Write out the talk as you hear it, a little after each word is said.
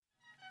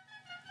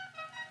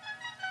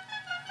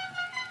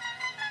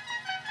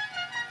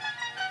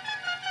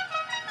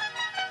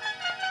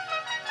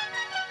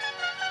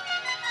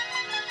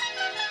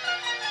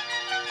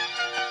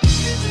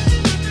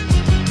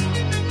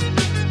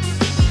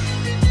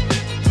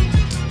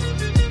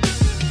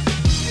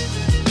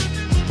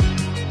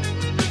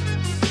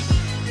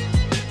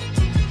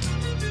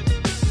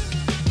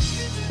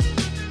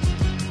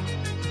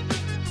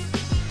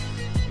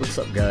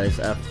Guys?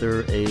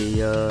 After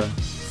a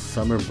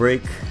summer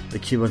break, the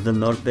Chivas del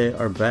Norte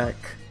are back.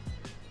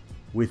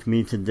 With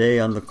me today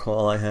on the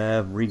call, I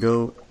have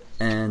Rigo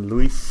and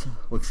Luis.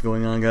 What's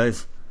going on,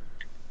 guys?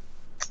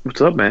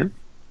 What's up, man?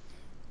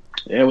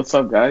 Yeah, what's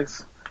up,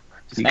 guys?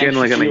 You getting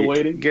like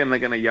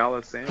an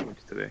Ayala sandwich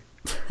today?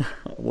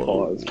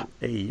 Whoa. Pause.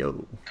 Hey,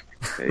 yo.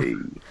 Hey.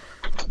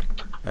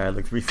 Alright,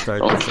 let's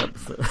restart this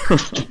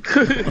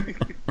episode.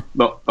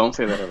 No, don't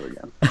say that ever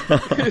again.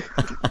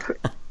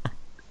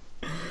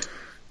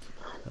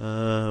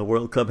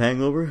 World Cup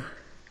hangover?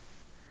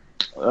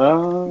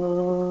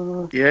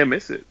 Yeah, I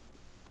miss it.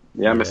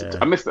 Yeah, I missed it.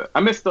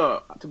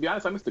 To be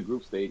honest, I missed the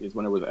group stages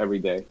when it was every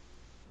day.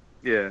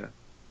 Yeah.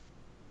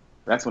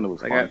 That's when it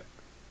was fun.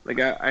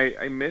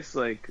 I miss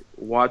like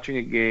watching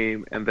a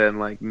game and then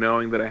like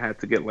knowing that I had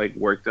to get like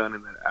work done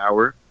in that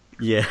hour.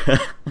 Yeah.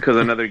 Because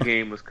another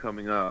game was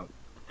coming up.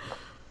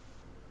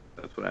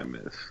 That's what I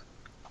miss.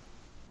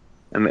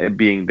 And it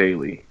being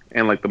daily.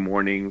 And like the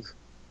mornings.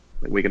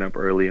 Like waking up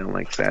early on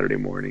like Saturday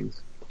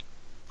mornings.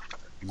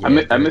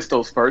 Yeah, I missed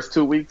those first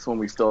 2 weeks when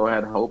we still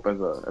had hope as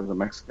a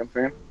Mexican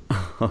fan.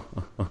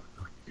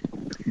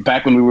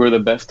 Back when we were the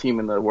best team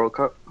in the World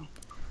Cup.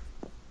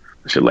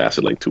 It should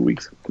lasted like 2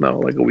 weeks. No,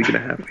 like a week and a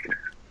half.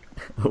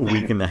 A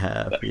week and a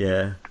half,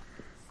 yeah.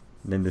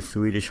 Then the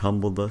Swedish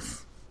humbled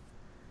us.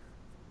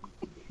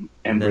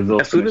 And then,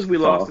 Brazil as soon as we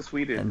lost to and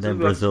Sweden, then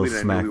Brazil I knew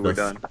smacked we were us.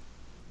 done.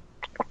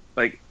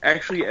 Like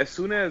actually, as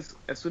soon as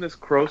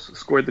Kroos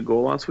scored the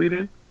goal on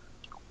Sweden,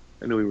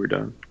 I knew we were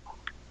done.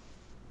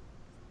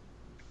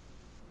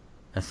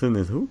 As soon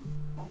as who?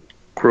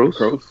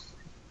 Kroos.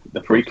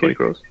 The free kick.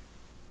 Kroos.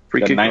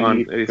 Free The kick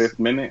on 95th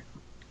minute.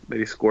 that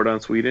he scored on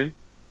Sweden.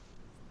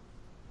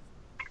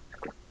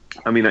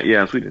 I mean,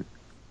 yeah, on Sweden.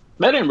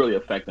 That didn't really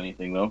affect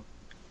anything, though.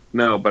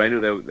 No, but I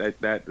knew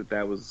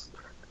that was.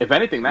 If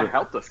anything, that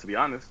helped us, to be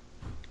honest.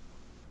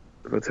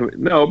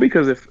 No,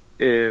 because if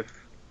Yeah,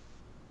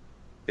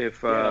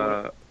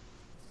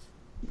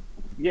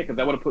 because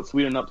that would have put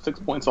Sweden up 6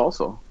 points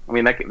also. I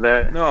mean,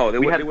 no, they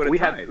we would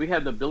have tied.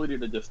 had the ability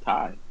to just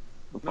tie.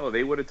 No,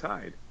 they would have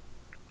tied.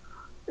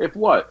 If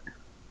what?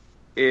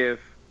 If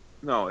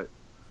no,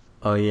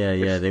 Oh yeah,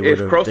 they if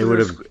would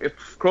have.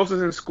 if Kroos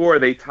doesn't score,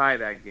 they tie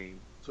that game.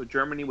 So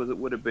Germany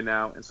would have been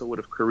out, and so would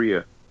have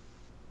Korea.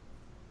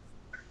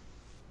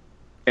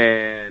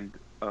 And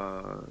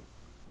Oh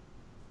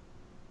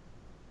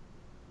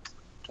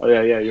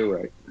yeah, you're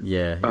right.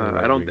 Yeah,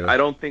 I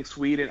don't think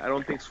Sweden.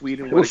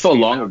 It was so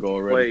long ago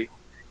already.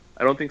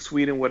 I don't think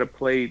Sweden would have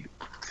played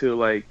to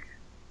like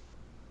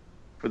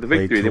for the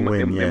Played victory. to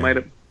win, They might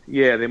have.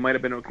 Yeah, they might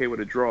have been okay with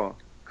a draw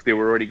because they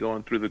were already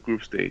going through the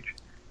group stage.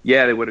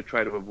 Yeah, they would have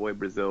tried to avoid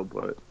Brazil,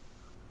 but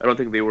I don't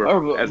think they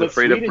were as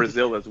afraid of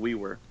Brazil as we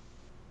were.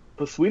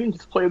 But Sweden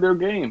just played their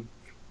game.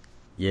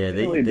 Yeah, They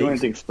didn't really do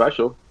anything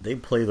special. They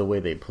play the way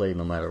they play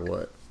no matter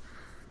what.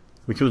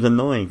 Which was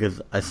annoying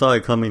because I saw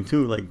it coming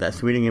too. Like that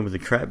Sweden game was a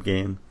trap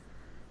game.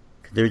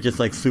 They're just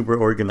like super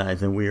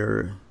organized, and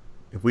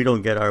if we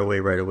don't get our way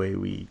right away,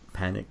 we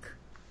panic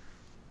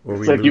or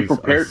we lose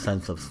our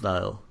sense of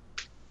style.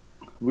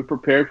 We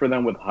prepared for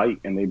them with height,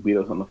 and they beat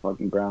us on the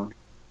fucking ground.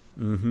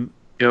 Mm-hmm.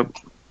 Yep.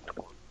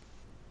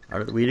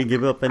 We didn't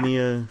give up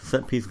any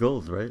set piece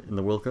goals, right, in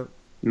the World Cup?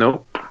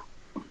 Nope.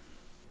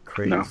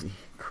 Crazy.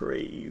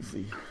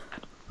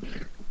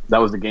 That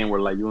was the game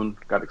where Layun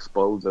got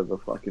exposed as a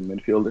fucking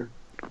midfielder,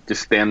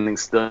 just standing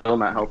still,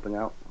 not helping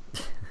out.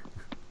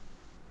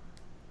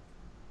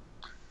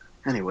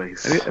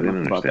 Anyways, I didn't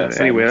understand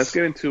that. Anyway, let's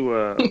get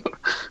into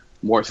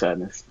more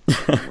sadness.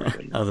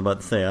 I was about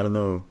to say, I don't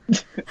know.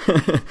 It's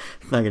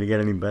not going to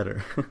get any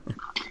better.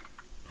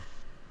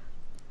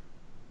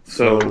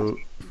 So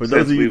for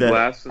those of you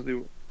that... since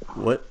we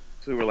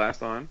were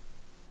last on?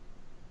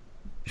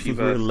 Since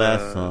we were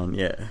last on,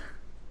 yeah.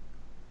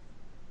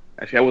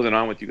 Actually, I wasn't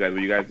on with you guys,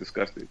 but you guys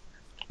discussed it.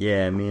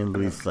 Yeah, me and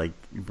Luis like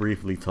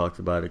briefly talked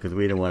about it because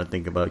we didn't want to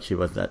think about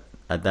Chivas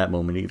at that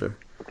moment either.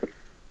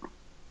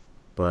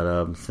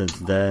 But since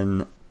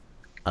then,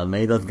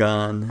 Almeida's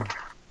gone.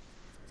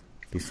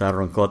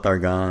 Pizarro and Cota are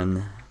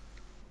gone.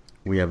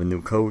 We have a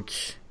new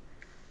coach.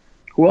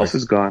 Who else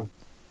is gone?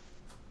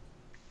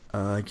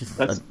 I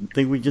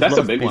think we just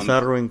lost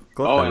Pizarro and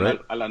Cota,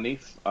 right?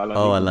 Alanis.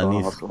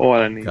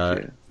 Alanis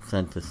got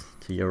sent to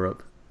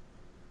Europe.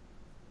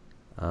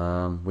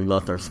 We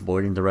lost our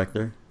sporting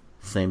director,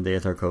 same day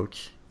as our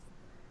coach.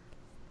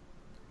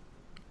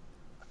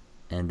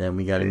 And then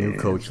we got a new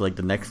coach like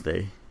the next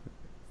day,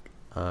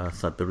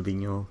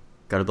 Saturnino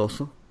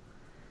Cardoso,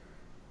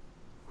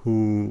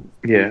 who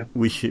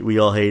we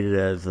all hated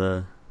as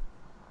as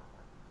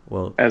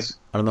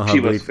I don't know how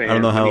Chivas fans, I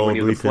don't know how old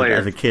Luis is.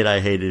 As a kid,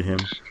 I hated him.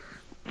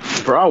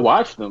 Bro, I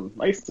watched them.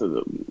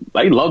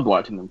 I loved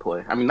watching them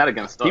play. I mean, not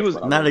against us. He was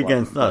not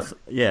against us.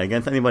 Yeah,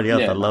 against anybody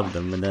else, I loved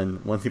him. And then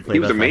once he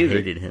played us, I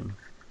hated him.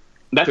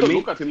 That's the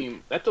Luca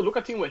team. That's the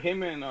Luca team with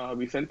him and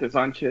Vicente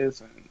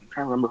Sanchez. And I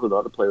can't remember who the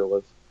other player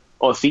was.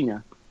 Oh,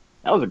 Sina.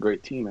 That was a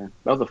great team, man.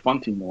 That was a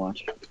fun team to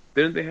watch.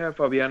 Didn't they have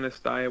Fabian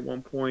Estay at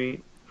one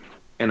point?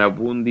 And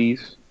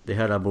Abundis? They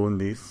had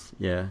Abundis,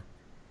 yeah.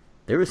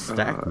 They were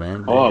stacked,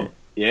 man.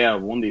 Yeah,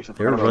 Wundy.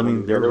 They were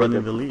running. They were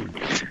running the league.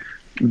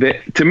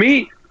 To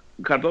me,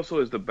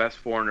 Cardoso is the best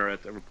foreigner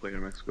that's ever played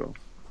in Mexico.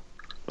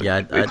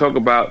 Yeah, they talk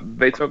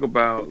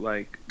about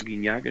like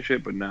Guignac and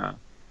shit, but nah.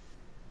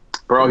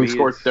 Bro, he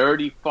scored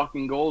 30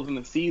 fucking goals in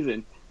the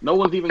season. No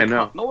one's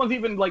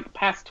even like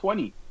past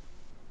 20.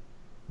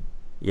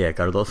 Yeah,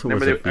 Cardoso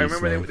was a beast. I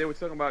remember they were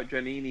talking about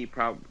Giannini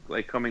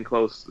like coming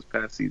close this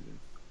past season.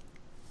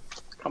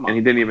 Come on. And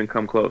he didn't even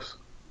come close.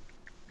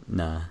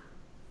 Nah.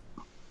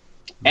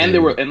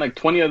 And like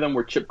 20 of them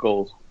were chip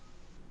goals.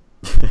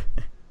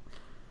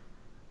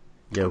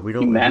 Yeah, we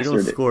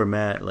don't score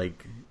mad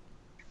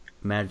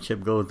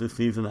chip goals this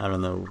season. I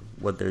don't know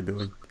what they're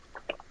doing.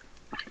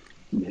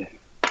 Yeah.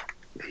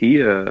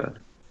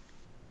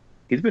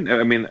 He's been.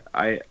 I mean,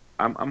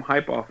 I'm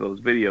hype off those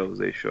videos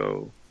they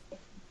show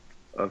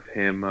of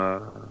him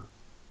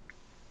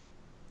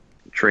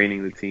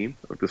training the team,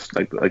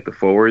 like the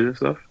forwards and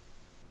stuff.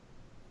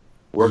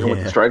 Working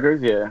with the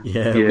strikers, yeah.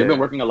 They've been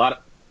working a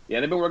lot. They've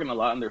been working a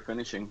lot on their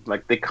finishing.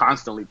 Like they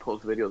constantly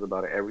post videos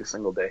about it every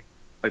single day.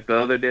 Like the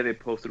other day, they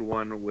posted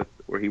one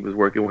where he was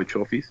working with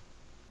Chofis.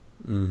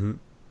 Mm-hmm.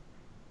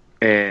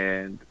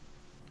 And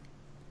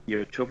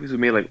Chofis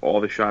made like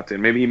all the shots,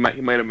 and maybe he might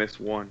have missed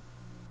one.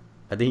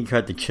 I think he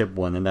tried to chip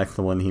one, and that's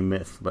the one he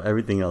missed. But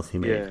everything else he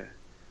made. Yeah,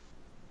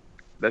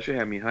 that should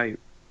have me hype.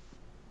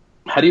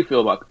 How do you feel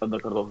about the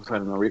Cardoso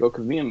signing Enrico?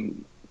 Because me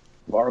and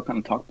Varo kind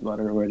of talked about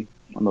it already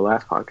on the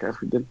last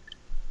podcast we did.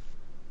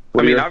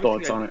 What are your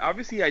thoughts on it?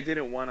 Obviously, I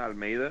didn't want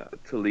Almeida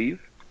to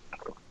leave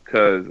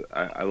because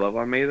I love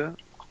Almeida.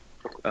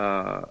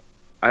 I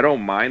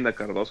don't mind the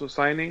Cardoso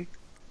signing.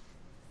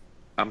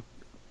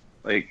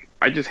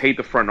 I just hate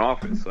the front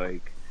office,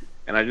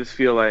 and I just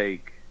feel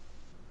like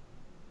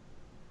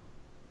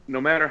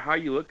no matter how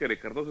you look at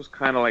it, Cardoso's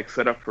kind of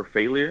set up for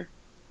failure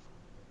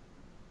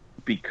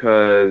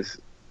because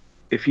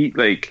if he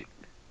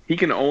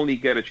can only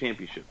get a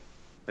championship.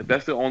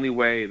 That's the only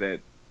way that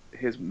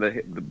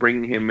the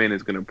bringing him in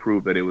is going to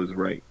prove that it was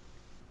right.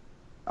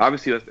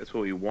 Obviously, that's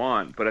what we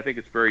want, but I think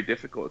it's very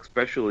difficult,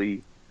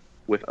 especially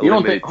with a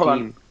limited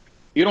team.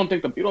 You don't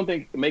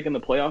think making the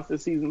playoffs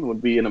this season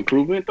would be an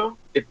improvement though?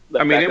 If they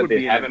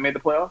haven't made the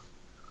playoffs,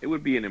 it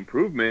would be an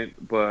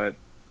improvement. But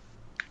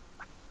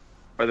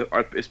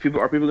are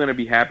people going to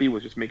be happy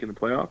with just making the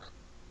playoffs?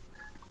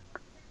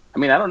 I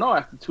mean, I don't know.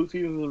 After 2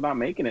 seasons of not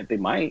making it, they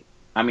might.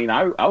 I mean,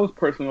 I was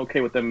personally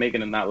okay with them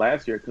making it not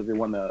last year because they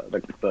won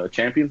the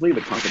Champions League,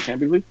 the CONCACAF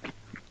Champions League.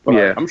 But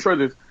yeah, I'm sure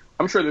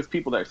there's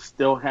people that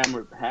still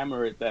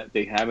hammer it that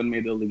they haven't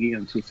made the league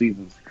in 2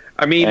 seasons.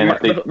 I mean,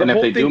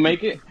 if they do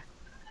make it.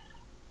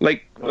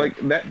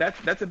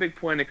 That's a big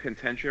point of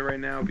contention right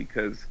now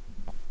because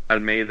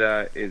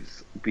Almeida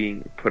is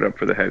being put up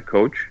for the head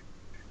coach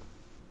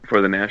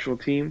for the national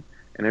team,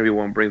 and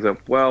everyone brings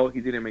up, well, he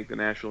didn't make the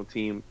national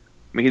team.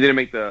 I mean, he didn't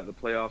make the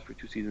playoffs for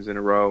 2 seasons in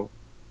a row,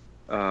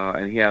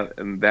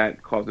 and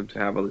that caused him to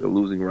have a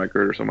losing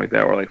record or something like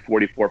that, or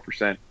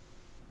 44%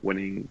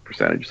 winning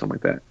percentage or something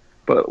like that.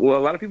 But what a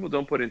lot of people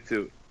don't put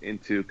into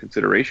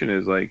consideration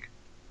is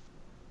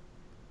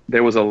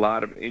there was a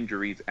lot of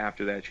injuries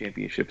after that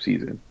championship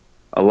season.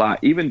 A lot.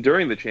 Even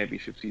during the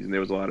championship season,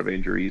 there was a lot of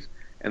injuries.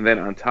 And then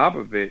on top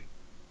of it,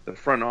 the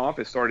front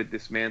office started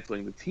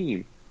dismantling the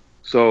team.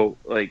 So,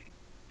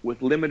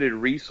 with limited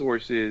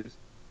resources,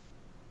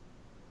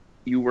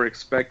 you were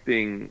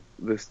expecting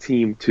this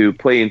team to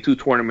play in 2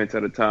 tournaments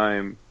at a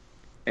time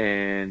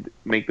and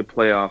make the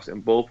playoffs in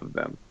both of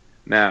them.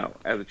 Now,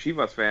 as a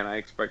Chivas fan, I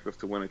expect us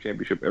to win a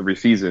championship every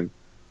season.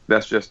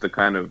 That's just the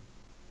kind of,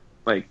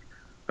 a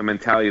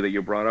mentality that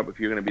you're brought up. If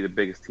you're going to be the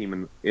biggest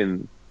team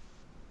in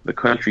the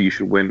country, you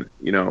should win,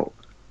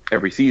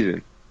 every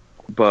season.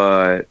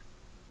 But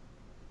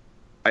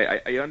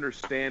I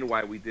understand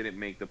why we didn't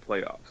make the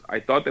playoffs. I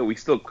thought that we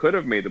still could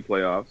have made the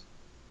playoffs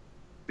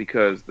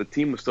because the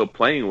team was still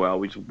playing well.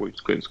 We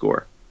just couldn't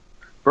score.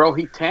 Bro,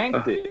 he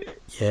tanked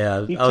it. Yeah, I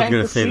was going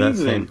to say that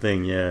same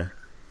thing. Yeah,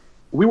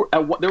 we were.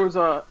 There was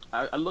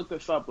I looked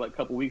this up a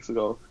couple weeks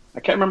ago. I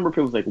can't remember if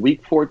it was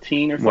week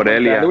 14 or something.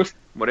 Morelia. Like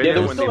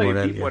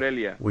that.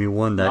 Morelia. We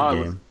won that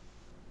game.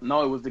 It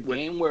was the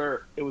game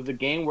where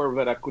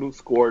Veracruz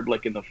scored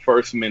in the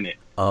first minute,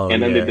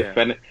 and then they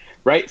defended.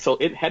 Right, so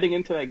heading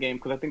into that game,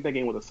 because I think that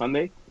game was a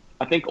Sunday.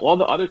 I think all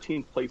the other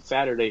teams played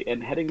Saturday,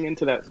 and heading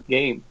into that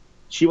game,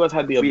 Chivas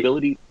had the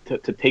ability to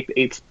take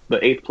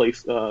the eighth place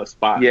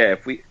spot. Yeah,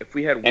 if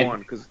we had won,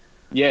 because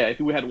if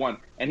we had won,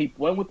 and he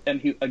went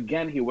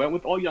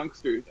with all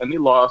youngsters, and they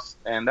lost,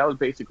 and that was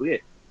basically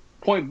it.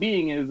 Point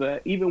being is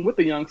that even with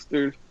the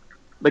youngsters,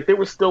 they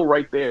were still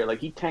right there.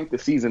 He tanked the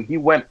season. He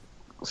went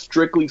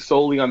strictly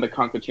solely on the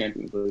CONCACAF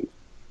Champions League.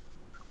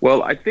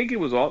 Well, I think it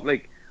was all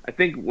I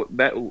think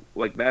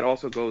that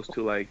also goes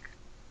to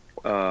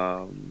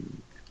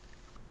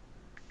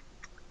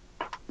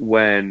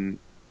when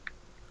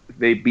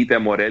they beat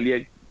that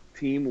Morelia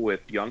team with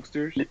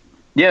youngsters.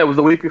 Yeah, it was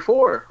the week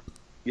before.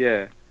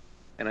 Yeah,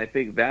 and I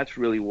think that's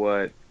really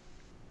what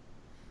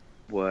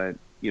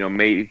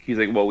made. He's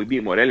well, we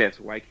beat Morelia,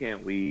 so why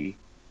can't we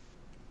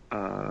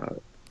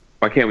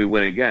Why can't we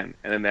win again?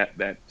 And then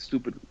that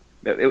stupid.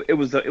 It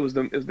was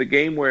the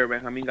game where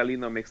Benjamin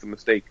Galindo makes the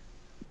mistake.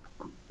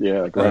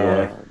 Yeah, like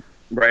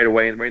right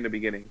away, right in the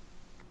beginning.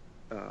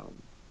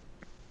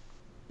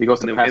 He goes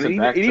to pass it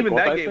back. And even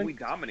that game, we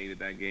dominated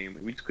that game.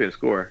 We just couldn't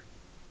score.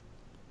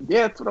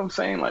 Yeah, that's what I'm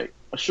saying. Like,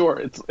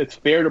 sure, it's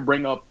fair to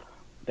bring up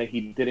that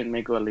he didn't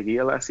make La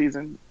Liguilla last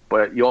season,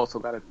 but you also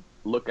got to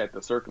look at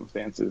the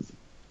circumstances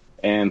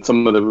and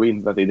some of the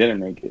reasons that they didn't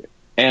make it,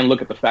 and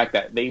look at the fact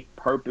that they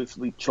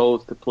purposely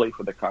chose to play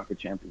for the CONCACAF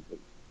Champions League.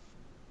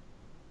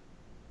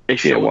 It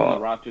showed in the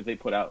rosters they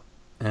put out.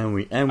 And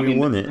we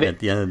won it at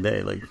the end of the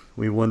day. Like,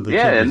 we won the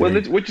Champions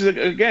League. Which is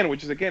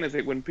again is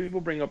like when people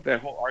bring up that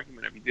whole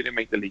argument of he didn't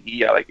make the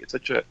Liguilla, like it's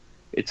such a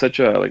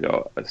like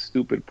a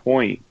stupid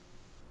point,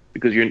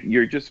 because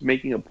you're just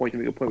making a point to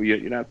make a point.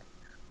 You're not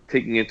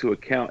taking into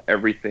account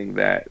everything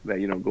that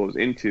goes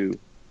into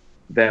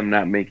them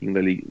not making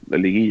the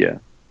Liguilla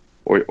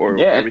or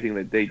everything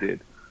that they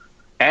did.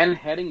 And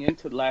heading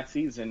into last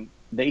season,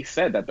 they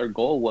said that their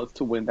goal was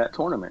to win that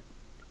tournament.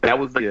 That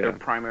was their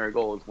primary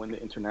goal, is win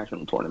the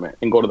international tournament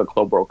and go to the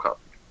Club World Cup.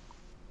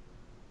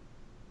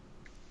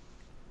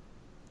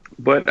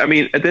 But, I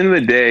mean, at the end of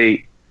the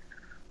day,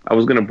 I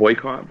was going to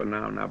boycott, but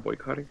now I'm not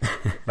boycotting.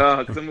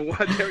 Because I'm going to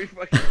watch every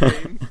fucking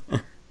game.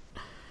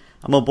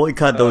 I'm going to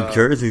boycott those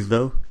jerseys,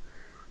 though.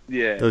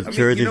 Yeah. Those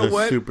jerseys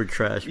are super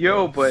trash, bro.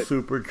 Yo, but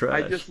super trash.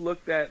 I just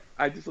looked at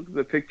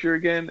the picture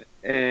again,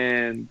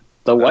 and...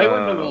 The white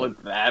one doesn't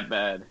look that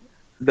bad.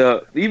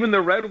 Even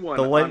the red one,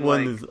 the white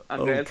one is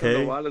okay.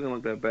 The white doesn't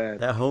look that bad.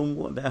 That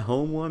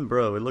home one,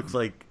 bro. It looks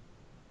like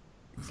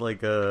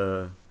like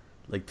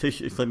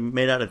tissue. It's like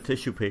made out of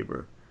tissue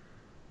paper.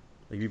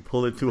 Like you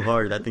pull it too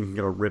hard, that thing's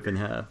gonna rip in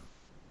half.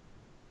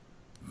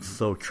 It's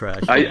so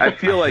trash. I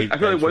feel like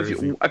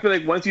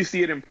once you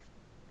see it in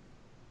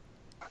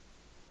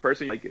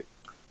person, you like it.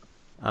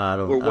 I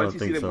don't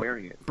think so.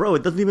 Wearing it, bro.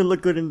 It doesn't even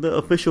look good in the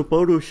official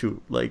photo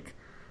shoot. Like.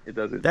 It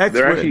doesn't.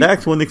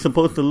 That's when it's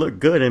supposed to look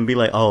good and be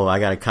like, oh, I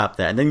gotta cop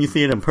that. And then you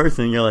see it in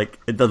person, and you're like,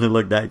 it doesn't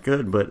look that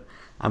good, but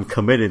I'm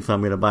committed, so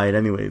I'm gonna buy it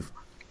anyways.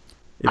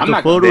 If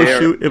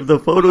the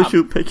photo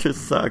shoot picture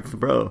sucks,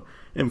 bro,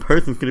 in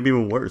person it's gonna be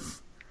even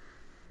worse.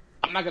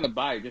 I'm not gonna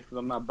buy it just because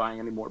I'm not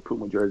buying any more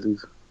Puma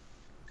jerseys.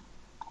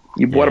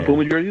 You bought a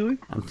Puma jersey, Lee?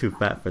 I'm too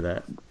fat for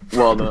that.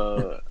 Well,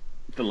 the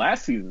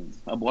last seasons,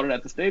 I bought it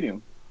at the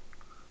stadium.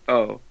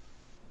 Oh,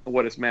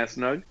 what is Mass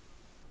Snug?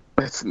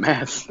 It's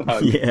mass.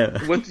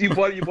 Yeah. What you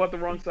bought? You bought the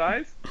wrong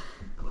size?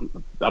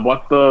 I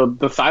bought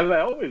the size I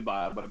always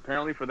buy, but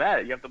apparently for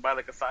that you have to buy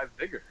like a size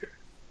bigger.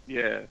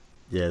 Yeah.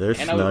 Yeah, they're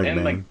snug,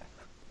 man. Like,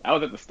 I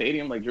was at the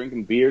stadium like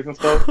drinking beers and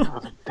stuff. I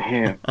was like,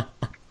 damn.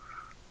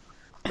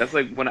 That's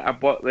like when I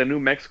bought the New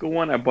Mexico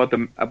one. I bought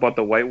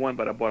the white one,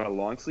 but I bought a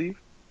long sleeve.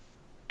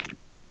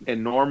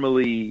 And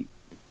normally,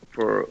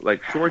 for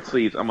like short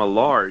sleeves, I'm a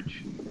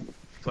large.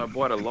 So I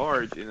bought a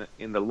large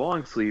in the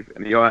long sleeve,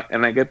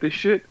 and I get this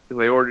shit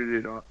because I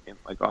ordered it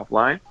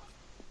offline.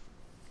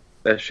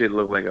 That shit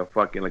looked like a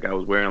fucking I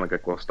was wearing like a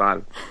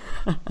costal.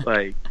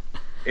 Like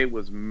it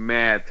was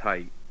mad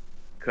tight.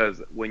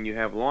 Because when you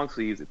have long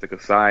sleeves, it's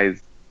like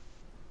size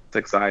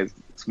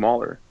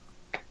smaller.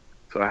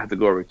 So I had to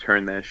go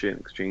return that shit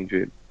and exchange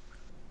it.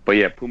 But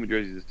yeah, Puma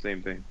jersey is the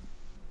same thing.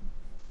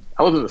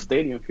 I was in the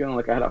stadium feeling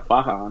like I had a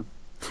faja on.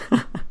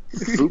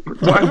 Super.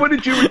 Why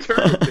wouldn't you return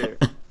it there?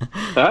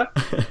 Huh?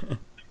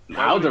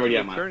 I was already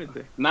at my...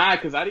 Nah,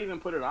 because I didn't even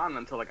put it on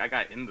until I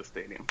got in the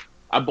stadium.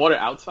 I bought it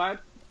outside,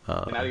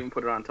 and I didn't even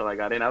put it on until I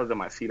got in. I was in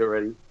my seat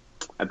already.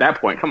 At that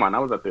point, come on, I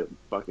was at the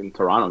fucking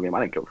Toronto game.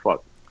 I didn't give a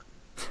fuck.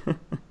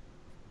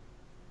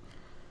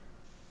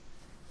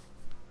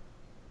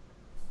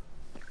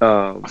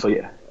 So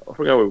yeah, I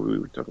forgot what we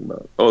were talking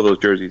about. Oh, those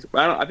jerseys.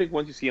 I think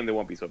once you see them, they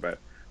won't be so bad.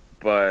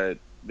 But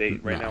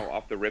right now,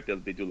 off the rip,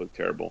 they do look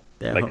terrible.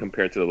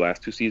 Compared to the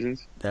last two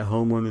seasons. That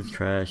home one is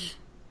trash.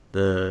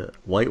 The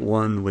white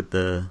one with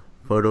the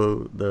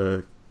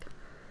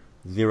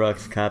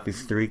Xerox copy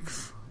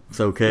streaks. It's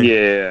okay.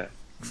 Yeah,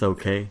 it's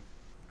okay.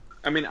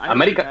 I mean,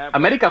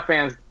 America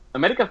fans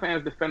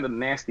defend the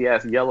nasty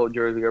ass yellow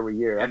jersey every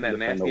year, and that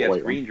nasty ass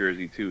green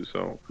jersey too.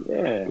 So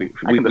yeah, we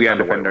got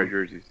to defend our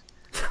jerseys.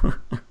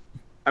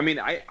 I mean,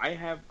 I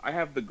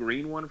have the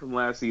green one from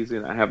last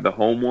season. I have the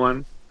home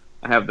one.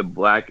 I have the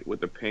black with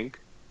the pink.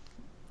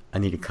 I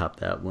need to cop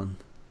that one.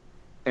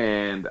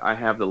 And I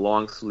have the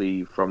long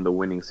sleeve from the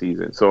winning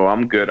season. So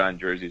I'm good on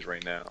jerseys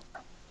right now.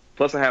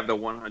 Plus I have the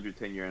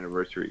 110-year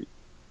anniversary.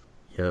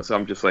 Yep. So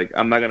I'm just like,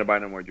 I'm not going to buy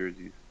no more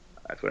jerseys.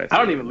 That's what I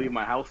don't even leave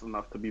my house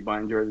enough to be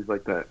buying jerseys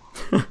like that.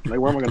 Like,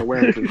 where am I going to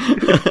wear them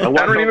to?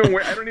 I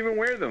don't even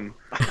wear them.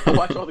 I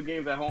watch all the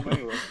games at home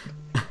anyway.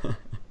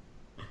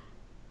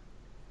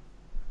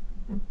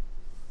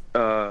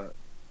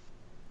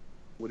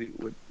 What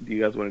do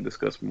you guys want to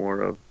discuss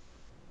more of?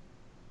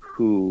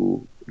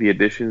 The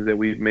additions that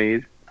we've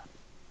made.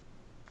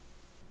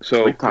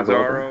 So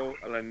Pizarro,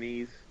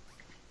 Alanis,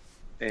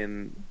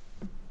 and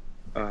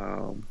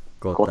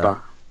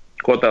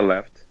Cota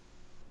left,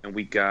 and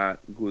we got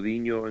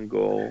Gudiño in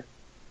goal.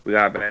 We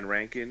got Van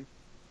Rankin.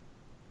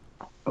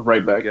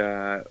 Right We back.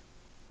 got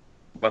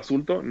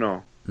Basulto?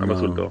 No, not No.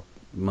 Basulto.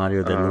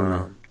 Mario de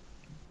Luna.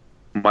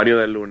 Mario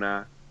de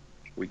Luna.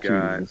 We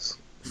got Jesus.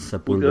 who's the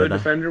other Sepulveda.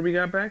 defender we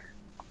got back?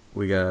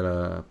 We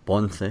got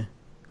Ponce.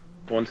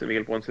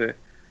 Miguel Ponce,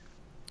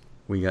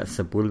 We got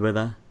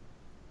Sepulveda.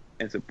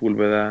 and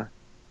Sepulveda.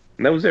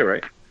 And that was it,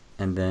 right?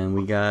 And then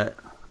we got...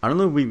 I don't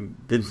know if we...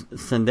 Did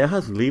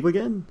Sendejas leave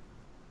again?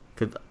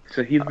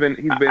 So he's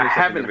been. I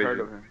haven't heard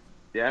of him.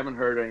 Yeah, I haven't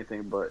heard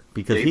anything, but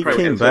Because yeah, he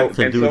probably- came and back so-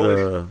 to and do so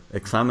the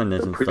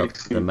examiners and pretty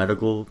stuff, the soon.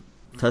 medical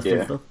test and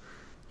Yeah. stuff.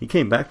 He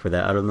came back for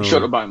that. I don't know. he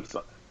showed up by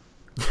himself.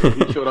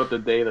 He showed up the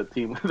day the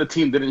team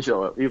didn't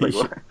show up. He's like,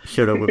 what?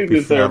 Showed up with He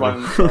was there by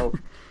Pizarro. himself.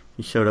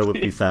 He showed up with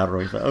Pizarro.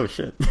 He's like, oh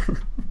shit.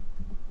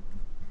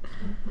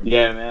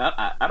 Yeah, man,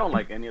 I don't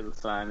like any of the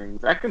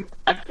signings. I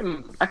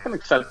can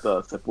accept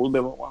the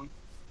Sepulveda one.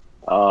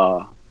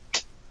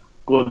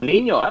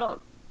 Godinho,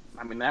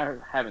 I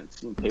haven't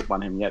seen tape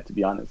on him yet, to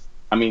be honest.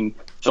 I mean,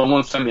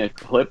 someone sent me a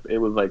clip. It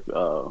was like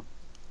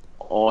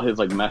all his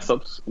like mess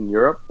ups in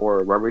Europe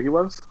or wherever he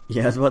was.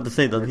 Yeah, I was about to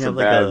say, doesn't he It's have a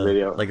bad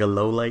video. like a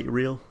low light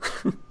reel?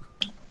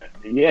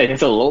 Yeah,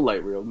 it's a low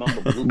light reel. Not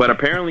the blue. But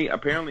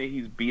apparently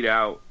he's beat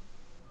out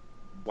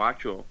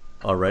Guacho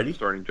Already?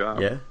 starting job.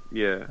 Yeah.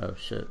 Yeah. Oh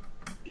shit.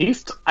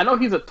 I know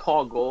he's a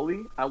tall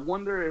goalie. I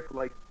wonder if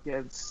like he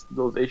has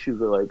those issues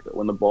of like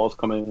when the ball's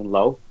coming in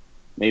low.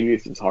 Maybe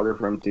it's just harder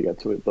for him to get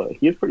to it, but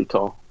he is pretty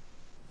tall.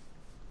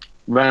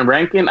 Van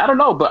Rankin, I don't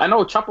know, but I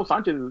know Chapo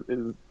Sanchez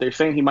is. They're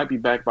saying he might be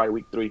back by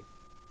week 3.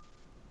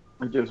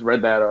 I just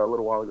read that a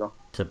little while ago.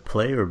 To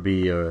play or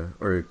be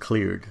or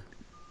cleared?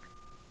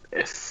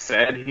 It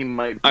said he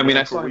might. I mean,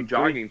 I back for saw him week 3.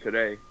 jogging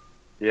today.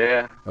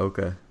 Yeah,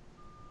 Okay.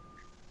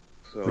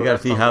 So We gotta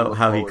that's see something to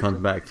how look he forward comes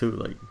to. back too.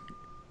 Like,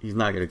 he's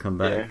not gonna come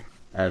back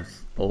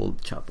as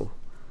old Chapo.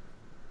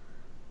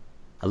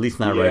 At least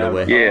not right Yeah,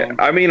 away. yeah,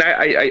 I mean,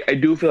 I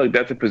do feel like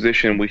that's a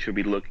position we should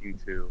be looking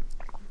to.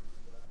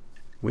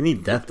 We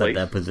need depth at Replace.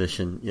 that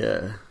position.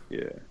 Yeah.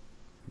 Yeah.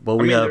 But I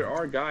we mean, have there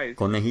are guys.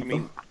 Conejito. I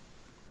mean,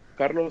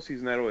 Carlos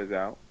Cisneros is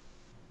out.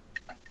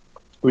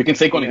 we can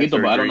say He had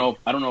Conejito, but I don't surgery. know.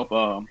 I don't know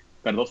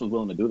if Cardoso's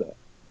willing to do that.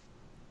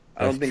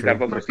 I don't That's think true.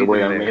 Carlos That's is the way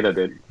there. Almeida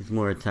did. He's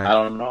more attack I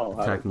don't know.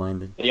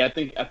 minded. Yeah, I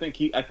think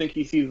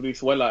he sees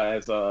Brizuela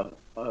as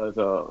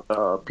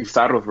a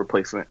Pizarro's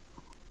replacement.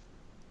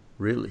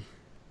 Really?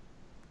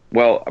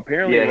 Well,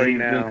 apparently Yeah, right he's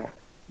now,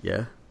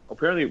 Yeah.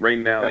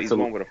 That's he's a-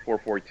 going with a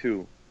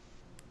 4-4-2,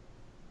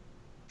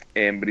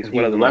 and He's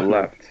Brizuela's the on left the mid.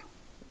 left.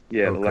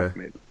 Yeah, the Okay. left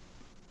mid.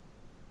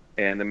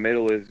 And the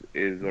middle is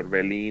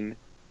Orbelin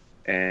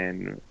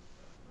and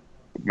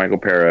Michael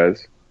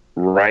Perez.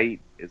 Right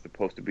is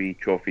supposed to be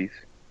Chofis.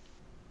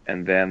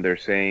 And then they're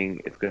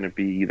saying it's going to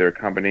be either a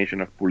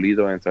combination of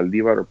Pulido and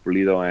Saldivar or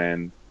Pulido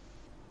and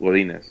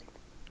Godínez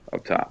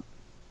up top.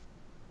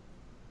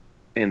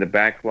 And the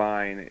back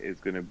line is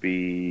going to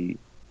be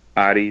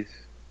Aris,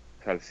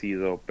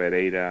 Salcido,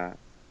 Pereira,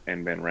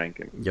 and Ben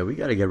Rankin. Yeah, we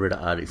gotta get rid of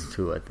Aris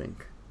too, I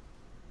think.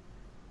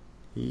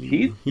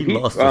 He- He he,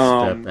 lost a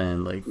um, step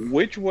and like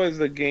Which was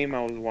the game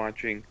I was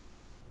watching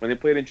when they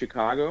played in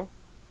Chicago?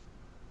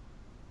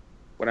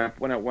 When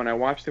I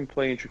watched him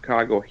play in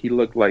Chicago, he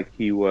looked like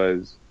he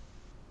was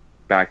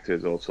back to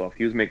his old self.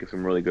 He was making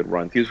some really good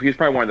runs. He's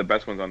probably one of the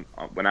best ones on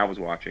when I was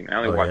watching. I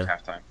only Oh, watched yeah.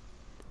 halftime.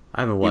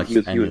 I haven't watched he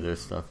was- any of their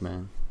stuff,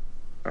 man.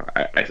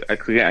 I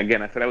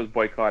said I was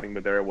boycotting,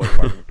 but there I was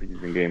watching the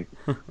preseason game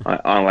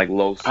on like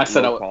low. I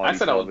said low I quality was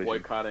television.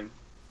 boycotting.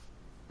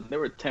 They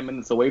were 10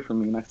 minutes away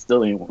from me, and I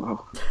still didn't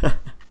go.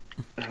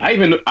 I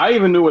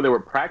even knew where they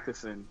were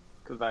practicing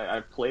because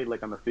I played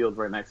like on the field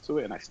right next to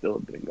it, and I still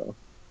didn't go.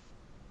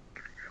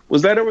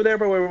 Was that over there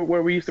by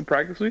where we used to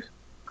practice, Luis?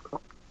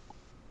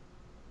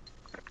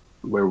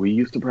 Where we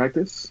used to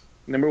practice?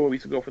 Remember where we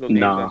used to go for those games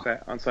No.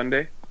 on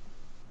Sunday?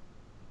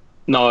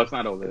 No, it's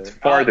not over there. It's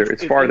farther.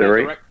 It's farther,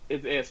 right?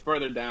 It's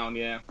further down.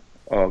 Yeah,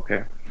 Oh,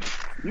 okay.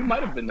 you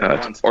might have been there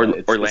It's once. But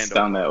it's Orlando.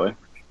 down that way.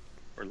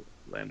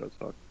 Orlando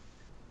talk.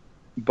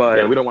 But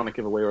Yeah, we don't want to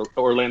give away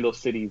Orlando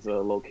City's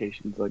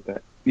locations like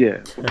that.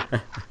 yeah,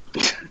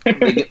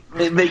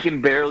 they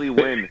can barely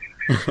win.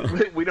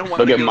 We don't want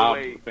They'll to get give mobbed,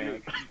 away.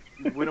 fans.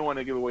 We don't want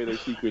to give away their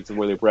secrets of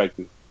where they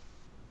practice.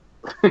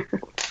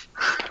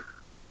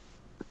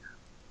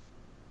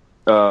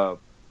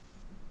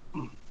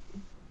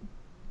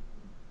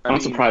 I'm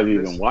surprised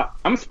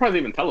they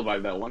even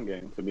televised that one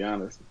game. To be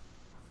honest,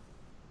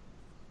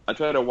 I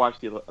tried to watch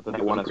the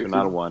Atlético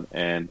Nacional one,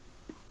 and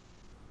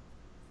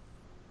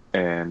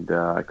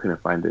I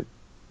couldn't find it,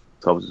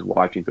 so I was just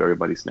watching through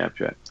everybody's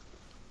Snapchat.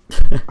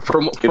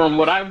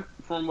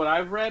 from what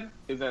I've read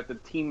is that the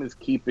team is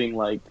keeping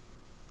like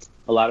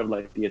a lot of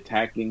like the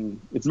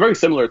attacking. It's very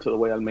similar to the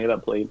way Almeida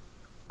played,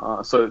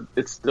 so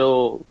it's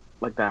still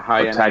like that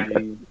high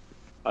energy,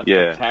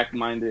 attack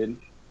minded.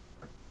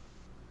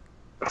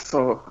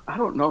 So I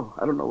don't know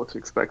what to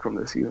expect from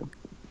this season.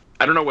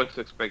 I don't know what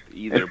to expect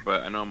either,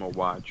 but I know I'm gonna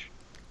watch.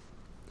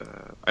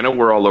 I know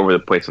we're all over the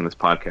place on this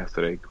podcast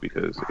today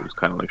because it was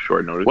kind of like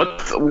short notice.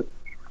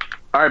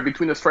 All right,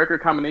 between the striker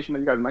combination that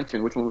you guys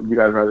mentioned, which one would you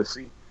guys rather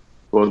see?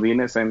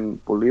 Godínez and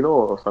Pulido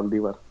or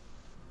Saldívar?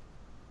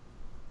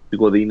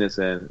 Godínez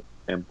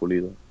and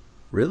Pulido.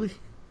 Really?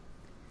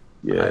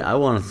 Yeah. I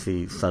want to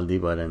see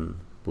Saldívar and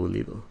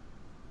Pulido.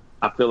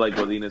 I feel like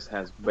Godínez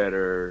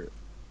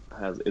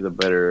is a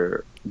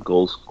better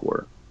goal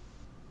scorer.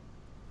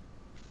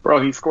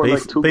 Bro, he scored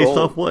like 2 based goals.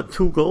 off what?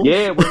 2 goals?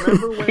 Yeah,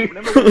 remember when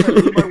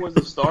Saldívar was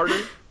the starter?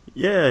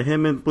 Yeah,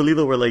 him and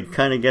Pulido were like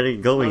kind of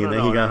getting going, and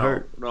then he got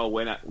hurt. No,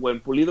 when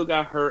Pulido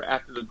got hurt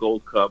after the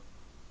Gold Cup,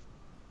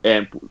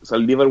 and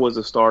Saldívar was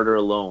the starter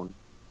alone,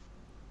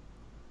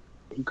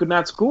 he could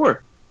not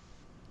score.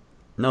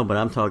 No, but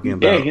I'm talking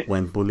about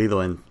when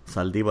Pulido and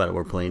Saldívar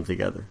were playing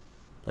together.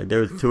 Like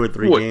there was 2 or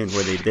 3 games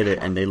where they did it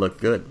and they looked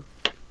good.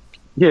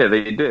 Yeah,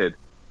 they did.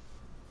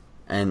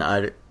 And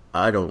I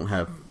don't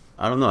know.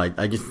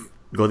 I just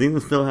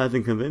Godínez still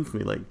hasn't convinced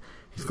me. Like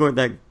he scored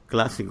that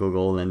Clásico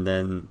goal, and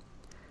then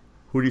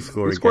who did he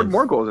score? He scored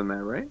more goals than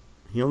that, right?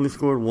 He only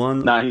scored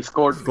 1. Nah, he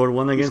scored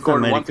 1 against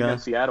America, once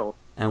against Seattle,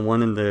 and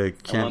 1 in the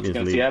Champions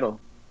League. Seattle.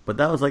 But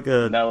that was that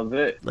was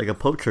it. Like a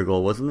poacher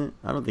goal, wasn't it?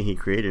 I don't think he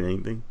created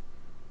anything.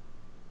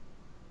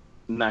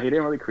 Nah, he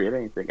didn't really create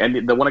anything.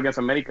 And the one against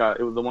America,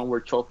 it was the one where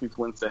Chofis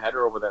wins the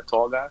header over that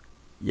tall guy.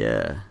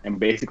 Yeah. And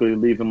basically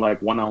leaves him like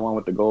 1-on-1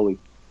 with the goalie.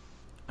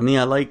 I mean,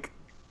 I like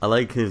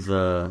his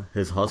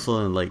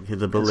hustle and like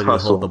his ability to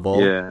hold the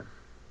ball. Yeah.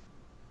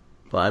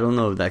 But I don't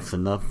know if that's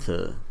enough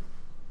to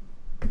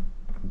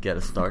get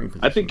a starting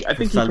position. I think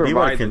he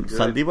provides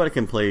Saldívar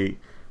can play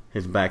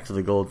his back to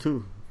the goal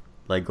too,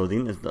 like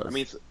Godínez does. I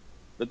mean,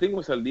 the thing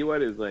with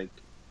Saldívar is like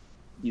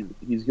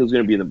he's going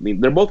to be in the.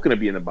 They're both going to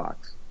be in the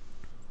box.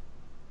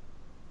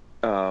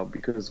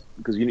 Because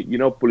you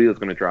know Pulido's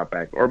going to drop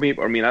back, or I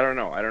mean I don't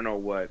know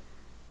what.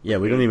 Yeah,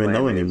 we don't even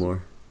know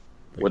anymore.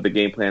 What the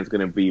game plan is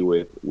going to be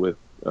with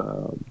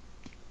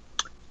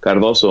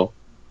Cardoso,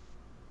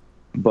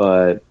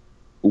 but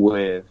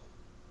with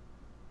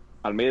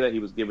Almeida, he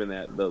was given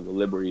the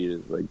liberty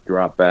to like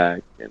drop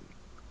back and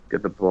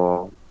get the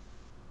ball.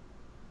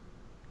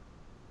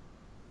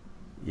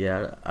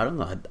 Yeah, I don't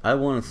know. I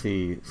want to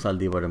see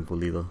Saldívar and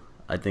Pulido.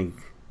 I think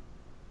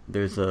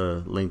there's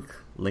a link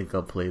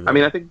up play there. I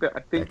mean, I think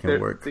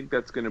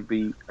that's going to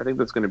be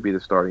the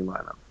starting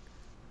lineup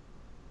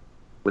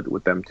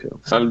with them two.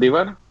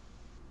 Saldívar.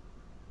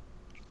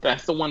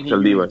 That's the one he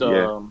used.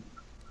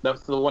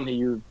 That's the one he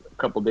used a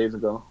couple days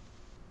ago,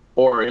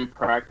 or in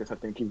practice. I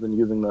think he's been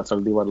using the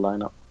Saldívar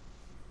lineup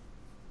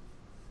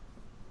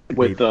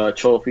with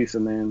Chofis,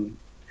 and then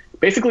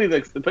basically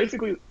the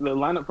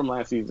lineup from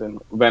last season: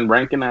 Van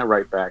Rankin at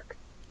right back,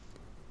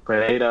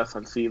 Pereira,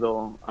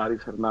 Salcido,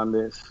 Aris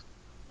Hernandez,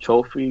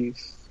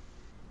 Chofis,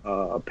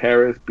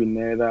 Perez,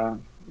 Pineda,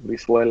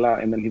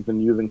 Brizuela, and then he's been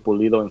using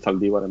Pulido and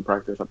Saldívar in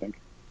practice. I think.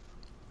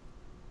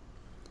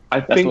 I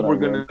think we're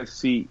gonna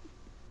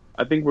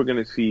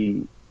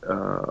see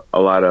a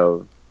lot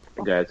of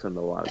guys on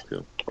the line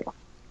too.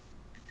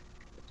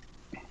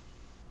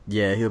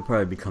 Yeah, he'll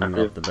probably be coming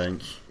off the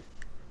bench.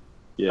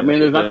 Yeah, I mean,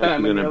 there's not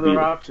that many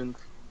other options.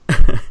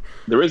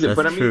 There isn't,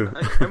 but true.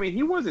 I mean,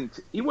 he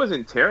wasn't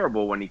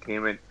terrible when he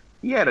came in.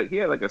 He had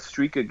like a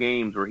streak of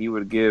games where he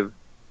would give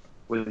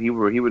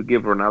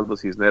Ronaldo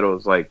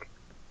Cisneros like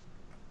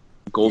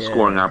goal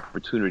scoring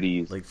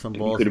opportunities. Like some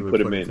balls he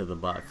would put into the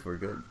box were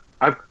good.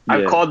 I've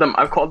called him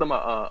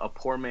a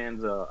poor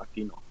man's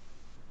Aquino.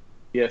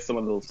 He has some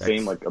of those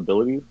same like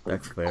abilities,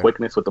 that's fair.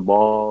 Quickness with the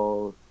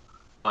ball.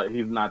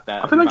 He's not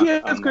that. I feel like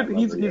that's good.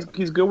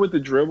 He's good with the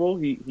dribble.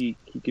 He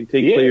can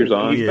take players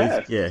on. He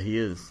is. Yeah, he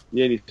is.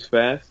 Yeah, he's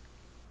fast.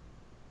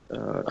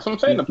 That's what I'm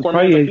saying. The poor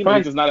man's Aquino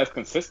is just not as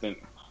consistent.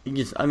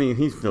 He's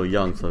still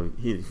young, so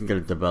he's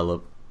gonna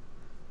develop.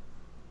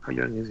 How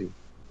young is he?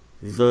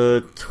 He's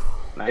like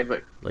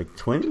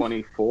 20?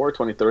 24,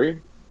 23?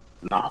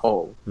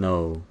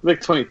 No.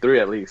 Like 23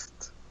 at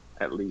least.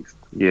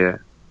 Yeah.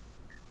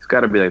 It's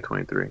got to be like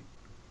 23.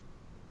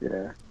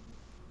 Yeah.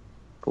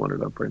 Pulling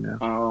it up right now.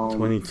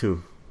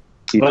 22.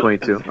 He's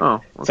 22.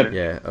 Oh, okay.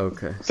 Yeah,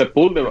 okay.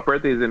 Sepúlveda.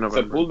 Birthday's in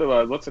November.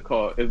 Sepúlveda, what's it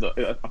called?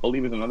 I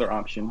believe is another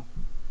option.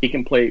 He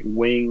can play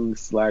wing /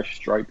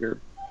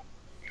 striker.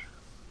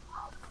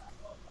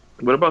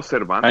 What about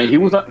Cervantes? I mean, he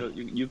was.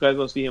 You guys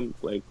don't see him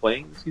like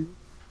playing this season?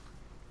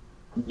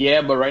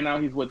 Yeah, but right now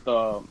he's with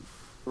Mexico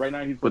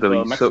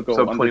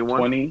sub under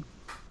 20.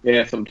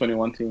 Yeah, sub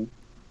 21 team.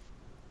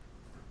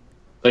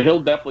 So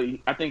he'll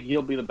definitely. I think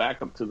he'll be the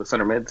backup to the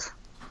center mids.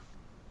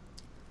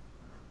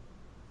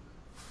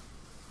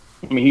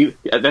 I mean,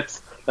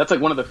 that's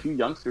like one of the few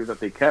youngsters that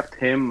they kept.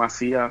 Him,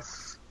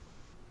 Macias,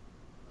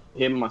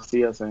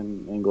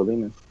 and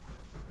Godínez.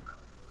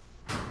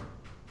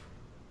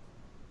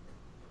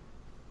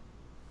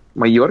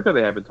 Mallorca,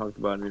 they haven't talked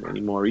about it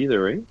anymore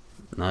either, right?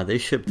 Nah, they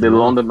shipped him. They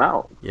loaned him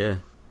out. Yeah.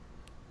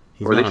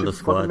 He's or not they on the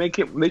squad.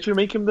 They should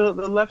make him the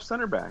left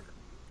center back.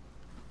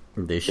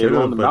 They should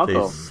have, but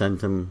they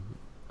sent him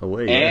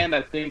away. And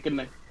I think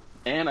in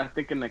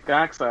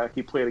Necaxa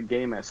he played a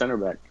game at center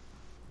back,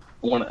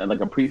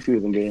 like a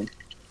preseason game.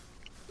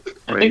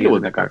 I think it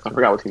was Necaxa. I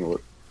forgot what team it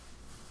was.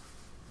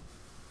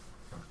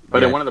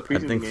 But in one of the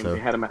preseason games,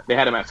 they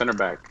had him at center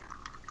back.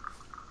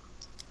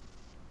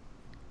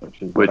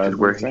 which is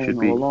where he should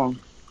be. Along.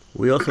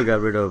 We also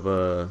got rid of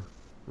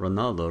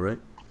Ronaldo, right?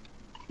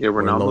 Yeah,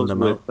 Ronaldo's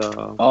with.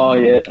 Oh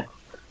yeah,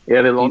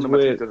 they loaned him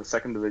to the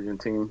second division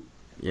team.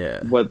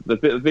 Yeah, but the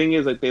thing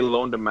is, like, they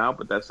loaned him out,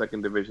 but that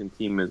second division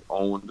team is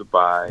owned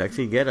by. It's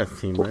actually Guetta's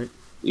team, right?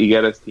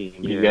 Guetta's team.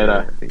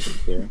 Yeah. I think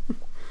it's there.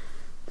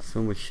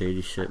 So much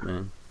shady shit,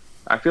 man.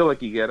 I feel like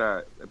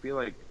the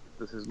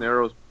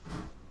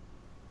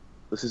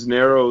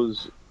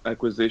Cisneros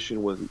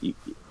acquisition was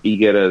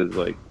Higuera's,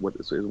 like,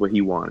 what he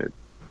wanted.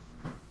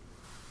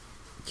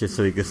 Just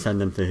so he could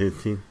send them to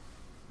his team.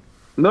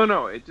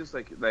 No, it's just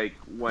like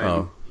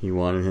when he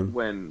wanted him.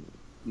 When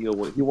he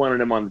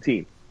wanted him on the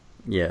team.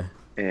 Yeah.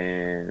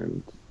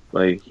 And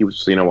like he was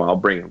just, I'll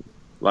bring him.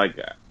 Like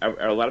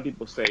a lot of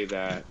people say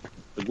that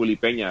the Willy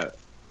Peña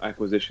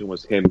acquisition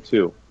was him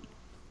too.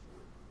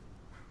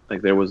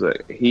 Like there was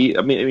there's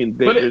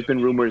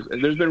been rumors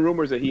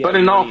that he. But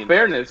in all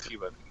fairness,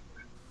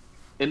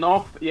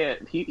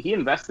 he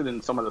invested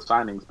in some of the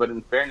signings. But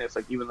in fairness,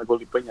 like even the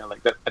Willy Peña,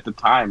 like that at the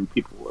time,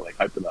 people were like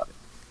hyped about it.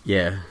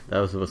 Yeah, that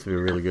was supposed to be a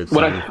really good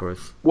signing for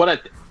us.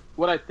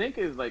 What I think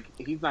is, like,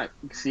 he's not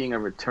seeing a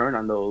return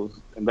on those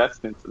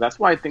investments. That's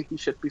why I think he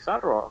shipped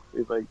Pizarro off.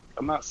 He's like,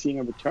 I'm not seeing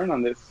a return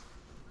on this.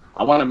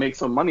 I want to make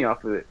some money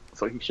off of it.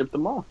 So he shipped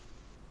them off.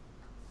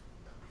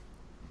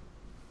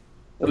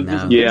 It was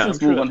just a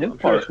business move on his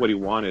part. That's what he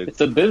wanted.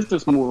 It's a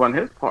business move on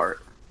his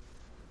part.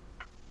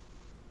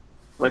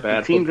 Like,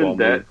 the team's in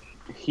debt.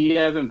 He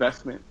has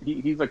investment.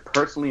 He's like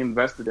personally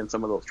invested in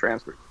some of those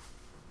transfers.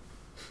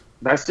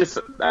 That's just,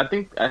 I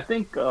think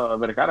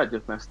Vergara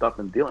just messed up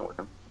in dealing with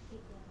him.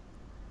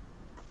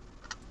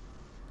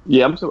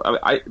 Yeah,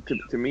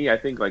 to me, I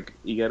think like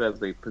Higuera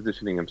is like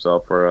positioning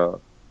himself for a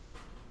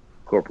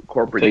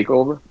corporate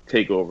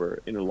takeover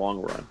in the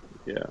long run.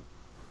 Yeah,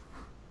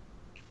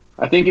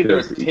 I think either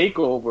a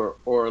takeover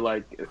or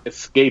like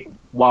escape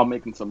while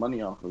making some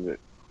money off of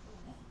it.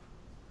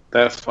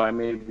 That's why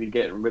maybe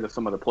getting rid of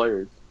some of the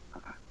players.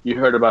 You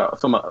heard about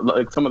some of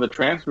the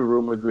transfer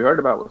rumors we heard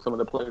about with some of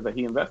the players that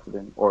he invested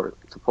in or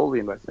supposedly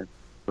invested in,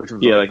 which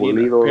was like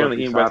Pulido,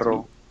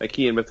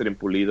 he invested in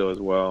Pulido as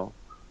well.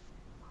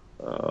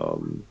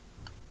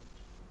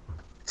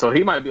 So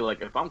he might be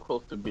like, if I'm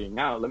close to being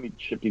out, let me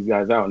ship these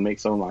guys out and make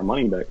some of my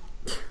money back.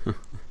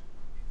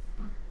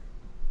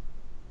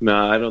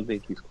 No, I don't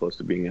think he's close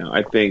to being out.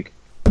 I think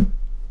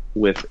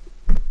with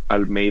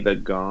Almeida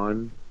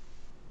gone,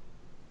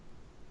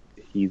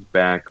 he's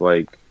back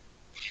like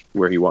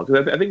where he wants.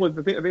 Because I think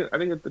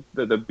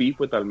the beef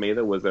with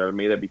Almeida was that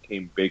Almeida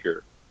became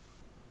bigger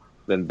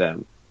than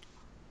them.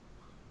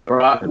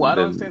 Bro, I don't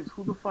understand.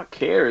 Who the fuck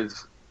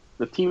cares?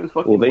 The team is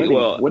fucking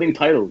winning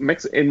titles.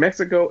 In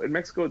Mexico,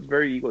 it's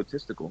very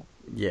egotistical.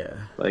 Yeah.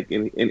 Like,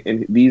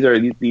 and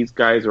these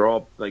guys are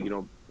all like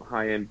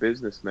high-end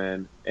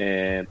businessmen,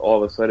 and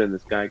all of a sudden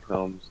this guy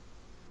comes,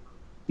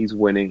 he's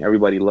winning,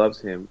 everybody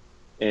loves him,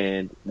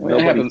 and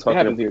nobody's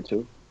talking here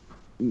too.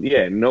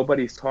 Yeah,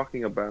 nobody's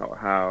talking about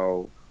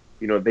how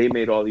they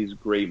made all these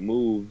great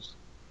moves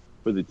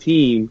for the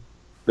team.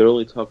 They're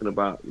only talking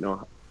about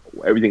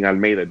everything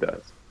Almeida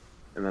does.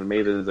 And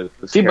Almeida is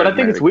but I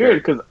think it's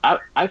weird because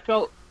I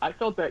felt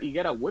that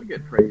Higuera would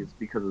get praised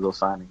because of those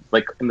signings.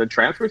 Like in the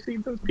transfer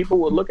seasons, people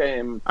would look at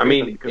him. I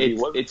mean,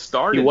 it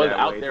started. He was that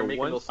out way, there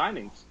making those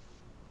signings.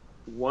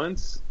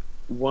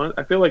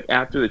 I feel like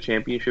after the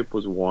championship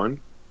was won,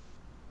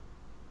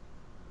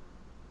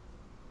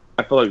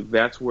 I feel like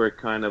that's where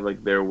kind of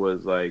like there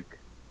was like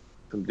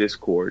some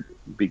discord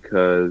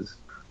because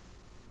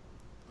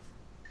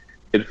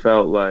it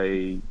felt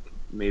like.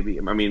 Maybe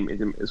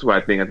it's what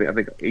I think. I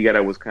think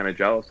Higuera was kind of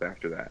jealous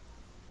after that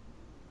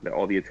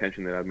all the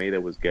attention that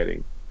Almeida was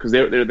getting, because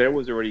there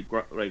was already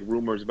like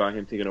rumors about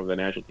him taking over the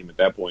national team at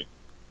that point,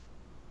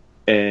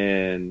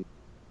 and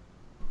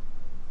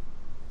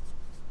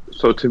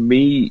so to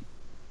me,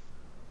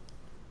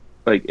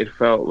 like it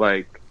felt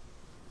like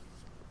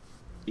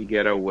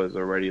Higuera was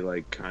already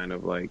like kind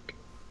of like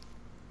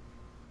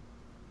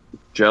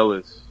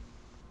jealous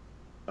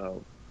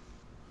of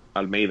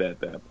Almeida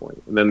at that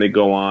point, and then they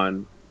go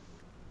on.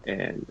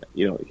 And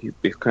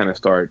they kind of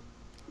start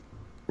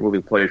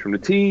moving players from the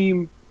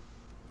team.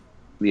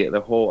 The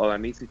whole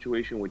Alani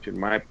situation, which in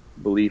my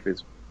belief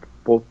is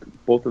both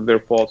of their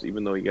faults,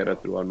 even though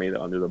Higuera threw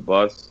Almeida under the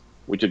bus.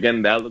 Which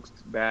again, that looks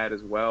bad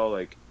as well.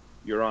 Like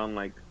you're on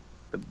like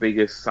the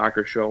biggest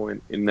soccer show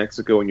in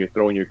Mexico, and you're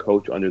throwing your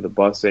coach under the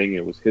bus, saying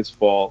it was his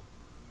fault.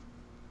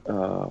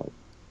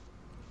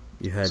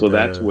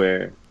 That's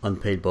where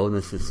unpaid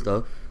bonuses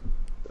stuff.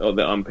 Oh,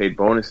 the unpaid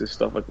bonuses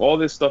stuff. Like all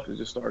this stuff is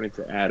just starting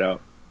to add up.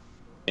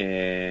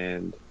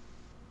 And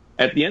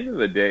at the end of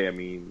the day, I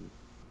mean,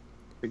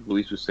 I think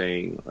Luis was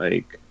saying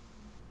like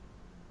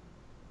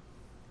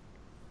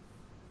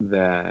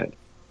that,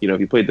 if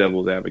you play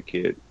devil's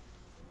advocate,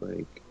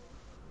 like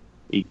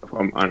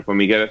from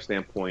Higuera's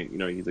standpoint,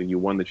 he's like, you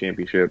won the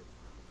championship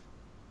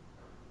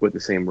with the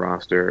same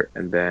roster,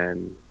 and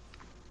then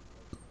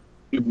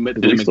you didn't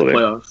make the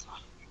playoffs.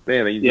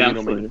 Yeah, you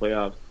don't make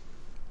the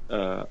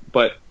playoffs.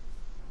 But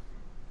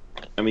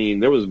I mean,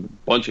 there was a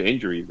bunch of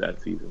injuries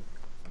that season.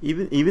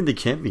 Even the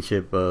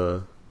championship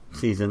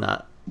season,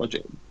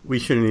 we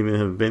shouldn't even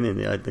have been in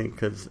it. I think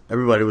because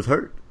everybody was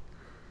hurt.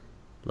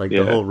 Like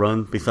the whole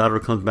run, Pizarro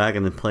comes back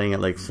and then playing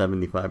at like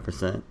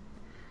 75%,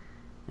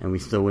 and we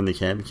still win the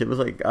championship. It was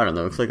like, I don't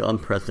know, it's like an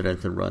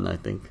unprecedented run, I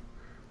think.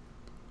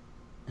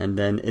 And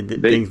then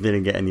things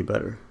didn't get any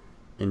better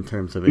in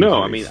terms of injuries.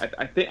 No, I mean,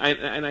 I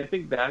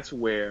think that's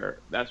where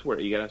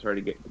you gotta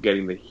start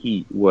getting the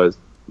heat.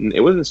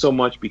 It wasn't so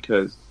much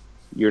because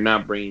you're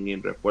not bringing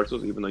in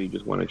refuerzos, even though you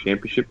just won a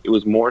championship. It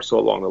was more so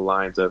along the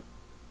lines of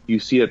you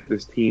see that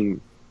this team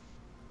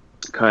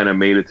kind of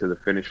made it to the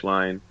finish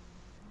line,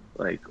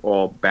 like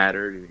all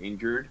battered and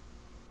injured,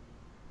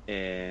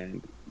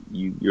 and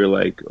you're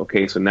like,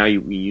 okay, so now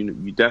you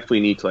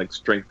definitely need to like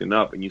strengthen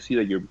up, and you see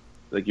that your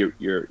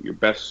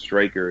best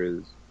striker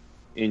is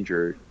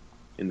injured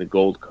in the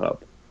Gold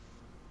Cup.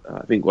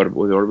 I think was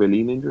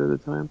Orbelin injured at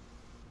the time?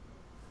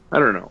 I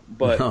don't know,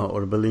 but no,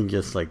 Orbelin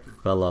just like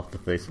fell off the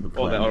face of the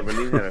planet. Oh, that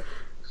Orbelin had a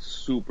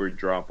super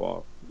drop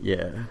off.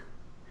 Yeah,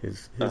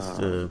 his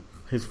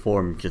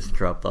form just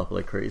dropped off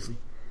like crazy.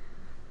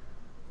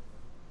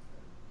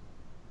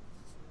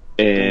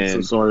 And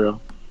Osorio.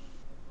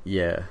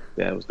 Yeah,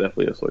 it was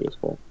definitely Osorio's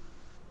fault.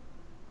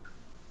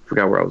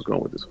 Forgot where I was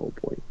going with this whole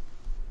point.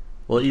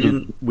 Well,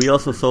 even we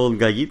also sold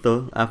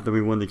Gallito after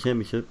we won the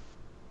championship.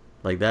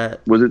 Like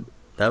that was it?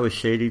 That was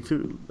shady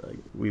too. Like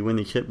we win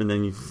the chip and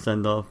then you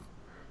send off.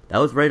 That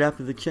was right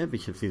after the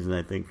championship season,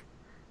 I think.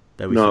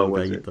 That we sold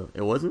Gallito.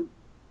 It wasn't.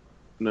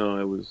 No,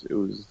 it was. It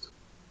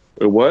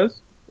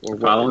was. Or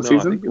following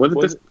season?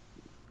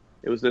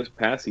 It was this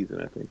past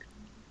season, I think.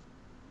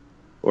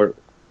 Or.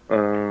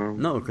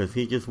 No, because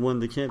he just won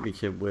the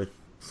championship with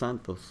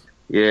Santos.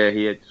 Yeah,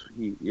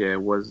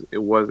 it was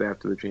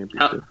after the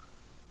championship.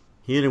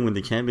 He didn't win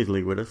the Champions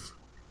League with us.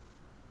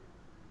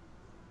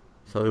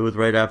 So it was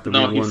right after we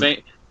won.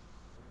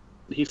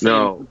 He's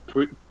saying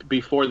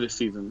before this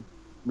season.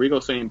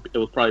 Rigo's saying it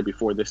was probably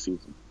before this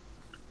season.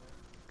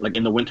 Like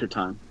in the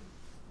wintertime.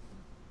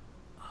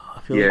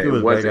 Yeah, it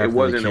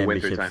was in the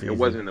wintertime. It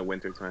was in the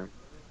wintertime.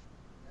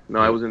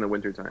 No, it was in the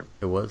wintertime.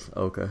 It was?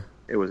 Okay.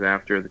 It was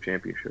after the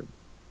championship.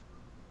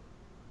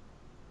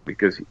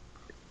 Because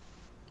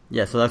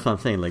yeah, so that's what I'm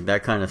saying. Like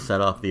that kind of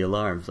set off the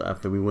alarms.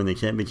 After we win the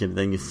championship,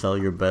 then you sell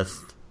your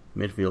best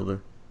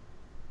midfielder.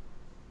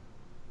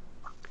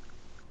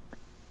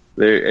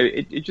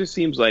 It just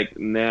seems like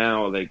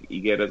now, like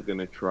Higuera's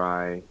gonna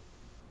try,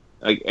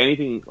 like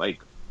anything.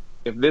 Like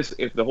if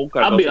the whole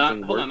I'll be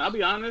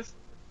honest.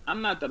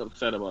 I'm not that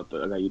upset about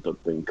the Gallito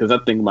thing because I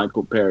think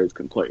Michael Perez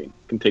can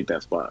take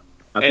that spot.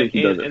 I think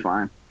he does it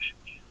fine.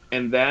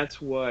 And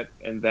that's what.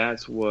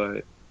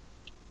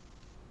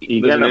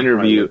 There's an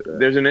interview.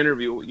 There's an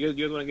interview. You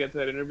guys want to get to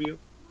that interview?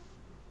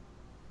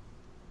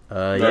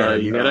 Yeah.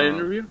 You got an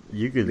interview?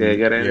 You could. Yeah, you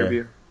got an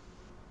interview.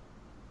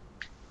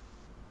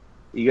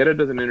 Higuera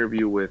does an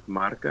interview with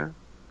Marca.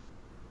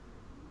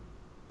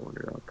 I want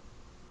it up.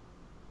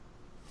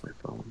 My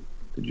phone.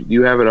 Do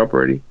you have it up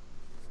already?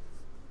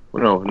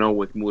 Well, no,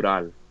 with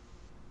Mural.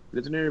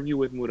 There's an interview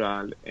with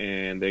Mural,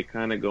 and they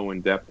kind of go in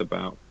depth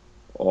about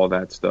all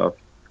that stuff.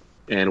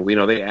 And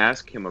they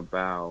ask him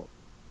about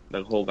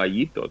the whole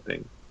Gallito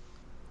thing.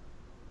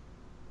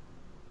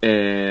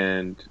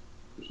 And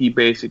he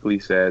basically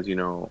says,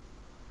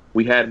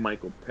 we had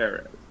Michael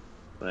Perez,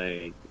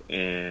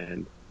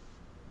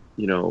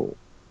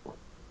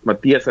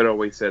 Matias had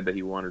always said that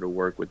he wanted to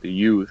work with the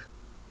youth,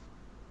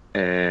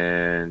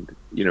 and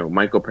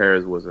Michael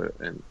Perez was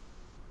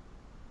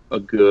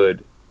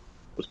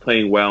was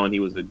playing well, and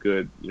he was a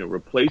good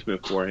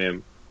replacement for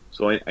him.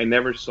 So I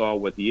never saw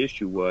what the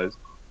issue was,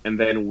 and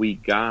then we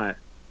got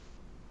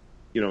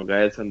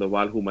Gael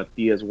Sandoval, who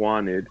Matias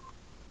wanted,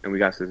 and we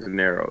got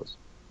Cisneros.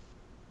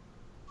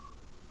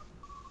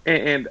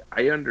 And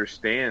I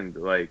understand,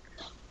 I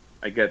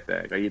get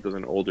that. Gallito's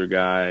an older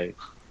guy,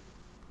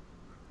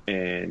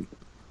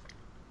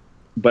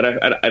 but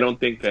I don't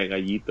think that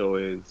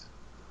Gallito is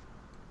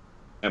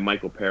at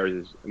Michael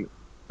Perez's.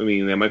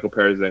 That Michael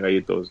Perez is at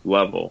Gallito's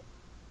level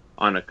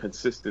on a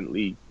consistent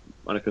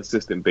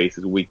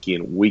basis, week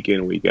in,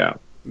 week out.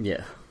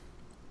 Yeah.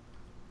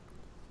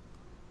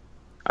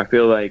 I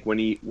feel like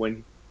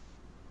when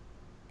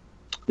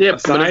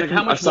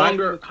how much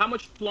longer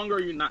are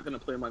you not going to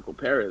play Michael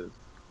Perez?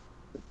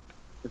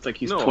 It's like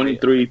he's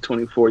 23,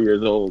 24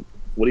 years old.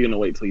 What are you going to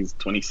wait till he's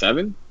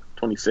 27,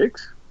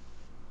 26?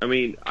 But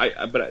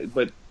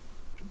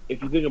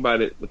if you think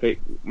about it, okay,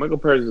 Michael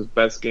Perez's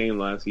best game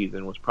last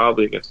season was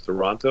probably against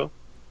Toronto.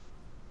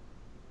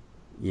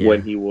 Yeah.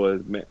 When he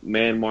was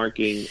man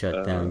marking,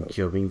 shut down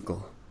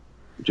Jovinko.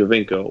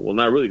 Well,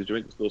 not really, because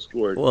Jovinko still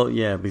scored. Well,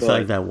 yeah.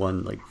 Besides that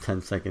one,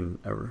 10-second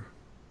error.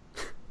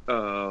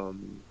 But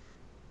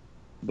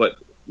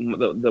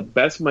the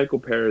best Michael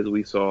Perez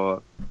we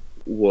saw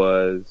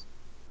was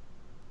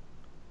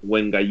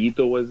when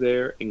Gallito was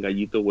there, and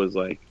Gallito was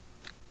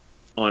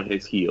on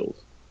his heels,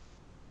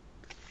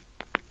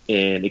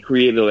 and it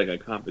created a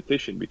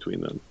competition between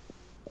them,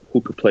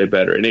 who could play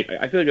better. And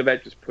I feel like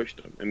that just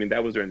pushed them.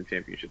 That was during the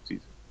championship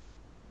season,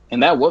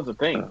 and that was the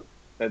thing.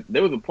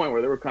 There was a point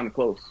where they were kind of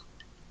close.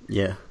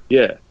 Yeah.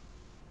 Yeah.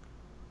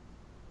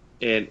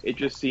 And it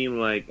just seemed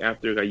like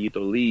after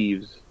Gallito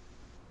leaves,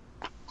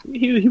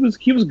 he was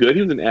good.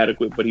 He was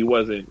inadequate, but he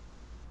wasn't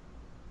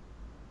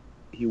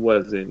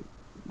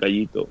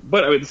Gallito.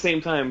 But at the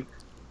same time,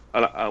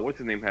 what's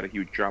his name had a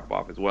huge drop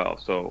off as well,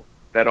 so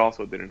that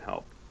also didn't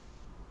help.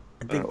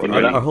 I think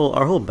our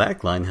whole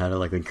back line had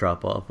a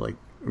drop off. Like,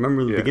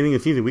 remember the beginning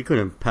of the season, we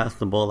couldn't pass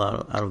the ball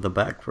out of the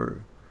back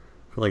for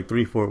like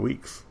 3-4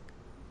 weeks.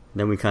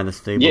 Then we kind of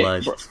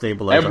stabilized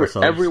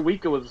ourselves. Every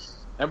week it was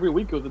a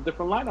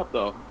different lineup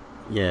though.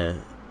 Yeah,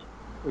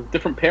 it was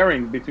different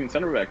pairing between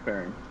center back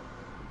pairing.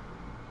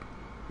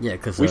 Yeah,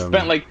 because we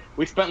spent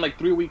like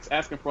 3 weeks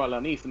asking for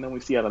Alanis, and then we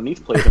see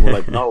Alanis play, and we're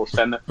like, no,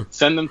 send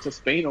them to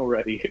Spain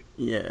already.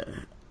 Yeah.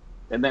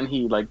 And then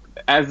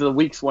as the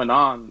weeks went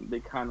on, they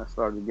kind of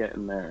started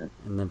getting there.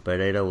 And then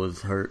Pereira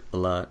was hurt a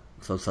lot,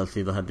 so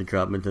Salcido had to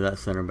drop into that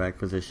center back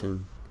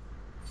position.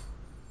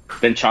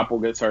 Then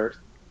Chapo gets hurt.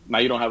 Now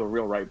you don't have a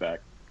real right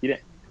back. He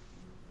didn't.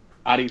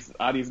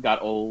 Adis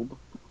got old.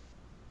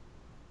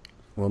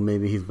 Well,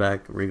 maybe he's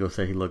back. Rigo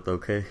said he looked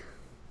okay.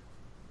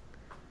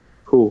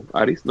 Who?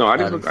 Adis? No,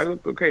 Adis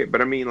looked okay.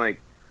 But I mean,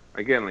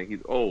 again,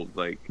 he's old.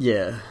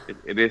 Yeah.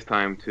 It is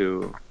time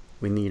to...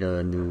 We need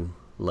a new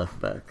left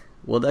back.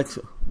 Well, that's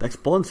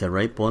Ponce,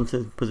 right?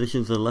 Ponce's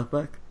position's a left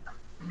back?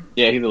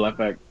 Yeah, he's a left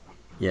back.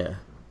 Yeah.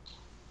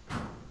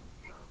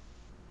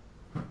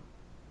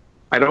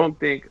 I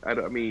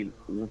mean,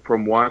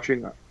 from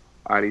watching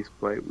Adis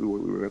play, we were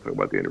going to talk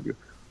about the interview,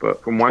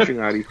 but from watching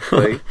Adis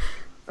play,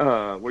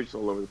 we're just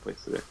all over the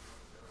place today.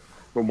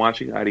 From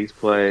watching Adis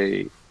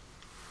play,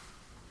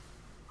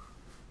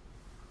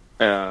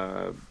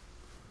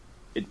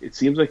 it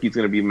seems like he's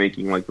going to be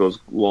making those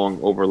long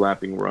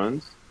overlapping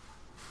runs.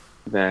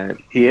 That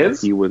he is.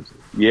 He was.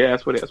 Yeah,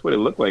 that's what it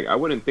looked like. I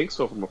wouldn't think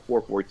so from a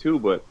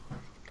 4-4-2, but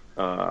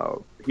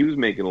he was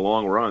making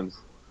long runs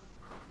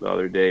the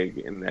other day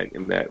in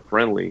that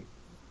friendly.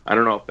 I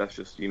don't know if that's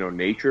just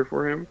nature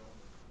for him,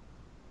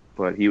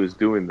 but he was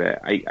doing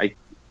that. I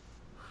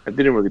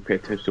didn't really pay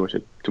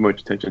attention too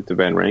much attention to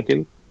Van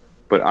Rankin,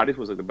 but Adis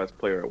was the best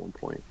player at one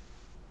point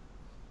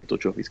until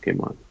trophies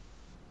came on.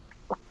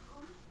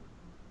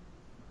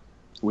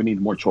 We need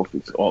more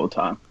trophies all the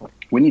time.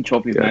 We need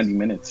trophies 90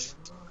 minutes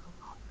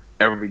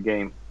every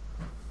game.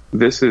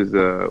 This is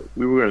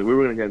we were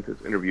gonna get into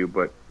this interview,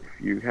 but if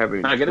you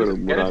haven't get into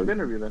the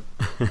interview then.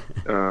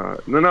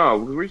 No,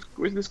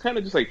 we're this kind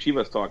of just like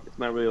Chivas talk. It's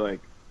not really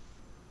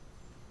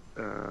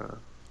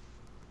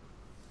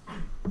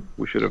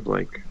we should have All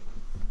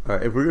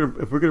right, if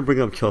we're gonna bring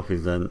up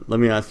trophies, then let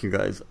me ask you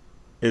guys: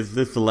 is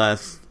this the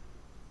last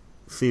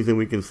season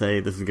we can say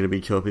this is gonna be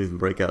trophies and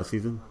breakout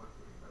season?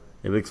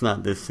 If it's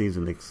not this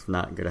season, it's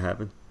not gonna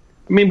happen.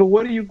 I mean, but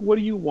what do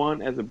you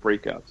want as a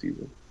breakout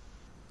season?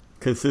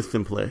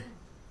 Consistent play.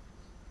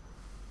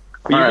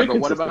 All right, but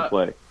what about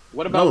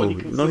when he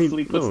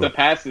consistently puts the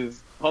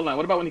passes? Hold on.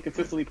 What about when he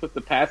consistently puts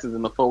the passes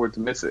and the forward to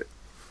miss it?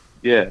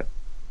 Yeah.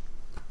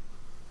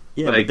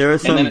 Yeah, but there are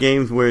some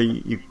games where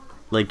you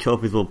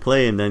trophies will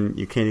play and then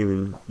you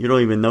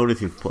don't even notice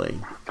he's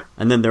playing.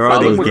 And then there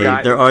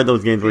are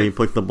those games where he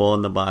puts the ball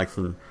in the box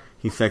and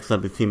he sets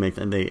up his teammates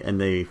and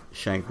they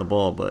shank the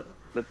ball. But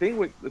the thing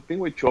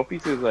with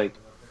trophies is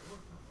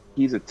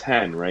he's a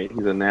 10, right?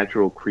 He's a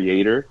natural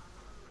creator.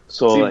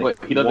 So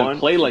but he doesn't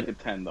play like a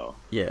 10 though.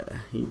 Yeah,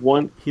 he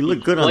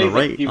looked good on the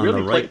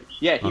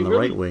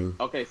right wing.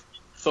 Okay,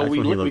 so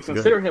we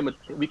consider him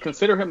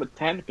a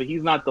 10, but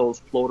he's not those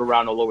float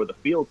around all over the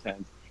field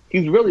 10s.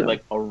 He's really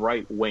like a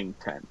right wing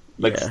 10.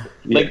 Like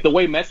the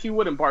way Messi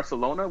would in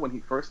Barcelona when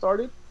he first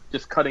started,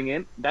 just cutting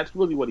in. That's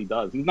really what he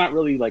does. He's not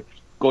really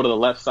go to the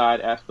left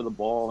side, ask for the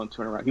ball, and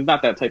turn around. He's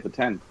not that type of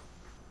 10.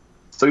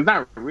 So he's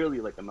not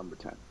really like a number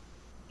 10.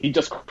 He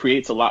just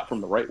creates a lot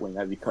from the right wing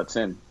as he cuts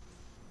in.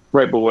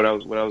 Right, but what I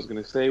was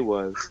going to say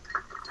was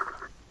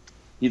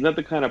he's not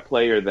the kind of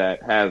player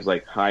that has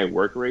high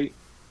work rate.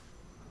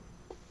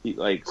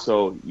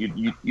 So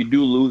you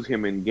do lose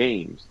him in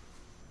games,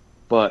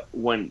 but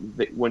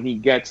when he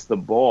gets the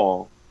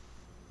ball,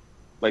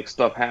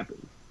 stuff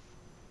happens.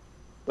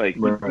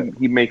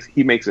 He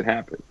makes it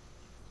happen.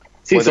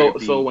 See,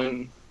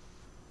 so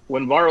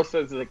when Varro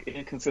says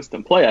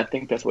inconsistent play, I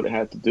think that's what it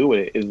had to do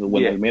with it. Is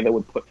when Almeida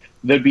would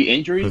there'd be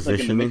injuries in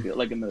the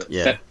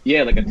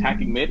midfield,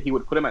 attacking mid. He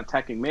would put him at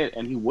attacking mid,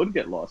 and he would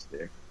get lost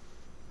there.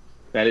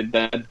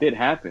 That did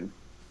happen.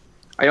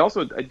 I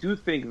do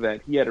think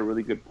that he had a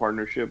really good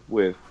partnership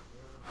with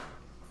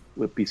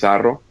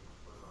Pizarro,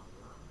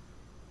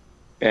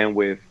 and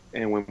when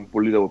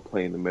Pulido would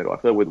play in the middle. I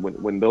feel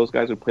when those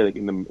guys would play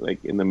in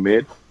the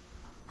mid,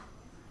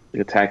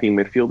 attacking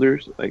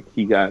midfielders,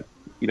 he got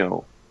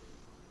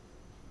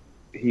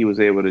he was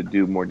able to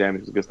do more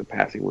damage because the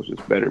passing was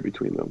just better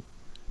between them.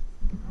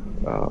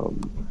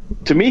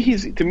 To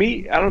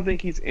me, I don't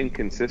think he's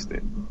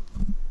inconsistent.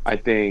 I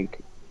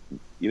think,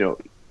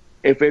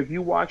 if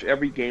you watch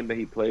every game that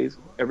he plays,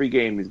 every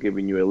game he's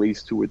giving you at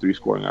least 2 or 3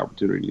 scoring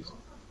opportunities.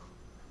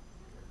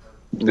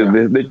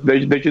 Yeah.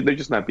 They're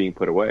just not being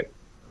put away.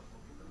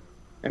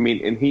 I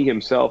mean, and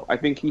I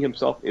think he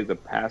himself is a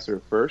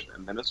passer first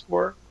and then a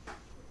scorer.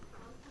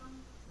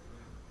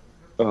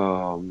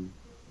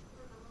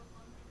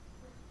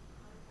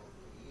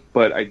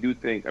 But I do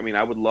think, I mean,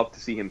 I would love to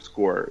see him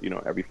score,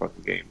 every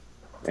fucking game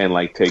and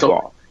like take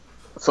off.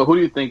 So who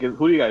do you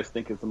guys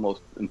think is the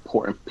most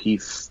important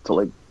piece to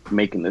like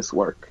making this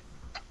work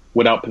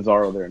without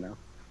Pizarro there now?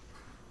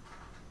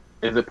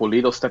 Is it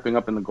Pulido stepping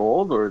up in the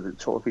goals, or is it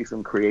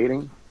Chofis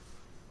creating?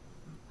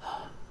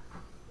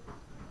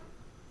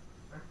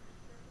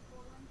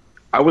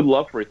 I would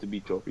love for it to be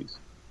Chofis.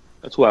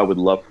 That's who I would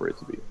love for it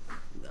to be.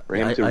 For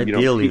him to,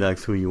 ideally,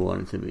 that's who you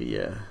want it to be,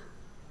 yeah.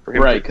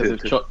 Right, because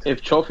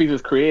if Chofis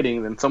is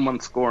creating, then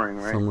someone's scoring,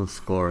 right? Someone's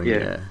scoring,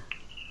 yeah.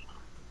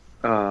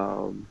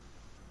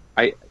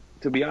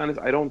 To be honest,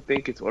 I don't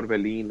think it's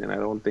Orbelin, and I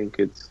don't think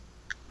it's...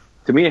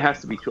 To me, it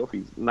has to be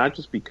Chofis. Not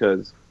just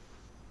because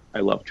I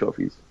love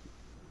Chofis.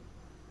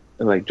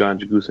 And like John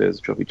Jagu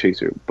says, Trophy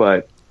Chaser.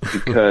 But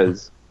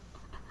because...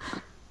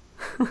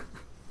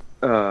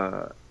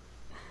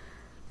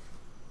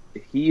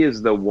 he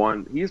is the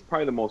one... He is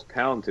probably the most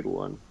talented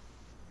one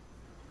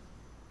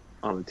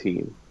on the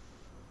team.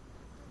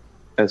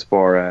 As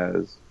far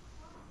as...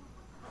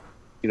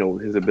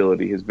 his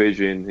ability, his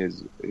vision,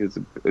 his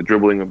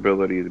dribbling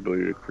ability, his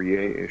ability to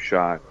create a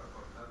shot.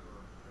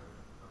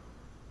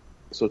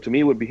 So to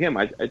me, it would be him.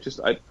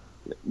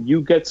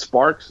 You get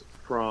sparks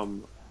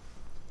from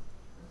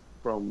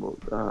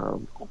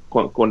Conejito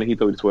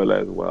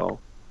Brizuela as well,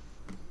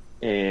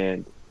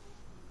 and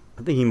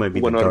I think he might be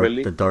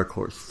the dark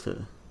horse.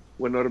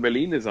 When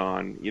Orbelin is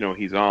on,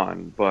 he's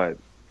on, but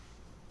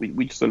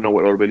we just don't know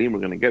what Orbelin we're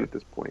going to get at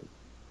this point.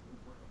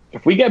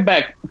 If we get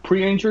back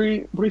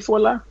pre-injury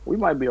Brizuela, we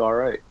might be all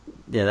right.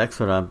 Yeah, that's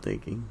what I'm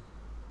thinking.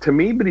 To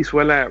me,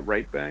 Brizuela at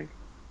right back,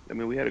 I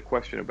mean, we had a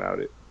question about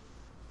it.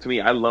 To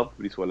me, I love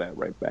Brizuela at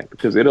right back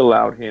because it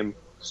allowed him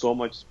so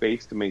much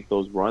space to make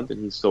those runs,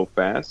 and he's so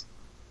fast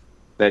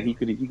that he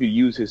could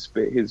use his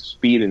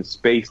speed and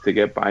space to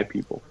get by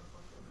people.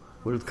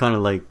 It was kind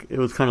of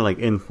like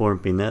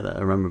informed Pineda.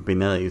 I remember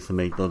Pineda used to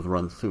make those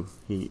runs too.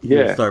 He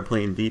would start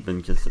playing deep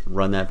and just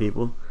run at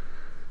people.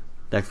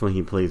 That's when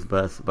he plays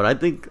best. But I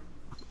think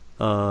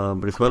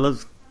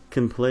Brizuela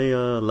can play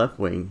left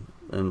wing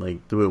and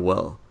like do it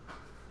well.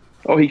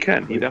 Oh, he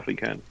can. He definitely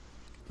can.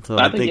 So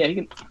I think he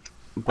can.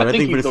 But I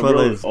think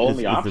Brizuela is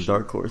the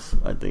dark horse,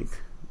 I think,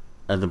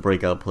 as a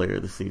breakout player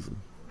this season.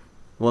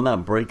 Well,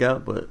 not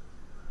breakout, but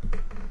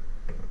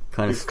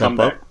kind of step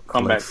up.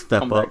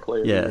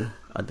 Player, yeah,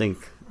 I think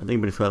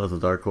Brizuela is a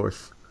dark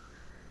horse.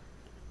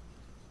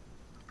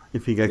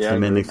 If he gets the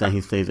minutes and he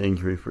stays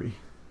injury free.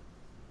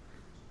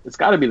 It's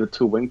got to be the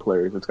two wing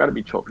players. It's got to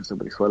be Chofis and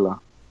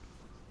Brizuela.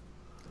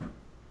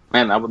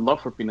 Man, I would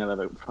love for Pineda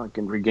to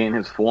fucking regain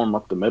his form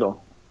up the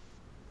middle.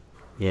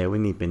 Yeah, we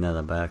need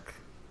Pineda back.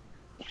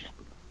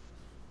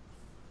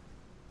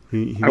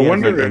 He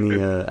has any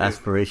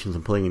aspirations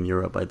of playing in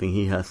Europe. I think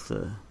he has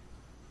to.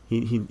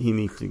 He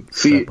needs to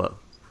step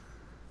up.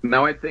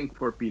 Now I think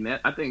for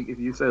Pineda, I think if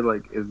you said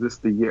like, is this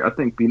the year? I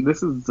think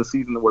this is the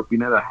season where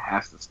Pineda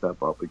has to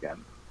step up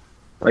again.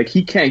 Like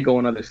he can't go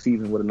another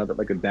season with another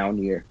a down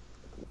year.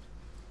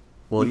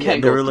 Well, he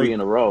can't go 3 in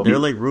a row. There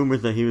were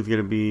rumors that he was going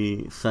to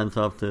be sent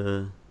off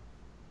to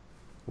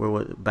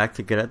back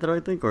to Querétaro, I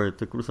think, or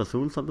to Cruz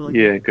Azul, something like that.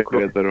 Yeah,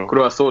 Querétaro.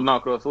 Cruz Azul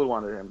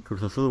wanted him.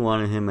 Cruz Azul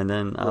wanted him, and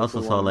then I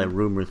also saw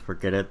rumors for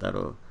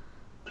Querétaro.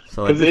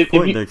 So at this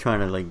point, they're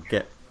trying to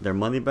get their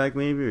money back,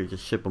 maybe, or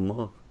just ship him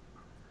off.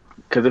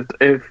 Because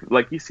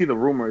if you see the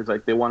rumors,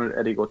 they wanted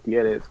Eddie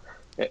Gutierrez,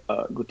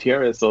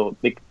 so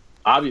they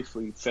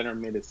obviously center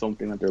mid is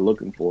something that they're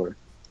looking for,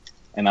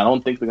 and I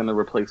don't think they're going to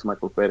replace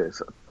Michael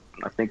Perez.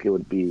 I think it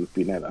would be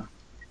Pineda.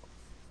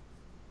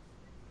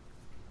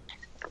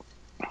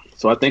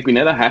 So I think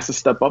Pineda has to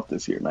step up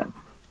this year, man.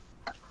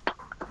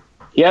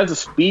 He has a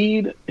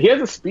speed. He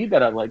has a speed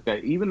that I like.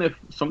 That even if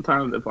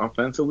sometimes if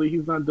offensively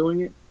he's not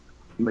doing it,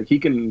 he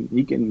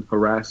can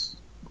harass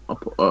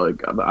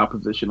the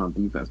opposition on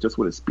defense just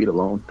with his speed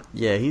alone.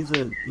 Yeah, he's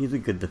a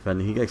good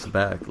defender. He gets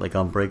back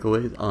on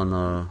breakaways,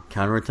 on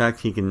counterattacks.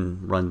 He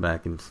can run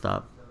back and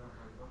stop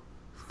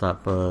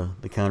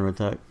the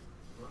counterattack.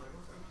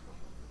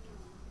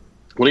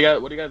 What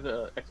do you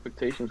guys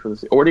expectations for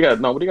this? Or what do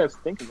you guys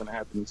think is going to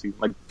happen this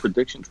season?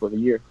 Predictions for the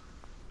year.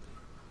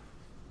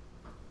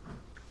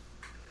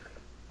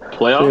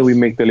 Playoffs? Yeah, we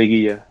make the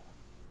Liguilla.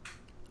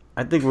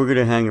 I think we're going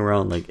to hang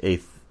around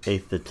 8th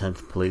to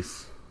 10th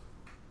place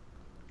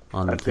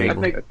on the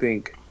table. I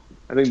think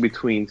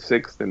between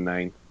 6th and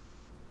 9th.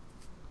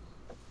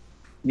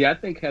 Yeah, I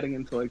think heading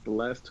into the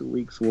last 2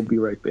 weeks, we'll be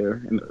right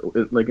there,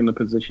 in a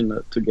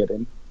position to get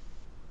in.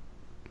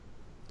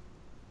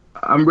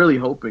 I'm really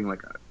hoping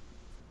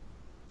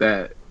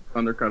that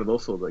under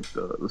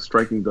Cardoso, the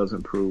striking does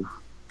improve.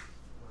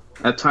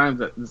 At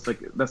times,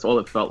 that's all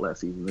it felt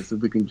last season. Is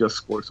if we can just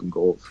score some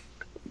goals.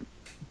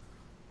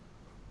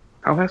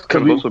 How has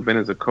Cardoso been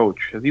as a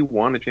coach? Has he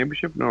won a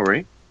championship? No,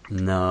 right?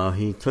 No,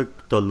 he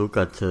took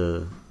Toluca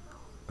to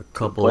a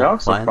couple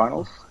playoffs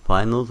or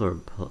finals,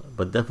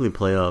 but definitely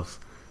playoffs.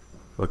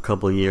 for a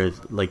couple of years,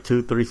 like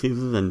 2-3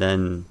 seasons, and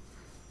then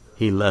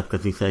he left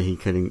because he said he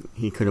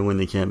couldn't win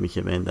the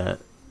championship, and that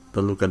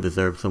Toluca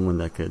deserved someone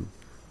that could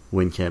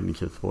win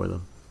championships for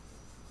them.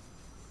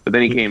 But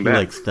then he came back. He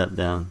like stepped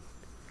down.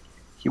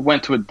 He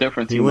went to a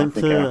different team. He went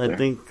to, I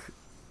think,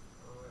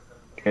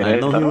 I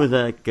know he was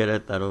at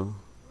Querétaro,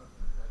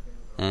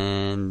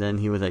 and then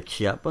he was at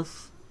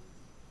Chiapas.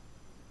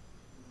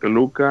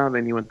 Toluca,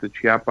 then he went to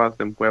Chiapas,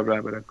 then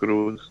Puebla,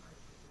 Veracruz,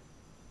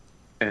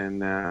 and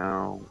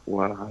now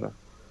Guadalajara.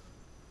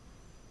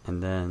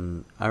 And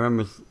then I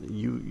remember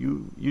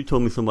you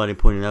told me, somebody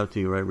pointed out to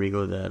you, right,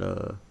 Rigo,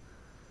 that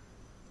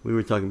we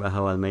were talking about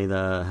how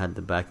Almeida had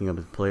the backing of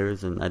his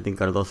players, and I think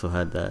Cardoso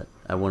had that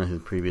at one of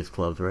his previous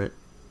clubs, right?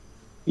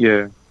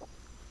 Yeah.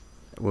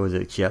 What was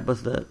it,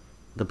 Chiapas, that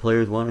the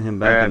players wanted him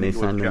back and they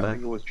signed him back? I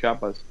think it was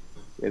Chiapas.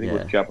 I think it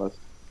was Chiapas.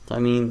 So, I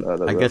mean,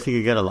 I guess he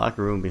could get a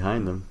locker room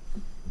behind them.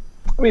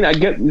 I mean, I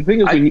get the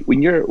thing is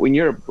when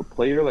you're a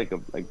player like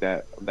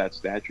that of that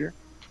stature,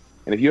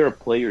 and if you're a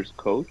player's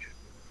coach,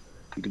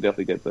 you can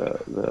definitely get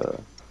the.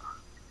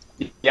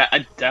 Yeah,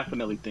 I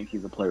definitely think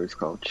he's a player's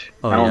coach.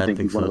 Oh, I don't yeah, think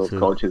he's so one of those too.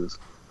 coaches.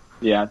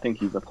 Yeah, I think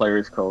he's a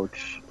player's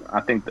coach.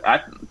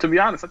 To be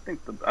honest, I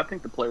think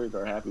the players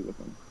are happy with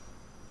him.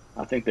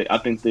 I think they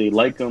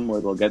like him, or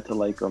they'll get to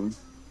like him.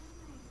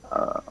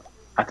 I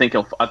think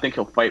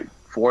he'll fight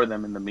for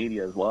them in the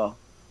media as well,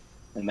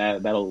 and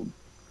that'll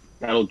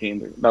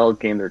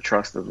gain their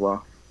trust as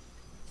well.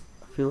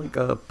 I feel like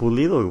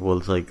Pulido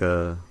was like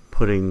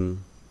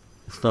putting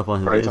stuff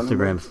on his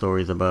Instagram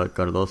stories about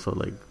Cardoso,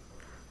 like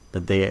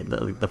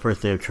the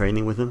first day of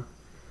training with him.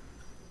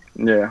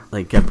 Yeah,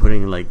 like kept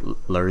putting like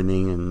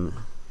learning and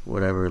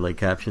whatever, like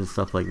captions,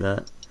 stuff like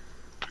that.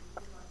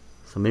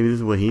 So maybe this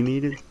is what he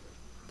needed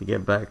to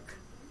get back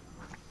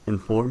in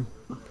form.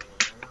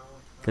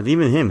 Because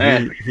even him,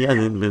 he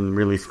hasn't been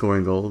really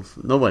scoring goals.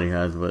 Nobody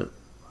has, but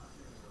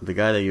the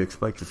guy that you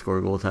expect to score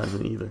goals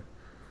hasn't either.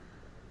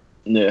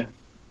 Yeah.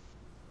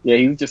 Yeah,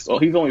 he's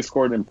only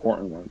scored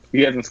important ones.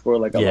 He hasn't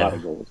scored like a lot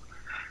of goals.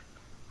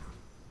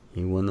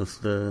 He won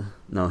us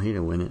no, he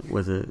didn't win it.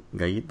 Was it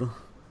Gallito?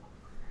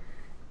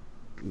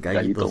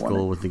 Gallito's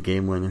goal was the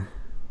game winner.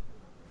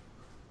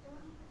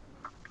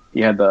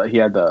 He had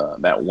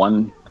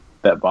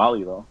that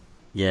volley though.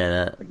 Yeah,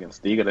 that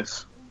against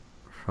Tigres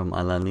from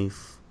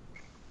Alanis.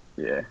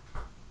 Yeah,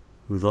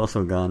 who's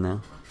also gone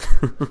now.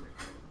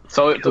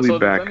 So he'll be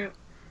back.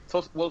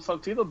 Will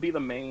Salcido be the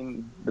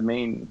main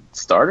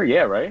starter?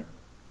 Yeah, right.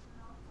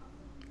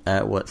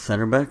 At what,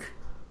 center back?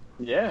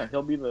 Yeah,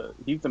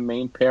 he's the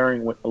main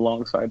pairing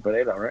alongside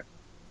Pereira, right?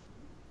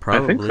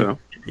 Probably. I think so.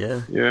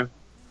 Yeah. Yeah.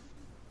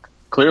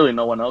 Clearly,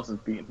 no one else is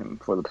beating him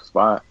for the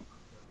spot.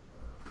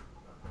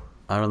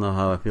 I don't know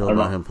how I feel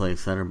about him playing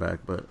center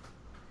back, but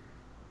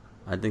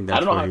I think that's.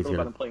 I don't know how I feel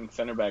about him playing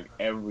center back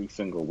every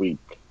single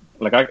week.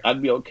 Like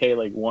I'd be okay,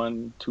 like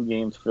 1-2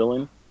 games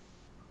filling,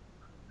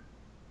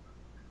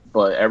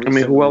 but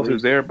who else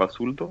is there?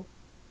 Basulto,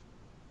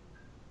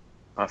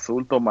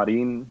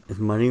 Marin. Is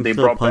Marin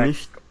still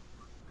punished?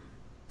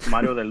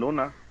 Mario de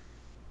Luna.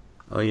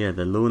 Oh yeah,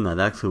 the Luna.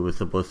 That's who was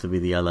supposed to be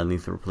the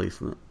Alanis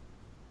replacement.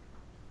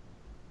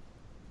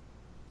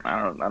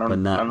 I don't know too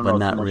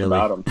much really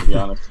about him, to be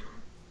honest.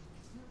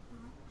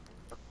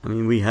 I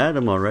mean, we had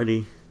him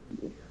already,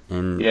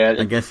 and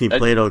I guess he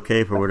played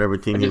okay for whatever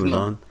team he was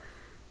on.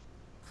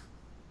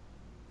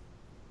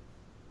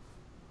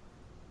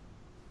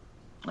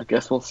 I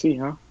guess we'll see,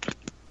 huh?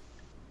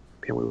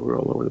 Yeah, we were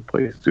all over the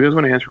place. Do you guys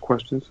want to answer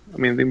questions? I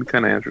mean, I think we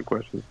kind of answered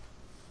questions.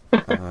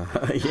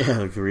 Yeah,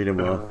 let's read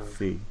them off.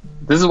 See.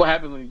 This is what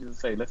happens when you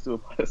just say, let's do a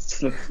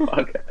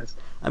podcast.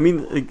 I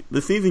mean,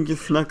 the season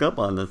just snuck up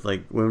on us.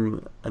 Like,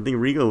 when I think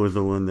Rigo was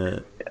the one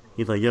that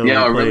he's like, yo,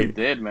 yeah, it really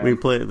did, man. We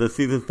played, the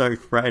season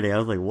starts Friday. I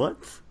was like, what?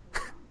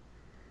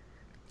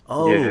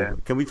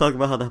 Can we talk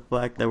about how the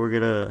fact that we're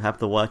going to have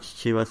to watch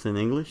Chivas in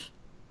English?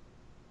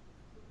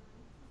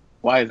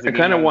 Why is it? I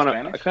kind of want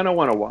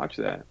to watch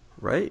that.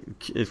 Right?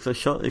 It's a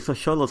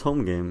Xolos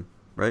home game,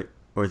 right?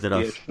 Or is it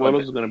us? Yeah,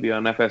 Xolos is going to be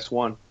on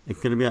FS1.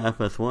 It's going to be on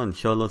FS1.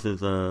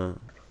 Xolos'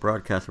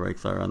 broadcast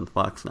rights are on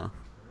Fox now.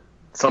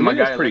 So my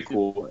guy, pretty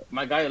cool.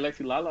 My guy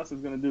Alexi Lalas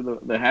is going to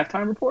do the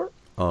halftime report.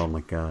 Oh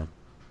my god!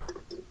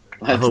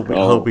 I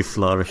hope we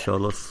slaughter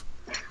Xolos.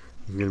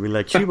 He's going to be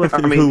like, Chivas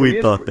is who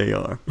we thought they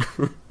are.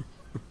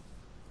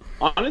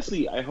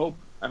 Honestly, I hope.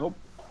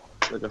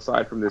 Like,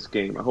 aside from this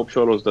game, I hope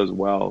Xolos does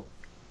well.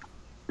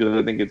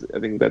 Because I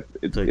think that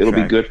it'll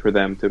be good for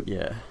them to.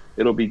 Yeah.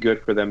 It'll be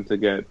good for them to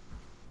get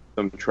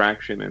some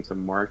traction and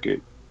some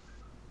market,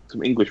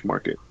 some English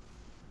market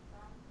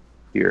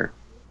here.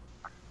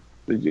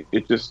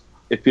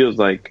 It feels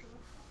like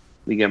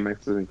Liga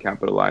MX doesn't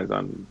capitalize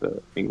on the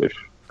English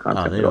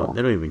content at all.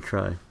 They don't even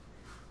try.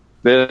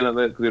 They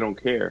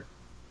don't care.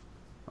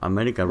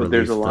 America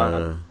released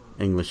an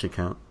English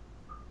account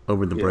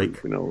over the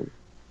break.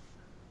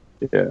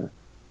 Yeah.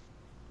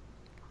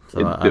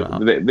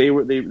 So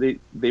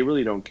they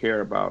really don't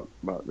care about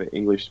the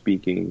English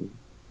speaking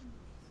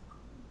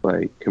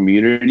like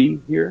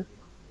community here,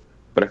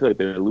 but I feel like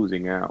they're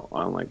losing out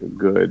on like a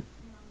good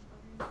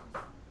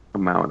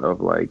amount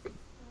of like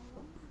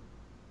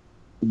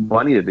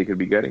money that they could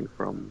be getting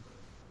from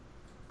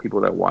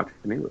people that watch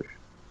in English.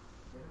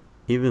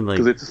 Even like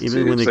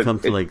even when it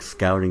comes to like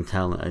scouting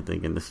talent, I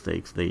think in the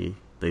States they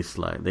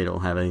slide. They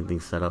don't have anything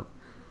set up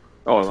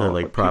to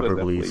like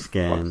properly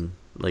scan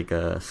like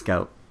a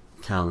scout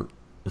talent.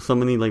 There's so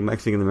many like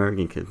Mexican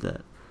American kids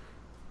that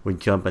would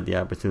jump at the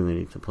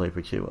opportunity to play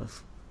for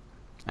Chivas.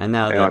 And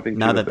now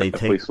that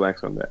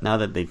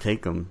they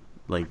take them,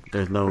 like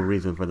there's no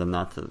reason for them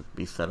not to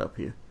be set up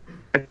here.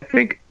 I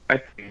think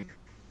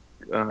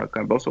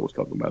Cardoso was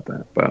talking about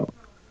that, about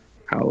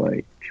how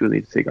like Chivas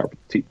needs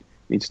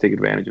to take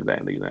advantage of that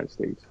in the United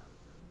States.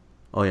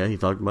 Oh yeah, he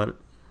talked about it.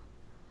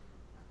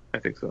 I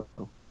think so.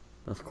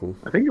 That's cool.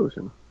 I think it was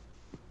him.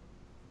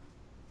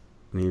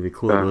 I mean, it'd be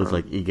cool if it was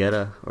like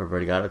Higuera or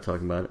Vergara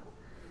talking about it.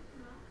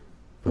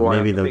 But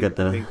maybe they'll get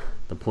the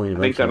point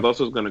eventually. I think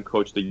Cardoso's going to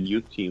coach the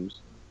youth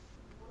teams.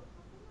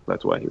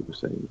 That's why he was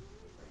saying.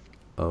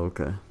 Oh,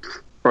 okay. All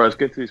right, let's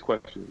get to these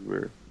questions.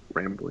 We're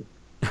rambling.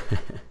 It's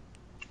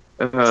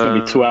going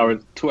to be 2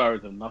 hours. 2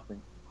 hours of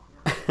nothing.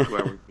 2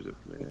 hours.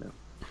 Yeah.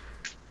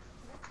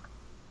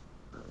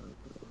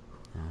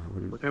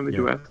 What time did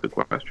you ask the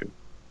question?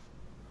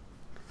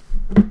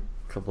 A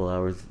couple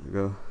hours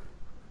ago.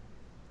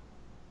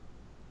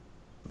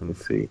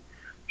 Let's see.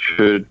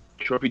 Should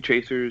trophy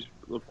chasers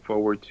look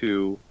forward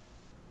to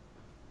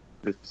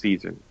this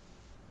season?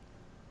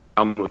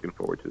 I'm looking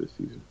forward to this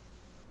season.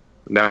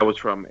 And that was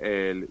from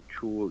El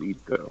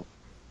Chulito,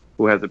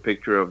 who has a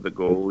picture of the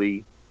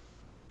goalie.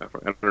 I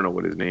don't know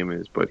what his name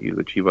is, but he's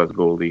a Chivas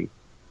goalie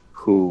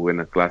who, in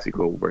a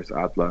Clásico versus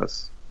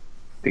Atlas,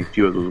 I think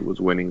Chivas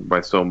was winning by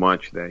so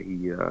much that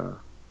he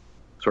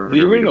started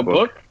reading a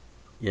book.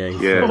 Yeah, he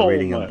started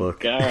reading a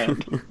book.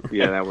 God.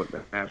 Yeah,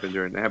 that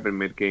happened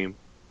mid-game.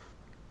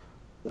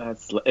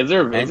 Is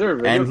there a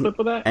video clip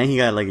of that? And he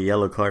got like a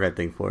yellow card, I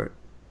think, for it.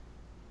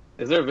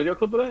 Is there a video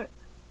clip of that?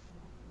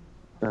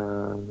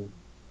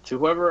 To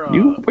whoever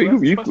you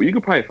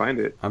could probably find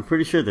it. I'm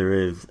pretty sure there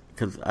is,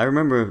 because I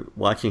remember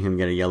watching him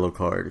get a yellow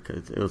card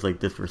because it was like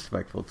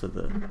disrespectful to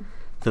the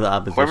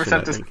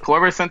opposition.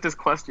 Whoever sent this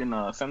question,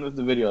 send us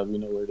the video if you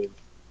know where it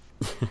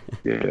is.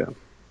 Yeah.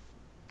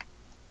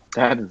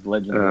 That is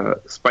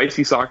legendary.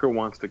 Spicy Soccer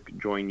wants to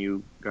join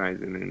you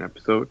guys in an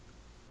episode.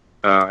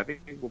 I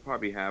think we'll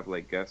probably have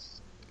like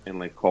guests and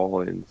like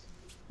call-ins.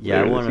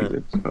 Yeah, I want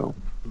to. So.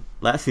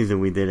 Last season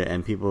we did it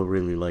and people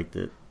really liked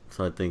it,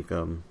 so I think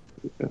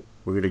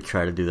we're gonna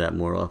try to do that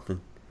more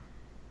often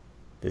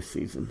this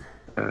season.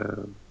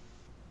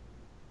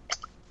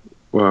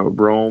 Well,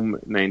 Rome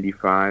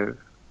 95.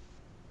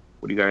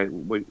 Who do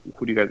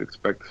you guys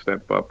expect to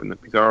step up in the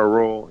Pizarro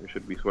role? And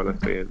should Visuela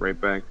stay at right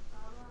back?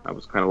 I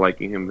was kind of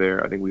liking him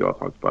there. I think we all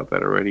talked about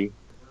that already.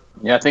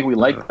 Yeah, I think we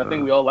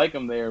all like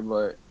him there,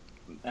 but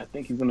I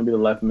think he's gonna be the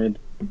left mid.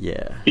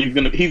 Yeah, he's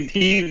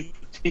the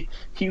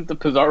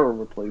Pizarro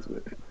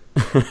replacement.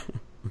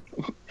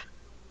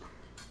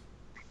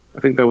 I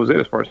think that was it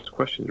as far as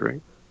questions,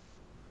 right?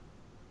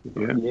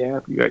 Yeah.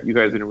 You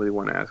guys didn't really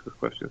want to ask us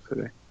questions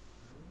today.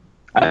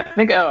 I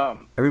think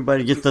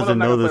everybody just doesn't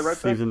know this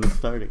season is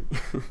starting.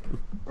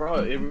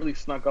 Bro, it really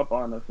snuck up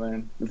on us,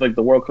 man. It's like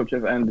the World Cup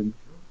just ended.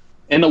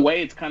 In a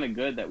way, it's kind of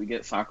good that we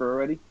get soccer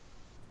already.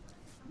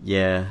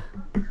 Yeah.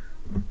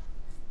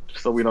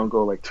 So we don't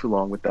go like too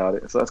long without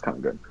it. So that's kind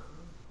of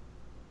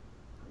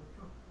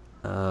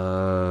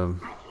good.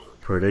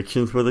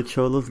 Predictions for the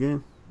Cholos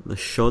game? The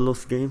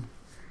Cholos game?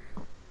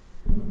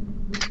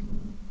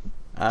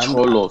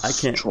 Cholos. I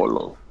can't.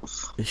 Cholos.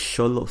 It's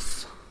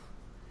Cholos.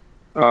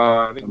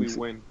 I think we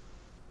win.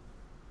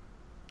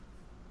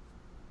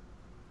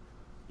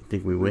 You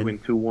think we win? We win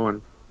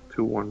 2-1.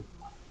 2-1.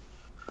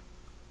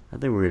 I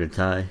think we're going to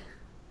tie.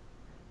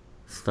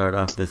 Start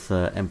off this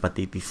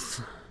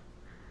empatitis.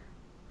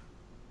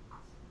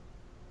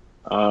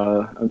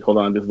 Hold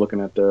on, I'm just looking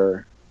at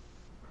their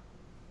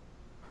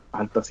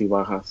altas y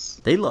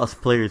bajas. They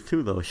lost players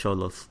too, though,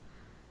 Cholos.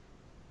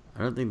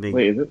 I don't think they...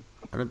 Wait, is it?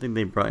 I don't think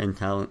they brought in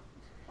talent.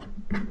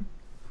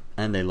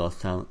 And they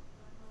lost talent.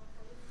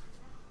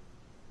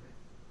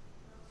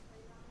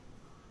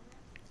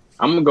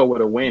 I'm going to go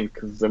with a win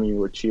because, I mean,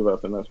 we're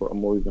Chivas and that's what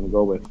I'm always going to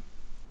go with.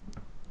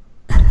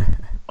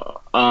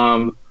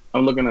 I'm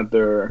looking at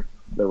their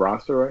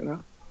roster right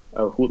now.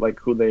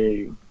 Who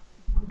they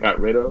got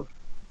rid of.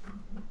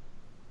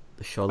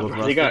 The Cholos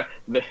roster?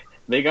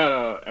 They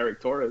got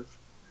Eric Torres.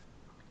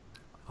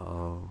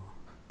 Oh,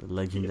 the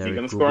legendary. Is he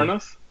going to score on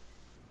us?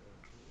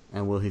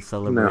 And will he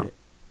celebrate it?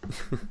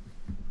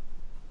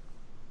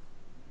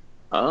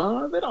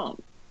 They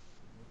don't.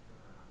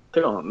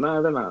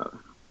 No, they're not.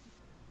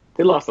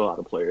 They lost a lot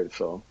of players,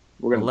 so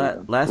we're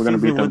gonna. Last season,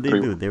 what did they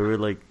do? They were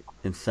like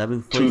in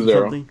 7th place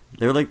or something.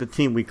 They were like the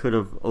team we could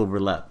have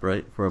overlapped,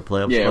 right, for a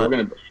playoff spot.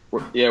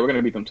 We're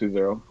gonna beat them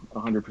 2-0,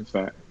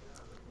 100%.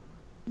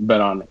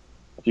 Bet on it.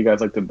 If you guys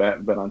like to bet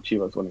on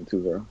Chivas winning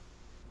 2-0.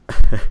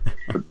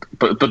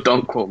 but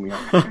don't quote me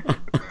on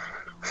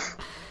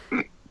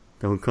it.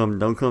 Don't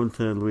come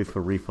to Luis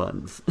for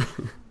refunds.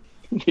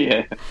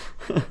 Yeah.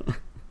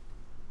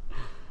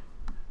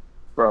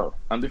 Bro,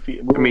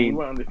 undefeated. I mean- we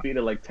went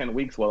undefeated like 10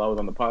 weeks while I was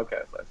on the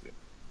podcast last year.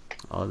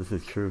 Oh, this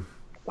is true.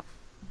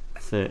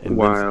 It's an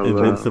While,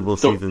 invincible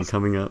so- season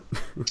coming up.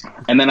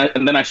 And then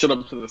I showed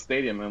up to the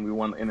stadium and we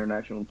won the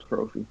international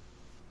trophy.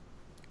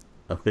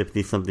 A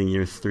 50-something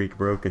year streak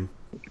broken.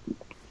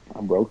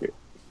 I broke it.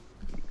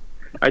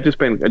 I just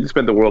spent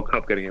the World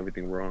Cup getting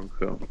everything wrong.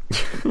 So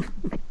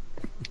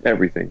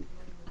everything.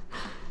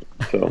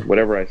 So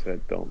whatever I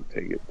said, don't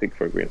take it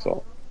for a grain of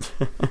salt.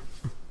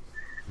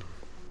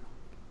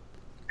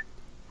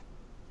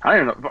 I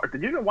don't know.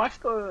 Did you even watch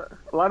a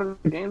lot of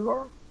the games,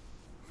 bro?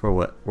 For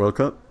what? World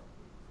Cup?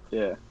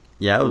 Yeah.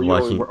 Yeah, I was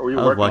watching. Were you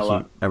I was working a watching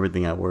lot?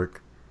 everything at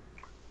work.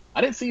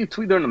 I didn't see you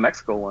tweet during the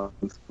Mexico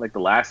ones, like the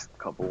last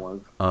couple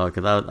ones.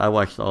 Because I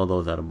watched all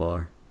those at a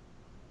bar.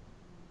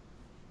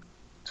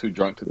 Too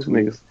drunk to This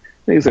tweet.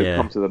 niggas that Yeah.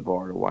 come to the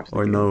bar to watch.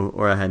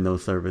 Or I had no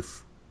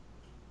service.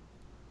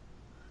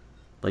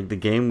 Like the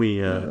game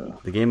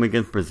the game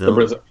against Brazil,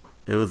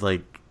 it was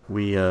like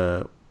we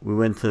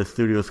went to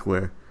Studio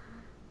Square,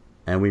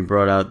 and we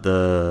brought out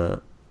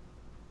the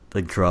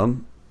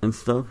drum and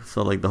stuff.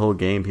 So like the whole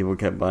game, people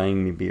kept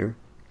buying me beer,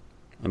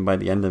 and by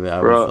the end of it,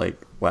 I was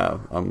like, "Wow,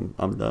 I'm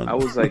done." I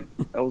was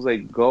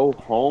like, go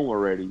home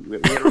already. We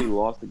already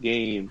lost the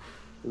game.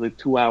 It was like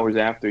 2 hours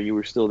after you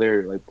were still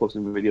there, like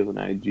posting videos on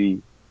IG.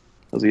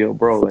 I was like, yo,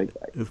 bro, like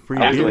it was free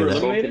After beer. we were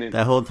That, eliminated?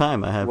 that whole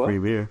time, I had What? free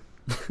beer.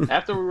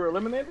 After we were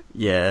eliminated?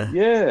 Yeah.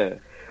 yeah,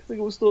 I think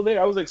it was still there.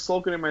 I was like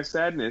sulking in my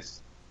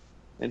sadness,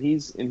 and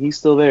he's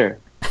still there.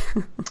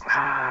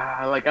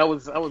 Like I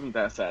wasn't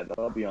that sad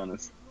though. I'll be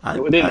honest. I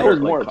It didn't I hurt was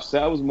like more Ho-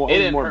 upset. I was more It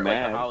didn't more hurt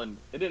mad. like the Holland.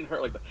 It didn't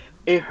hurt like the.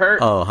 It hurt.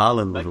 Oh,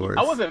 Holland was Like,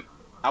 worse.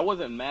 I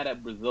wasn't mad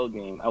at Brazil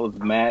game. I was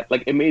mad.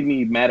 Like it made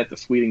me mad at the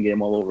Sweden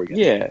game all over again.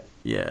 Yeah,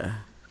 Yeah.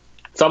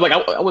 So I'm like,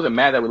 I wasn't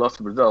mad that we lost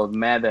to Brazil. I was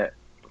mad that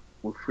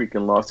we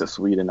freaking lost to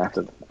Sweden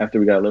after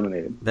we got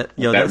eliminated. That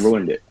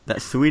Ruined it.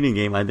 That Sweden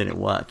game I didn't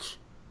watch.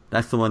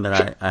 That's the one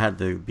that I had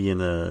to be at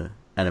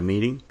a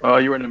meeting, Oh,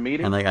 you were in a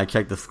meeting? and like I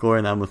checked the score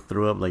and I almost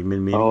threw up like mid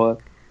meeting. oh,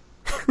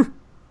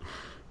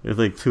 It was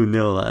like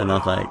 2-0, and I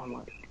was like, Oh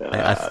my God.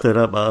 I stood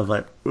up. I was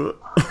like, ugh.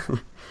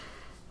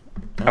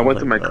 I went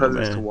to my like, oh,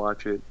 cousins man. to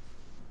watch it.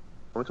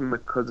 And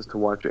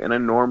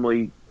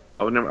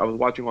I was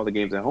watching all the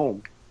games at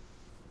home.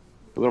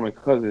 I go to my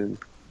cousin,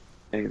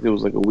 and it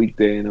was like a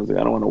weekday, and I was like,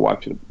 I don't want to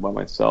watch it by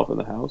myself in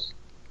the house.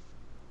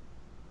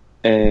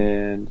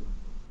 And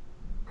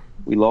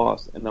we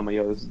lost, and I'm like,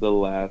 yo, this is the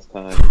last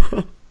time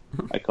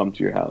I come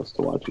to your house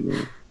to watch a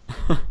game.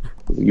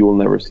 You will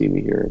never see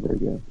me here ever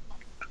again.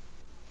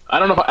 I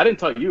don't know if I didn't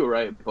tell you,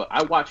 right? But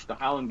I watched the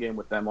Holland game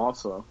with them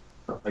also,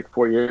 like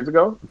 4 years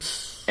ago.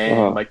 And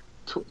Uh-huh. like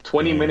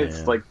 20 Yeah.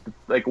 minutes, like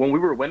when we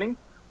were winning,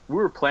 we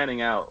were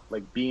planning out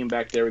like being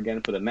back there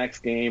again for the next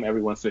game.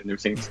 Everyone's sitting in their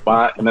same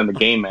spot, and then the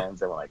game ends.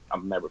 They were like,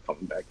 "I'm never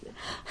coming back here."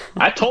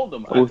 I told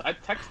them, I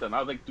texted them, I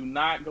was like, "Do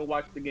not go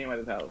watch the game at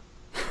his house."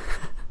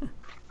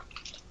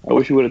 I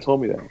wish you would have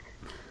told me that.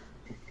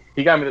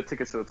 He got me the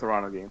tickets to the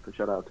Toronto game. So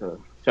shout out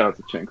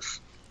to Chinks.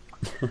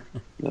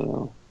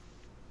 No.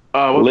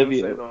 What was I gonna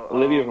say,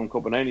 Olivia though? from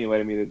Copenhagen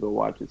invited me to go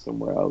watch it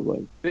somewhere. I was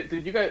like,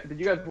 Did you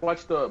guys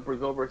watch the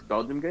Brazil versus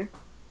Belgium game?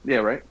 Yeah,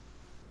 right.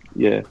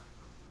 yeah.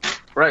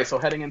 Right. So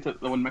heading into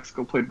when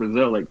Mexico played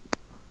Brazil, like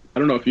I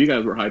don't know if you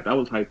guys were hyped. I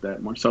was hyped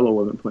that Marcelo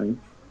wasn't playing.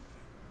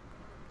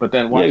 But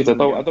then Yeah, 'cause I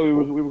watching thought we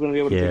were going to be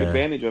able to take Yeah.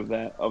 advantage of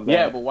that.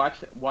 yeah, but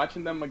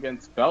watching them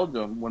against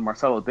Belgium when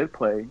Marcelo did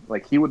play,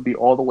 like he would be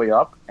all the way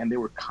up, and they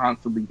were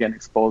constantly getting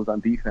exposed on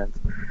defense.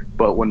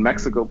 But when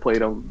Mexico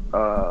played him,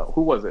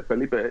 who was it?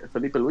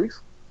 Felipe Luis.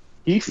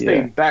 He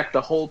stayed back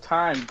the whole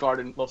time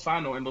guarding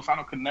Lozano, and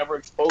Lozano could never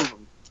expose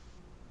him.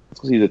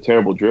 because he's a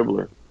terrible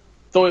dribbler.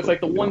 So it's like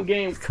the one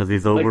game, Because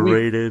he's Like, we-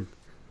 overrated.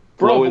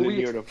 bro. Flo But isn't we,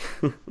 here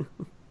to-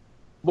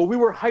 but we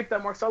were hyped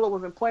that Marcelo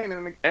wasn't playing,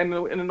 and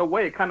in a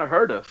way, it kind of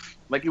hurt us.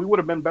 Like we would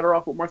have been better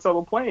off with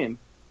Marcelo playing.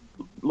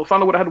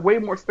 Lozano would have had way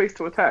more space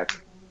to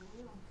attack.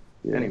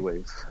 Yeah.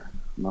 Anyways,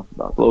 enough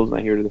about that. Flo's not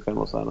here to defend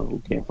Lozano, who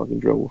can't fucking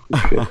dribble for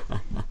shit.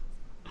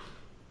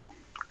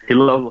 He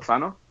loves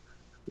Lozano.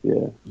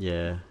 Yeah.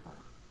 Yeah.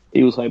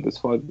 He was hype as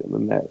fuck, and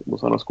then that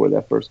Lozano scored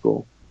that first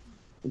goal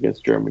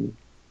against Germany.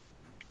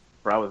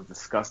 Bro, I was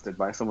disgusted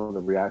by some of the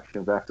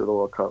reactions after the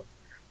World Cup.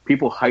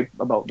 People hyped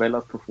about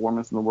Vela's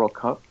performance in the World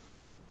Cup.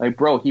 Like,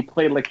 bro, he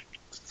played like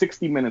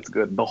 60 minutes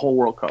good the whole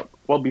World Cup.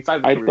 Well,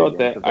 besides the I Korea thought game,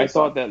 that 'cause I they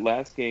thought sucked. that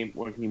last game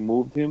when he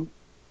moved him,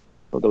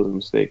 I thought that was a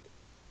mistake.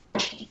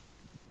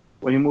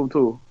 When he moved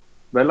to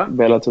Vela,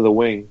 Vela to the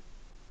wing.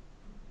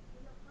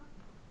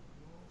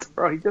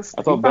 bro, he just.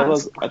 I thought he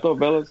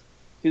Vela's.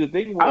 See, the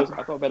thing was,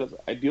 I thought Vela's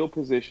ideal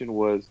position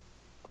was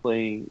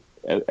playing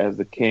as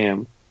the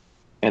cam,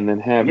 and then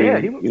having Yeah,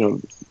 he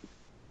was-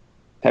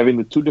 having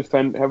the two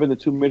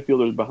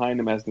midfielders behind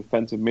him as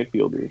defensive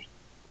midfielders.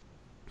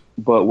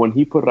 But when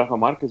he put Rafa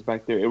Marquez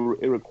back there,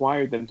 it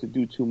required them to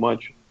do too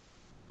much,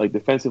 like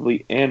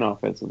defensively and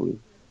offensively.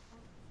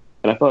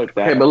 And I felt like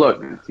that. Hey, but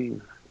look. the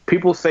team.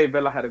 People say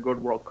Vela had a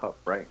good World Cup,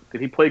 right?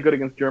 Did he play good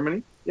against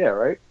Germany? Yeah,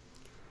 right.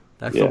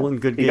 That's Yeah. the one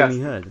good He game got- he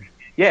had.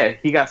 Yeah,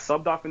 he got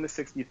subbed off in the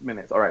 60th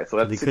minutes. All right, so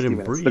that's He 60 couldn't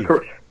minutes.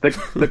 breathe.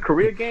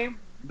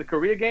 The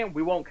Korea game,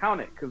 we won't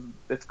count it because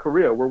it's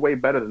Korea. We're way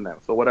better than them,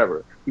 so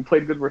whatever. He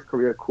played good versus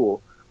Korea,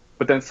 cool.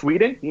 But then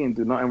Sweden, he didn't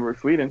do nothing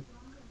versus Sweden.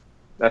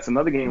 That's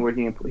another game where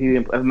he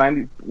didn't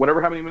 90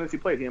 whatever how many minutes he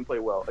played, he didn't play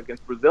well.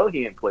 Against Brazil,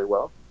 he didn't play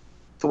well.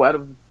 So out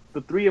of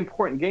the 3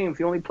 important games,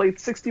 he only played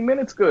 60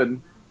 minutes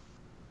good.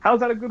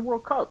 How's that a good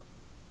World Cup?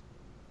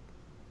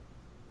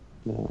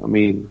 Yeah, I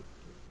mean,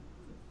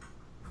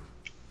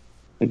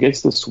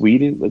 against the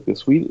Sweden,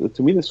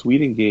 to me, the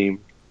Sweden game,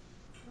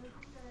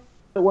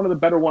 One of the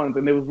better ones,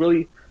 and it was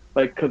really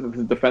like because of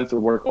his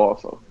defensive work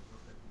also.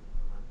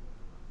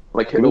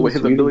 Like his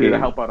Sweden ability to game.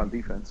 help out on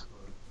defense.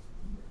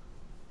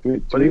 to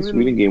me, the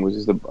Sweden game was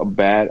just a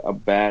bad,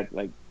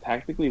 like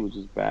tactically it was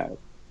just bad.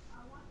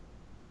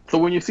 So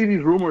when you see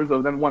these rumors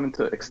of them wanting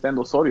to extend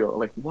Osorio,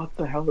 like what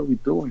the hell are we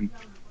doing?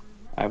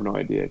 I have no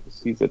idea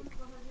because he's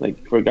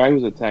for a guy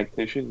who's a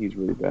tactician, he's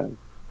really bad.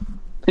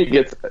 He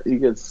gets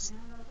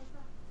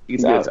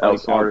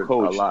outsmarted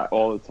out-coached a lot.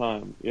 all the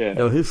time. Yeah,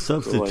 Yo, his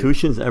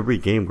substitutions every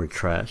game were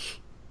trash.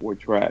 we're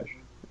trash.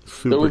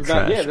 Super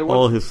trash.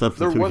 All his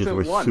substitutions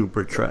were one.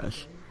 super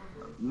trash.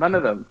 None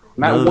of them.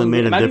 None of them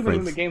made a not difference. even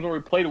in the games where we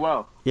played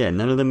well. Yeah,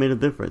 none of them made a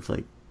difference.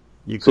 Like,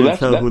 you So couldn't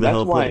tell who the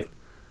hell why, played.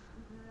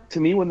 to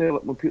me, when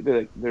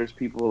people, there's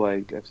people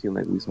like I've seen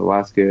like Luis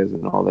Velasquez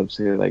and all them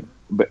say like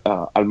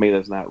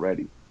Almeida's not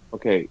ready.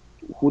 Okay,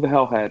 who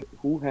had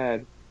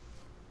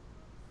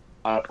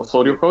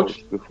Osorio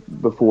coach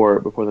before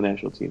the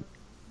national team?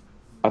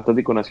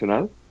 Atlético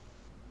Nacional,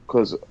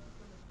 because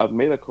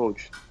Almeida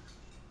coached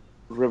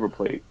River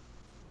Plate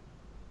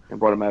and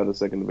brought him out of the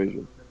second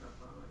division.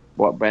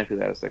 Brought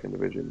Banfield out of second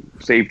division.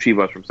 Saved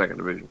Chivas from second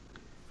division.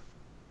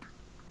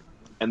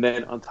 And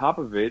then on top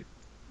of it,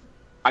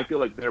 I feel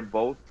like they're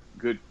both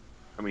good.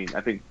 I mean,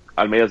 I think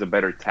Almeida's a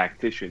better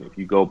tactician if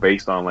you go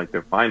based on like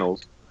their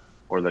finals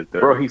or like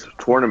their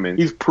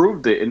tournaments. He's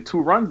proved it in 2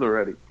 runs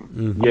already.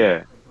 Mm-hmm.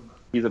 Yeah,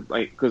 he's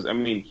because I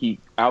mean he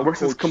outcoached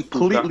Versus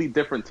completely Stuka.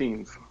 different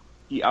teams.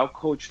 He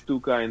outcoached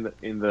Stuka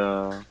in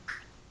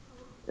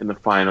the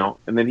final,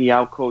 and then he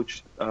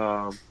outcoached.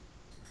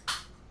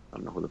 I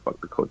don't know who the fuck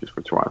the coach is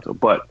for Toronto,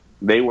 but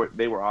they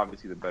were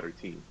obviously the better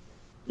team.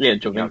 Yeah,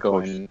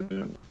 Jovinko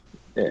and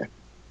yeah.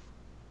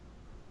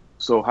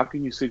 So how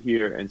can you sit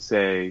here and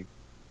say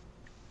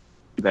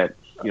that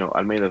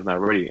Almeida's not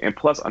ready? And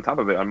plus, on top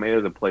of it,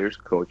 Almeida's a player's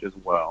coach as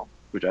well,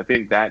 which I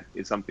think that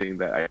is something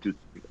that I do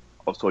think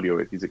Osorio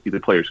is. He's a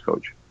player's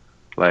coach.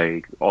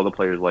 Like all the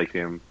players like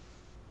him.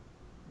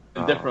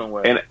 In a different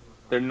way. And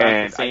they're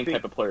not the same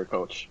type of player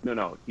coach.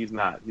 No, he's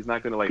not. He's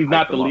not going to like. He's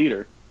not the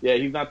leader. Yeah,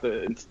 he's not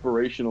the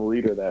inspirational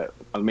leader that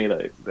Almeida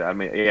is. I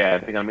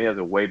think Almeida's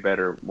a way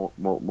better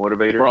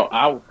motivator. Bro,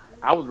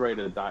 I was ready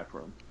to die for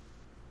him.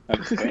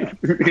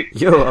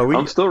 Yo,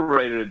 I'm still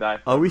ready to die.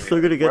 Are we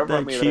still gonna get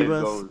Wherever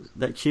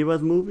that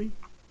Chivas movie?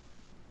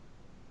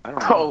 I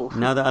don't know.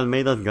 Now that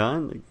Almeida's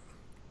gone, like,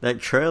 that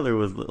trailer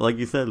was like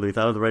you said, Luis.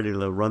 I was ready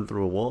to run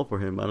through a wall for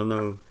him. I don't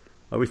know.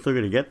 Are we still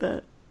gonna get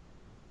that?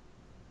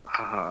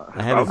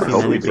 I haven't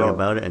seen anything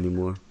about it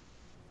anymore,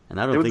 and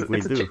I don't think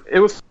we do. It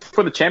was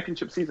for the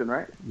championship season,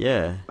 right?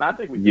 Yeah. I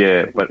think we do.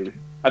 Yeah, but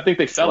I think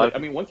they sell it. I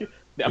mean,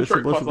 I'm sure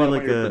it costs a lot of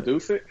money to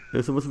produce it. It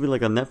was supposed to be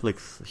like a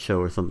Netflix show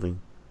or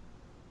something.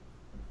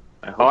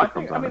 I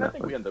think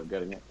we end up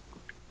getting it.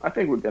 I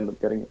think we'd end up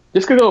getting it.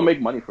 Just because it'll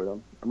make money for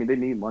them. I mean, they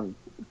need money.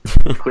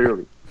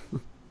 Clearly.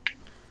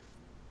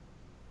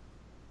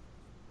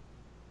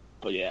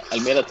 But yeah,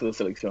 Almeida to the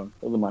selección.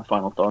 Those are my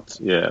final thoughts.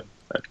 Yeah,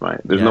 that's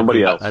fine. There's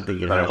nobody else. I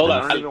think it Hold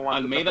happens. on,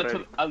 Almeida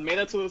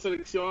to the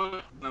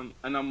selección,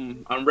 and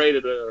I'm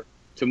ready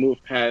to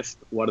move past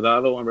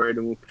Guardado. I'm ready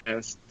to move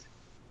past.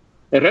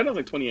 Herrera's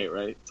like 28,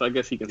 right? So I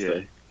guess he can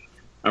stay.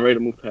 I'm ready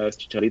to move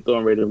past Chicharito.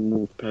 I'm ready to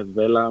move past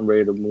Vela. I'm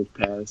ready to move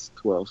past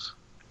who else?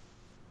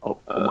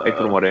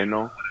 Hector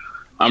Moreno.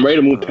 I'm ready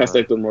to move past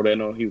Hector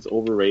Moreno. He's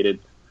overrated.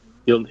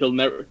 He'll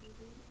never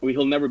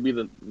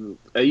be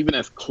even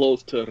as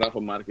close to Rafa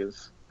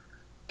Marquez.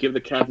 Give the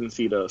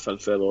captaincy to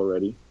Salcedo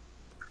already.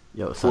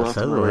 Yo,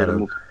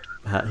 Salcedo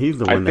he's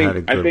the one that had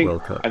a good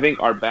World Cup. I think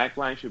our back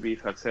line should be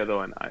Salcedo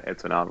and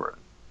Edson Alvarez.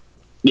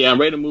 Yeah, I'm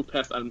ready to move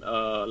past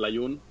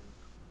Layun.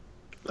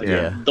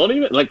 Don't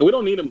even we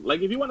don't need him.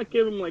 Like if you want to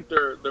give them like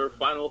their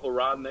final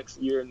hurrah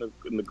next year in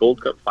the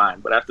Gold Cup, fine.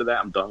 But after that,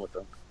 I'm done with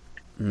them.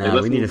 Nah,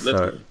 we need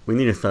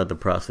to start the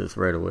process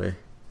right away.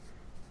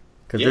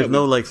 Because there's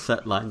no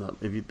set lineup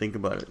if you think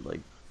about it.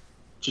 Like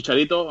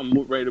Chicharito, I'm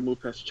ready to move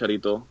past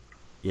Chicharito.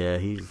 Yeah,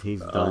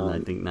 he's done. I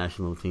think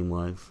national team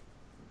wise.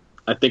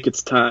 I think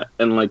it's time,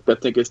 and I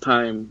think it's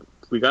time.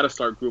 We got to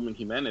start grooming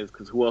Jimenez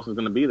because who else is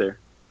going to be there?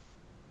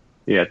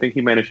 Yeah, I think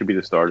Jimenez should be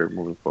the starter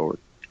moving forward.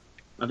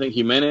 I think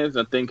Jimenez.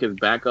 I think his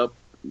backup,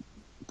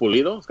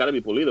 Pulido. It's got to be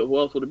Pulido. Who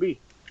else would it be?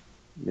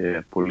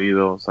 Yeah,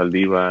 Pulido,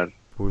 Saldívar.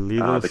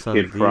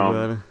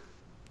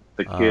 The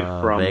The kid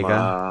from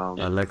Vega,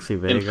 Alexi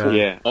Vega.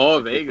 Yeah.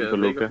 Oh, Vega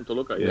Toluca. from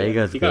Toluca. Yeah.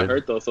 Vega's he got good.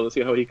 hurt though, so let's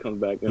see how he comes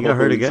back. And He got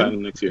hurt hopefully we sign again?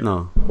 him next year.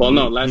 No. Well,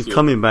 no, last He's year.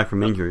 coming back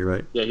from injury,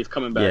 right? Yeah, he's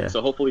coming back. Yeah.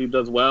 So hopefully he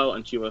does well,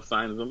 and Chivas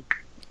signs him.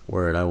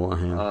 Word, I want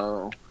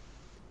him.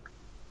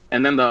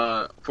 And then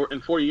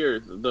in 4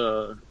 years,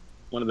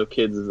 one of the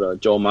kids is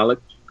Joe Malik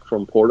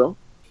from Porto.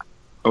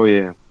 Oh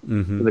yeah.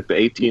 Mm-hmm. Like the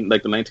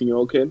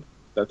 19-year-old kid.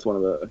 That's one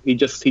of the. He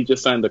just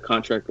signed a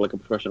contract like a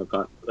professional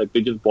like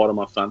they just bought him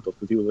off Santos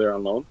because he was there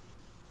on loan.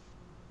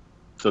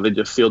 So they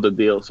just sealed the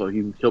deal. So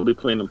he'll be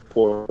playing in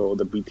Porto,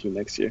 the B team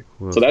next year.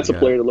 So that's a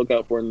player to look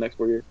out for in the next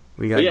 4 years.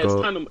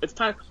 It's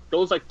time.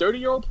 Those like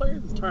 30-year-old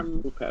players. It's time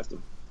to move past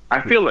them.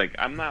 I feel like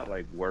I'm not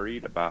like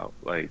worried about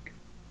like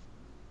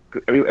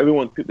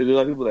everyone. There's a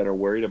lot of people that are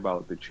worried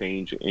about the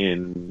change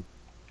in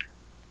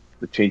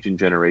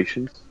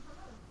generations.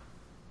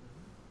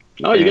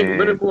 No, you get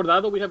rid of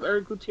Guardado. We have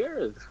Eric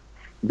Gutierrez.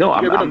 No,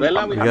 we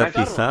got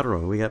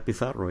Pizarro. We got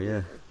Pizarro.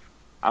 Yeah.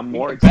 I'm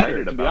more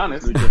excited about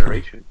this new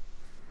generation.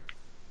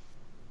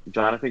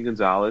 Jonathan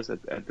Gonzalez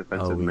at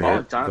defensive mid.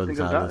 Oh, Jonathan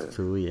Gonzalez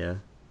too. Yeah.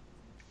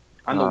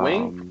 On the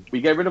wing,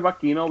 we get rid of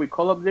Aquino. We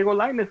call up Diego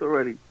Lainez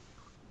already.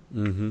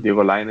 Mm-hmm.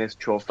 Diego Lainez,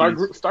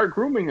 Chofis. Start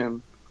grooming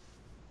him.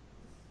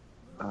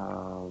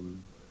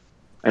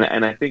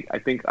 And I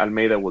think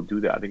Almeida will do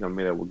that. I think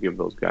Almeida will give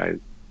those guys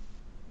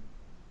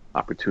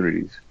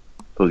opportunities.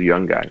 Those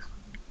young guys.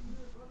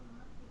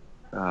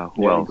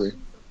 Who else?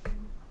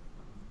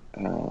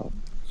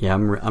 Yeah,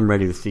 I'm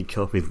ready to see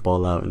Chofis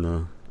ball out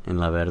in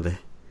La Verde.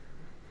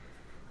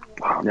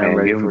 Oh,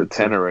 man, give him the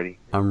 10 already.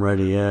 I'm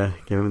ready, yeah.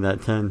 Give him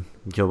that 10.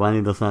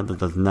 Giovanni Dos Santos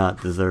does not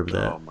deserve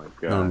that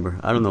number.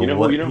 I don't know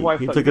what.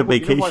 He took a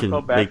vacation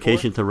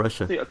to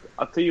Russia.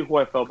 I'll tell you who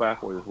I felt bad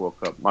for this World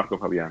Cup. Marco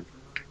Fabian.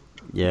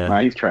 Yeah.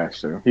 Nah, he's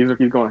trash, too. He's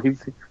going.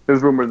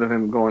 There's rumors of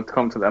him going to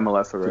come to the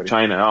MLS already. To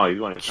China. Oh, he's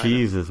going to China.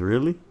 Jesus,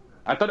 really?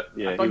 I thought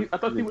he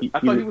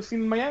was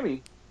seen in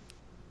Miami.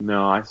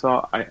 No,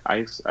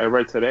 I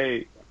read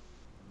today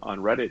on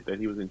Reddit that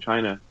he was in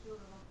China.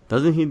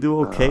 Doesn't he do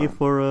okay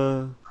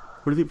for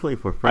who does he play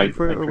for?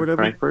 Frankfurt or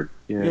whatever? Frankfurt?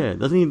 Yeah.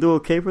 Doesn't he do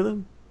okay for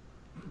them?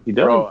 He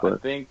does. Bro, but I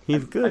think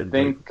he's good. I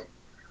think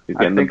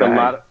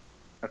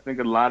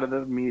a lot of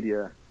the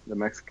media, the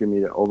Mexican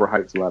media,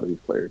 overhypes a lot of these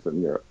players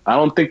in Europe. I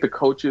don't think the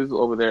coaches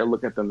over there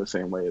look at them the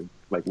same way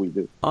like we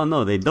do. Oh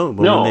no, they don't.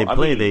 But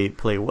when they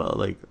play well.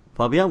 Like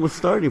Fabian was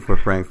starting for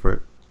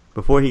Frankfurt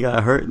before he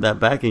got hurt, that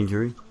back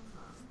injury,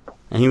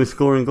 and he was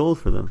scoring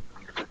goals for them.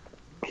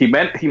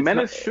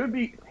 Jimenez should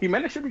be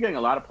getting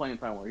a lot of playing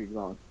time where he's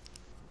gone.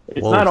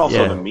 It's not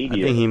also the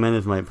media. I think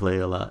Jimenez might play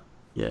a lot.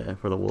 Yeah,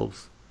 for the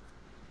Wolves.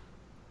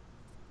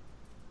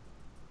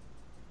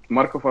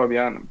 Marco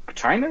Fabian,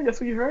 China?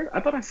 That's what you heard? I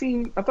thought I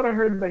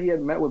heard that he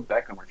had met with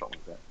Beckham or something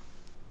like that.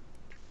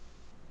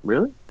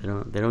 Really?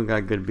 They don't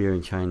got good beer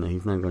in China.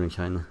 He's not going to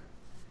China.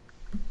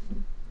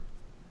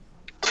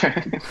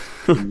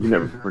 You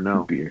never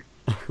know. Beer.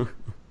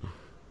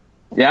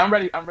 Yeah, I'm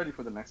ready. I'm ready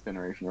for the next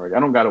generation already. I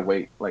don't gotta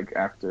wait like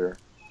after.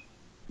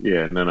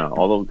 Yeah, no.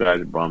 All those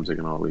guys at Brahms are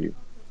gonna all leave.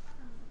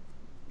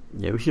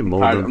 Yeah, we should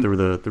mold them through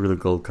the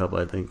Gold Cup.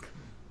 I think.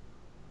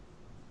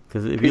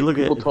 Because if you look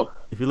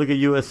at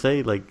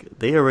USA, like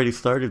they already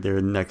started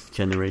their next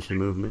generation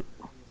movement.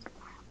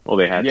 Well,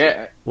 they had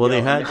to. Well,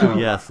 they had to,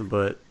 yes,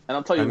 but and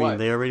I'll tell you what,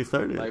 they already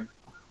started. Like,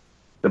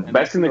 the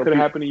best thing that could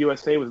have happened to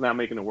USA was not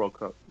making the World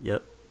Cup.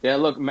 Yep. Yeah,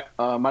 look,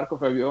 Marco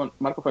Fabian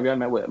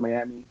met with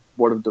Miami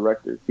board of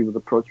directors. He was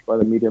approached by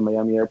the media at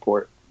Miami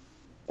airport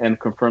and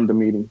confirmed the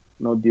meeting.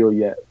 No deal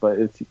yet, but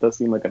it does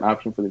seem like an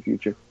option for the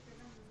future.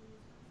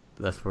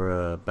 That's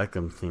for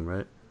Beckham's team,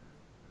 right?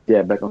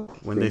 Yeah, Beckham.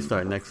 When they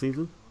start next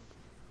season?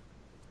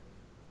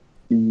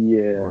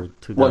 Yeah.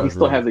 Well, he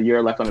still has a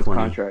year left on his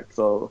contract,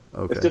 so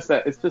okay.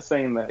 It's just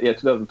saying that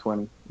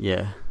 2020.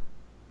 Yeah.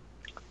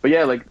 But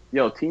yeah, like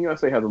Team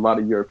USA has a lot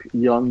of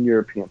young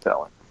European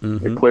talent.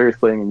 Mm-hmm. Like players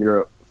playing in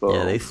Europe. So.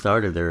 Yeah, they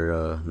started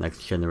their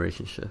next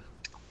generation shift.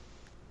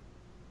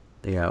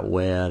 They got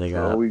Wea, they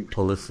got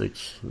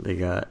Pulisic, they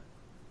got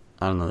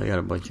they got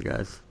a bunch of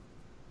guys.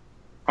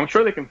 I'm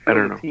sure they can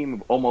fill a team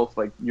of almost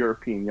like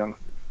European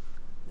youngsters.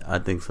 I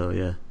think so,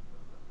 yeah.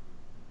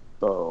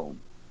 So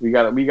we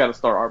gotta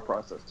start our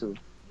process too.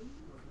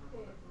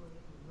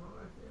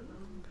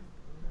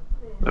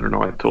 I don't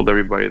know. I told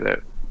everybody that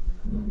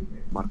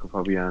Marco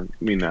Fabian,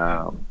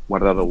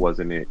 Guardado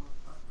wasn't it.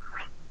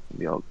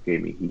 They all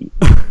gave me heat,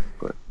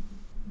 but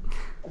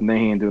and then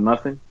he didn't do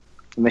nothing.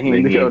 And then he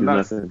didn't do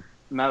nothing.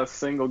 Not a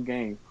single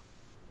game.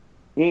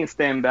 He ain't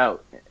stand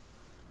out.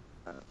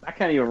 I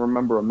can't even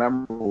remember a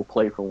memorable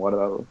play from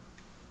Guardado.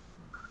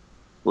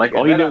 Like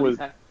all he did was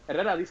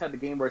Herrera at least had the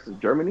game versus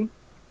Germany.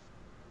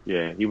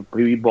 Yeah, he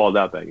balled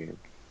out that game,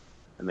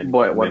 and then he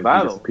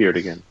disappeared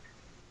again.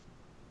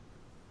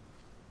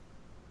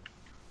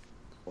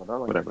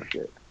 Whatever.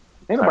 Shit.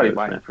 Ain't nobody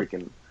buying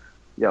freaking.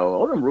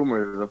 All them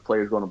rumors of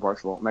players going to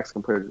Barcelona,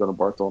 Mexican players going to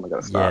Barcelona,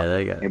 gotta stop. Yeah,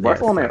 they got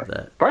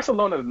Barcelona.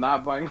 Barcelona is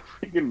not buying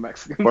freaking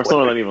Mexican.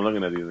 Barcelona not even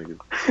looking at these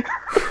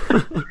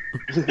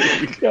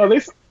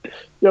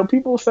niggas.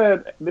 People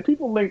said the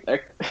people linked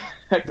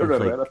Hector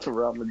It's Herrera like to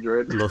Real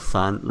Madrid.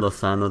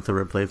 Lozano to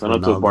replace Lozano to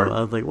Ronaldo. Bar-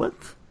 I was like, what?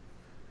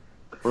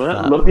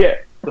 Yeah,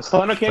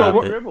 Lozano can't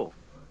Stop it. dribble.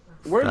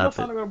 Where's Stop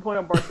Lozano it. going to play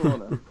on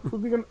Barcelona? Is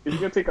he going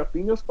to take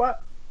Rafinha's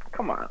spot?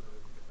 Come on.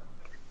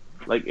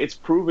 Like, it's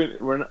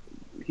proven.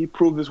 He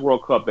proved this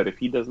World Cup that if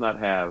he does not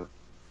have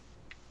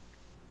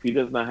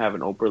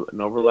an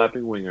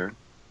overlapping winger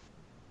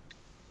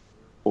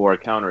or a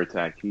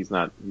counterattack, he's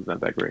not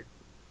that great.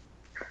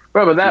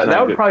 Bro, but that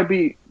would good.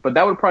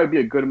 probably be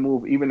a good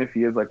move, even if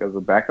he is like as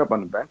a backup on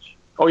the bench.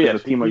 Oh yeah, a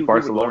team like he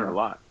Barcelona would learn a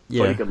lot. So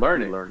Yeah. he can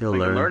learn it. He'll He can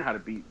learn. learn how to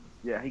beat.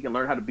 Yeah, he can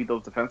learn how to beat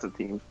those defensive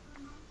teams.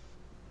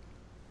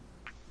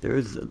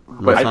 There's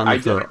But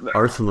Lozano to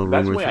Arsenal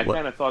That's rumors. why I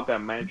kind of thought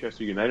that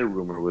Manchester United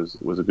rumor was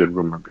a good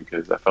rumor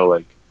because I felt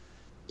like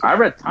I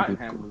read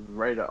Tottenham was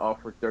ready to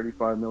offer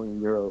 35 million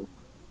euros.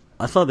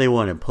 I saw they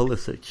wanted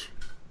Pulisic,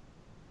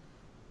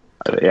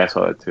 I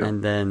saw that too.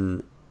 and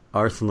then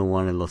Arsenal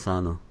wanted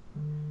Lozano.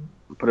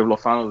 But if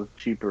Lozano was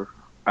cheaper,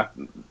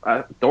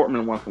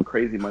 Dortmund wants some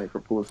crazy money for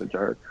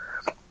Pulisic.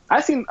 I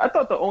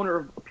thought the owner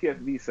of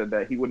PSV said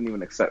that he wouldn't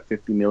even accept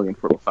 50 million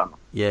for Lozano.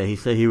 Yeah, he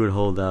said he would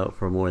hold out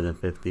for more than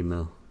 50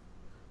 mil.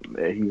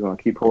 Yeah, he's gonna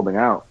keep holding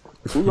out.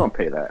 Who's gonna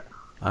pay that?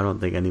 I don't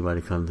think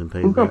anybody comes and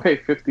pays Who's gonna that. pay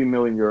 50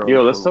 million euros?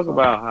 Yo, let's for talk Lozano?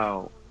 about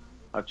how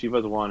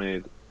Chivas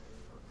wanted,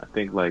 I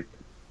think like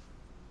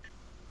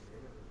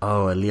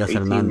Oh, Elias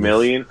 18 Hernandez.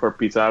 million for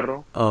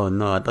Pizarro. Oh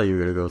no, I thought you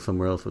were gonna go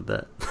somewhere else with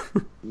that.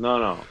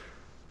 No,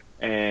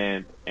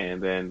 and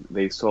then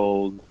they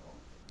sold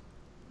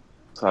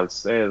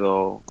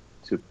Salcedo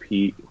to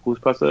Pete. Who's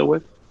Salcedo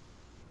with?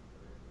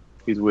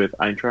 He's with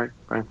Eintracht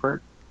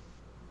Frankfurt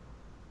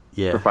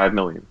Yeah, for $5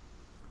 million.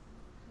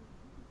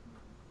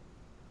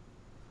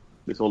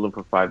 They sold him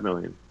for $5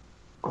 million,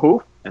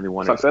 Who? and they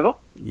wanted. Salcedo?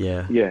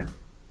 yeah. Yeah,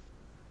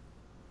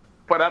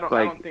 But I don't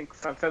Like- think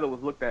Salcedo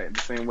was looked at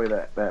the same way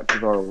that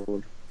Pizarro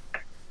was.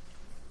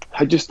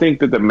 I just think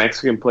that the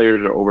Mexican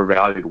players are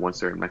overvalued once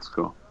they're in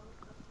Mexico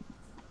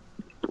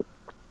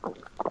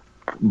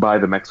by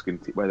the Mexican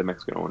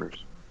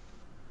owners,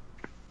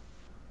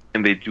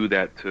 and they do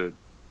that to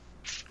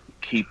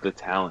keep the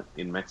talent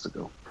in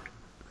Mexico.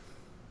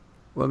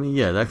 Well, I mean,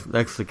 yeah,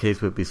 that's the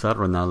case with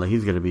Pizarro now. Like,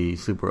 he's gonna be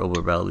super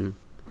overvalued.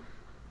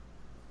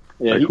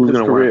 Yeah, Like, who's his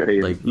gonna want to career-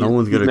 pay? Like, no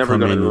one's he's gonna never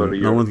come in. go to No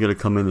Europe. one's gonna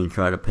come in and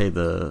try to pay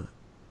the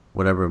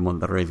whatever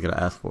Monterrey's gonna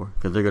ask for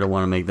because they're gonna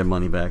want to make their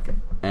money back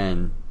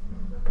and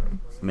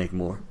make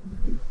more.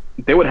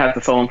 They would have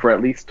to sell him for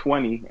at least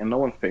 20, and no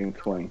one's paying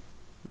 20.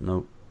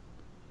 Nope.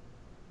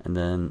 And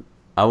then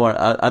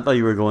I thought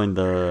you were going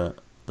the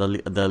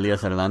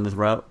Elias Hernandez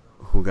route.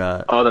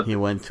 He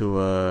went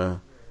to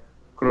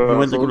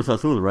Cruz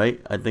Azul,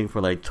 right? I think for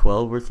like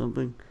 12 or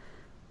something.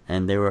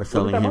 And they were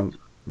selling that him. much?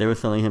 They were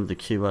selling him to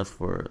Chivas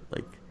for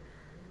like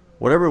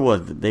whatever it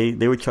was. They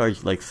were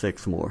charged like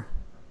 6 more.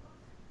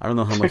 I don't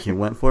know how much he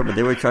went for, but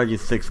they were charging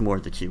 6 more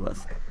to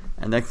Chivas,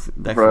 and that's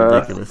Bruh.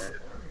 ridiculous.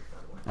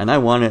 And I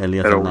wanted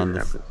Elias That always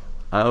Hernandez.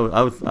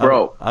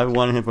 happens. I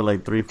wanted him for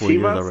like 3-4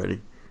 years Chivas?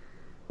 already.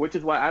 Which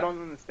is why I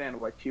don't understand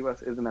why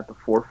Chivas isn't at the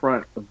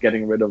forefront of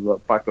getting rid of the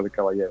Pacto de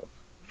Caballeros,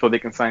 so they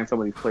can sign some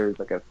of these players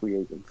like as free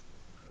agents.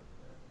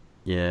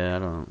 Yeah, I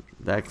don't.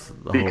 That's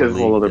the Because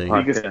whole other league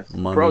thing. podcast.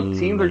 Money, Bro,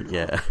 teams like, are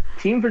yeah.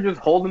 teams are just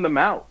holding them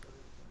out.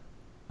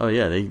 Oh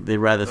yeah, they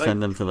rather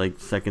send them to like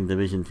second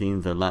division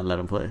teams or not let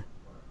them play.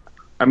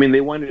 I mean,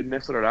 they wanted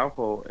Nestor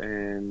Araujo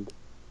and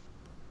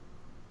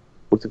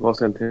what's it called?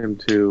 Sent him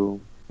to.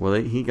 Well,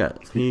 he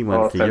went to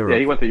Yeah, Europe.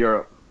 he went to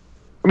Europe.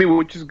 I mean,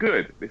 which is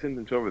good. They sent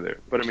him to over there,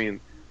 but I mean,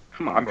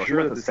 Come on, I'm bro. He sure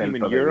went that to the team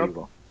in Santo Europe-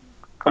 Domingo.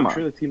 Come on.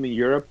 sure the team in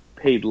Europe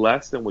paid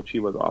less than what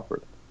Chivas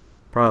offered.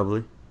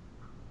 Probably.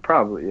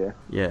 Probably, yeah.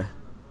 Yeah.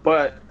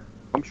 But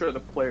I'm sure the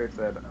player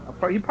said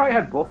he probably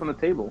had both on the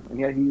table, and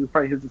he was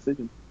probably his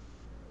decision.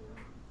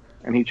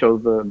 And he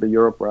chose the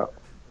Europe route.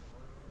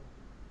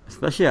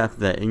 Especially after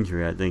that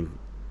injury, I think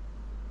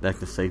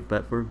that's a safe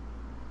bet for him.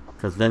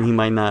 Because then he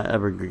might not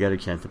ever get a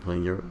chance to play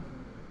in Europe.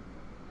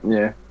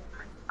 Yeah.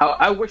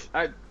 I wish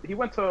he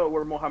went to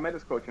where Mohamed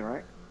is coaching,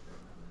 right?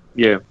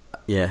 Yeah,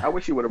 Yeah. I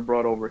wish he would have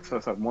brought over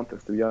Cesar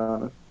Montes, to be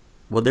honest.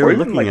 Well, they Or were even,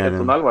 looking like, at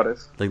Edson him.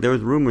 Alvarez. Like there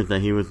was rumors that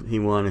he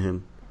wanted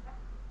him.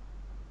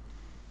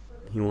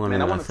 He wanted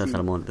Man, I wanna Cesar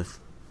see- Montes.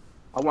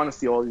 I want to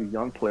see all these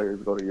young players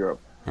go to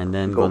Europe. And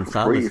then Go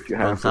for free if you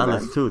have to,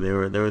 Gonzalez man.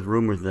 too. There was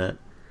rumors that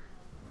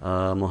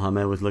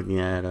Mohamed was looking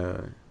at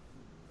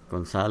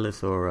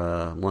Gonzalez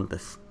or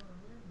Montes.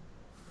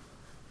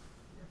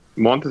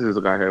 Montes is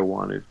the guy I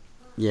wanted.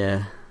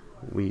 Yeah,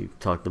 we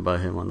talked about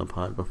him on the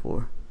pod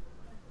before.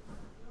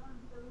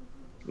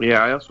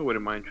 Yeah, I also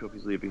wouldn't mind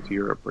Trophy's leaving to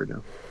Europe right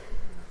now.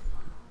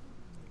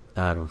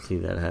 I don't see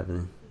that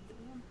happening.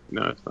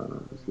 No, it's not.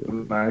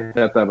 Nah, he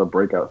has to have a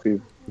breakout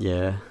season.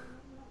 Yeah,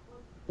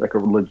 Like a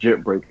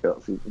legit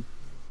breakout season.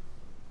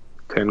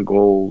 10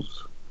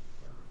 goals,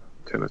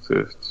 10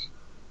 assists.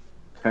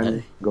 10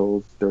 Hey.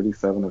 goals,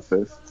 37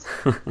 assists.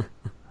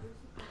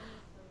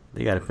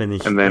 they gotta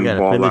finish. And then they gotta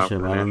ball finish out for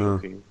him. the I don't national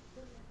know. team.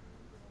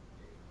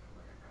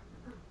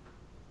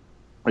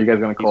 Are you guys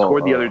going to He call...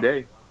 scored the other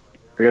day.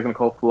 Are you guys gonna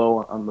call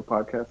Flo on the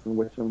podcast and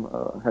wish him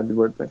happy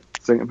birthday?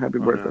 Sing him happy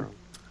birthday. No.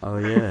 Oh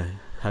yeah,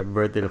 happy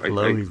birthday to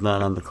Flo. He's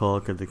not on the call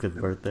because it's his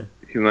birthday.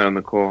 He's not on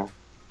the call.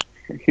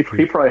 He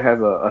probably has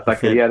a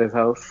taqueria at his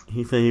house.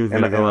 He said he was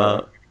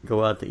gonna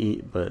go out to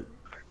eat, but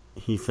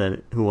he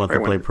said who wants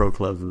to play pro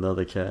clubs in the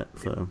other chat.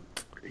 So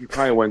he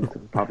probably went to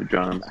Papa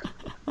John's.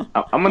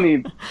 I'm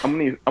gonna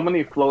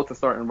need Flo to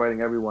start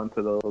inviting everyone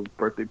to those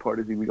birthday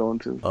parties he be going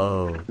to.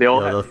 Oh, they all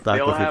those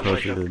tacos have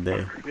like of the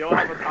day. They all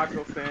have a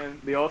taco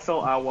stand. They all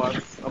sell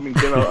aguas.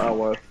 Dinner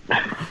aguas.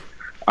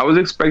 I was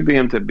expecting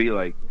him to be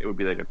like it would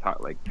be like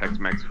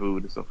Tex-Mex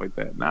food and stuff like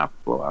that. Nah,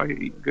 Flo out here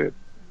eating good.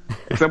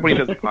 Except when he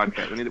does the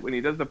podcast. When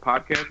he does the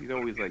podcast, he's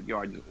always like, "Yo,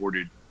 I just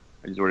ordered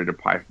a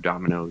pie from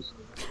Domino's.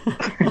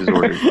 I just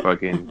ordered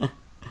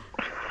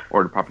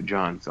Papa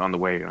John's on the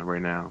way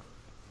right now."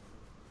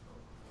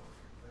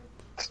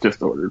 It's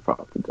just ordered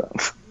Papa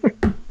John's.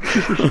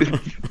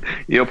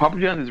 Yo, Papa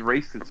John's is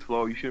racist,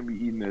 Flo. You shouldn't be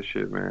eating that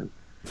shit, man.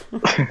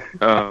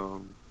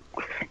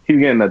 He's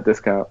getting that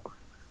discount.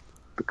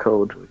 The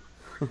code.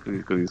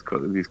 Because he's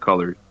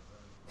colored.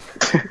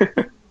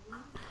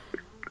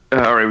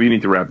 All right, we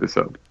need to wrap this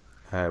up.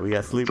 All right, we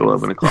got sleepers.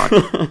 It's 11 o'clock.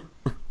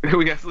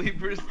 We got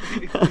sleepers.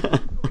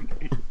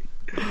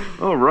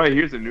 All right,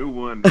 here's a new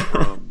one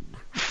from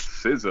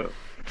SZA.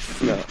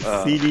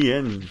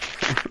 CDN.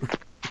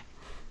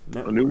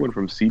 A new one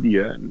from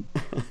CDN.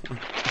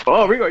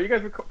 Oh, Rigo, you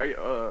guys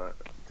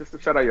just to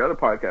shout out your other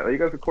podcast. Are you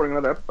guys recording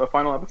a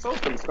final episode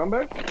for the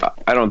Scumbag?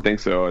 I don't think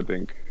so. I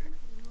think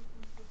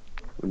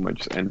we might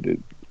just end it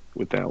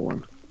with that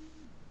one.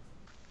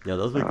 Yeah,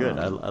 those were good.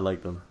 I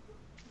like them.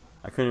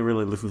 I couldn't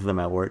really listen to them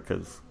at work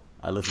because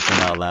I listen to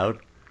them out loud.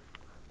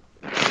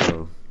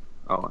 So,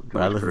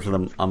 but I listen to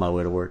them on my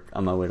way to work.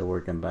 On my way to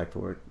work and back to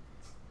work.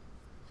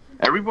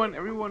 Everyone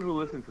who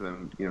listened to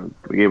them,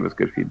 they gave us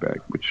good feedback,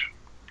 which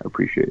I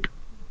appreciate.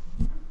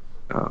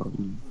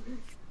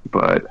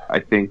 But I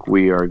think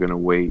we are going to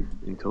wait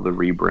until the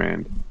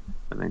rebrand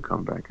and then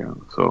come back out.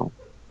 So,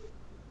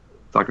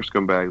 Soccer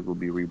Scumbags will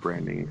be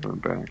rebranding and coming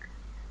back.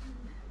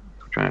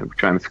 We're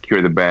trying to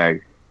secure the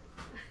bag.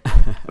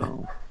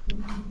 So.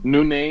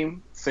 New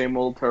name, same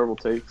old terrible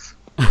takes.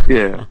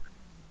 Yeah.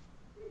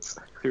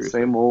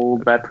 Same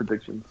old bad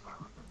predictions.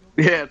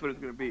 Yeah, that's what it's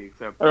gonna be.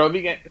 Except you've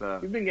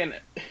been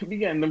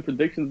getting them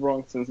predictions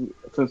wrong since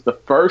the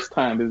first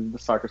time is the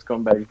Soccer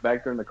Scumbags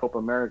back during the Copa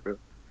America.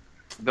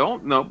 But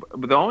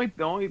the only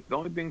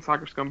thing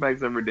Soccer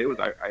Scumbags ever did was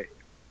I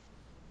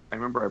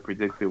remember I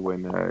predicted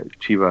when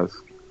Chivas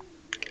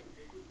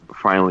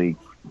finally,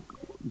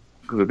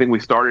 because I think we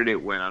started it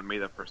when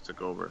Almeida first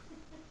took over.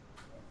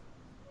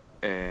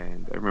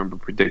 And I remember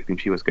predicting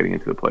Chivas getting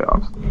into the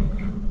playoffs.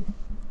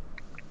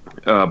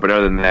 But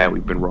other than that,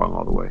 we've been wrong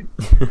all the way.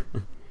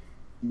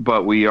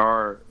 But we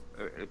are.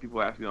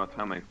 People ask me all the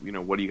time, like,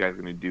 what are you guys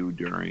going to do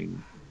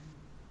during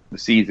the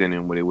season?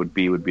 And what it would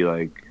be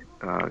like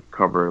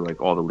cover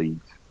like all the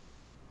leagues,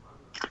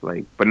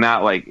 but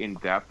not like in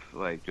depth,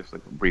 like just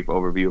like a brief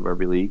overview of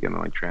every league and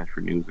then like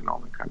transfer news and all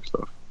that kind of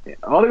stuff. Yeah,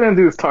 all they're going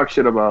to do is talk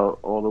shit about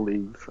all the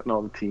leagues and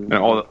all the teams and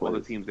all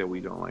the teams that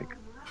we don't like.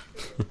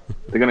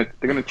 They're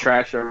gonna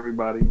trash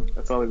everybody.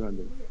 That's all they're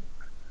gonna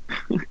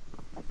do.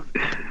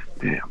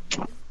 Damn.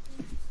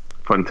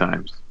 Fun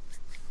times.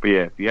 But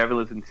yeah, if you haven't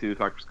listened to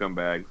Soccer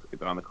Scumbags,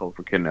 it's on the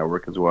Colorful Kid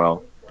Network as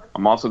well.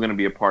 I'm also going to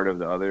be a part of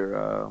the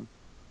other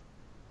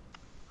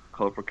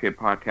Colorful Kid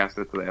podcast.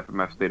 That's the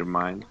FMF State of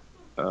Mind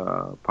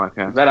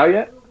podcast. Is that out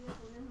yet?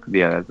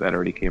 Yeah, that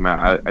already came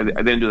out. I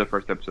didn't do the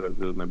first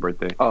episode. It was my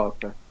birthday. Oh,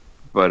 okay.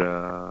 But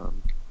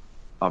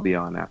I'll be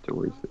on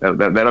afterwards.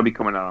 That'll be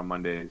coming out on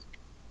Mondays.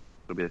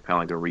 It'll be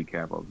kind of like a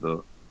recap of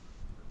the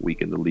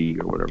week in the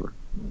league or whatever.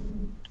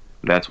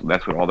 That's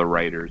what all the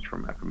writers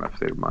from FMF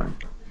State of Mind.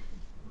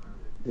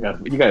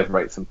 You guys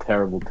write some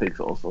terrible takes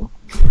also.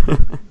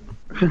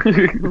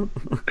 I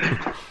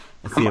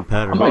see a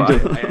pattern.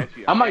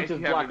 I might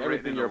just block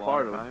everything you're a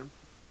part of. I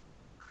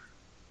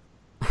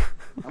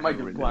might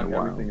just block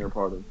everything you're a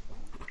part of.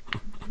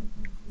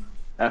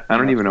 I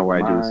don't even know why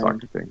I do the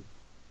soccer thing.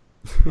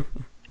 All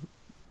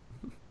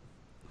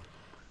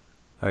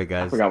right,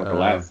 guys. I forgot what the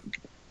last.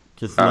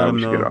 Just let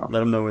them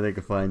know where they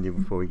can find you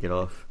before we get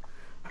off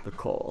the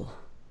call.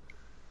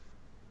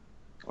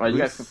 All right, you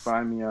guys can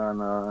find me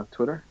on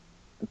Twitter.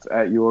 It's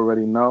at You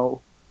Already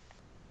Know.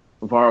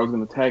 Navarro's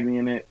going to tag me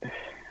in it.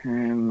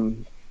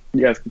 And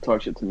you guys can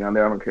talk shit to me on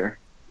there. I don't care.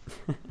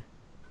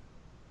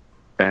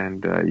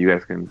 And you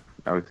guys can,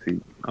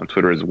 obviously, on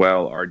Twitter as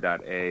well,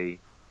 r.a.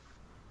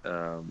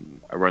 I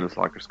run the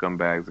Soccer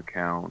Scumbags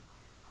account.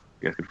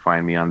 You guys can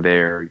find me on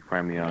there. You can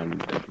find me on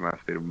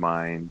FMF State of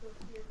Mind.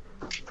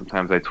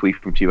 Sometimes I tweet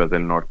from Chivas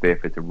del Norte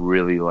if it's a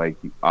really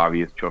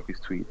obvious trophies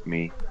tweet. It's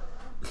me.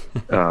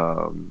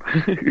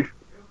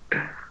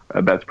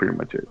 That's pretty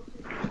much it.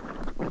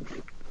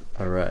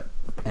 All right.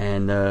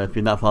 And if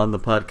you're not following the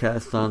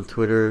podcast on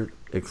Twitter,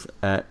 it's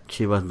at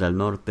Chivas del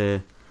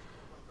Norte.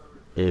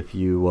 If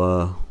you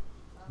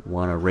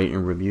want to rate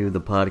and review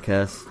the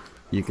podcast,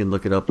 you can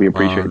look it up. We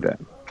appreciate that.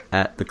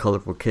 At The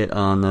Colorful Kit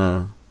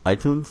on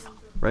iTunes.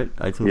 right?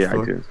 iTunes Yeah,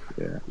 Store. iTunes.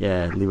 Yeah.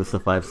 Yeah, leave us a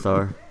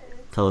 5-star.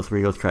 Tell us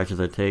Rigo's trashes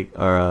our take,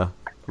 or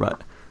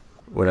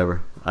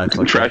whatever. I fucked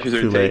up. Trashes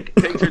Too or late.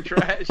 takes or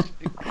trash.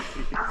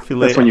 Too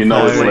late. That's when you I'm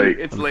know it's tired. late.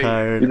 It's I'm late.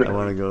 tired. I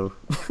want to go.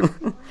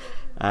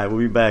 Alright, we'll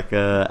be back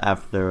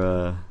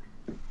after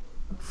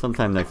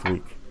sometime next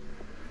week.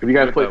 If you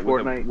guys play With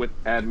Fortnite,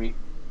 add me.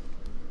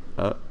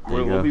 There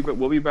you go.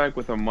 We'll be back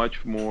with a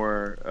much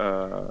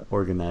more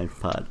Organized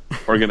pod.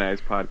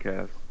 organized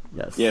podcast.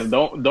 Yes. Yeah,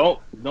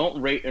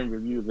 don't rate and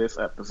review this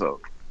episode.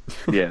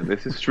 Yeah,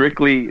 this is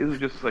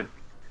just like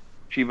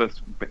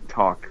Chivas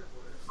talk.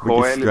 We're just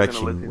Joel is gonna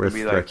stretching. listen We're and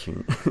be like,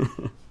 stretching.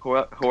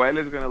 Joel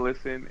is gonna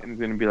listen and is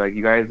gonna be like,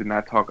 you guys did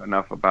not talk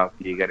enough about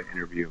the Get an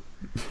interview.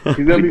 He's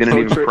gonna We be didn't so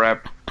even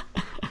prep.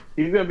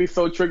 He's gonna be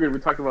so triggered. We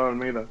talked about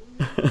Almeida.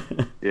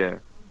 Yeah.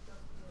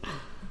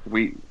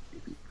 We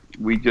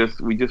just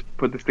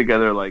put this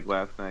together like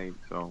last night,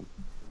 so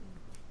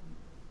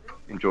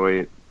enjoy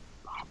it.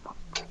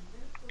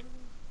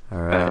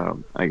 All right.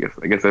 I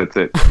guess that's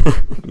it.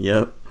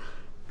 Yep.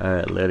 All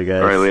right. Later,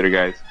 guys. All right, later,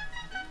 guys.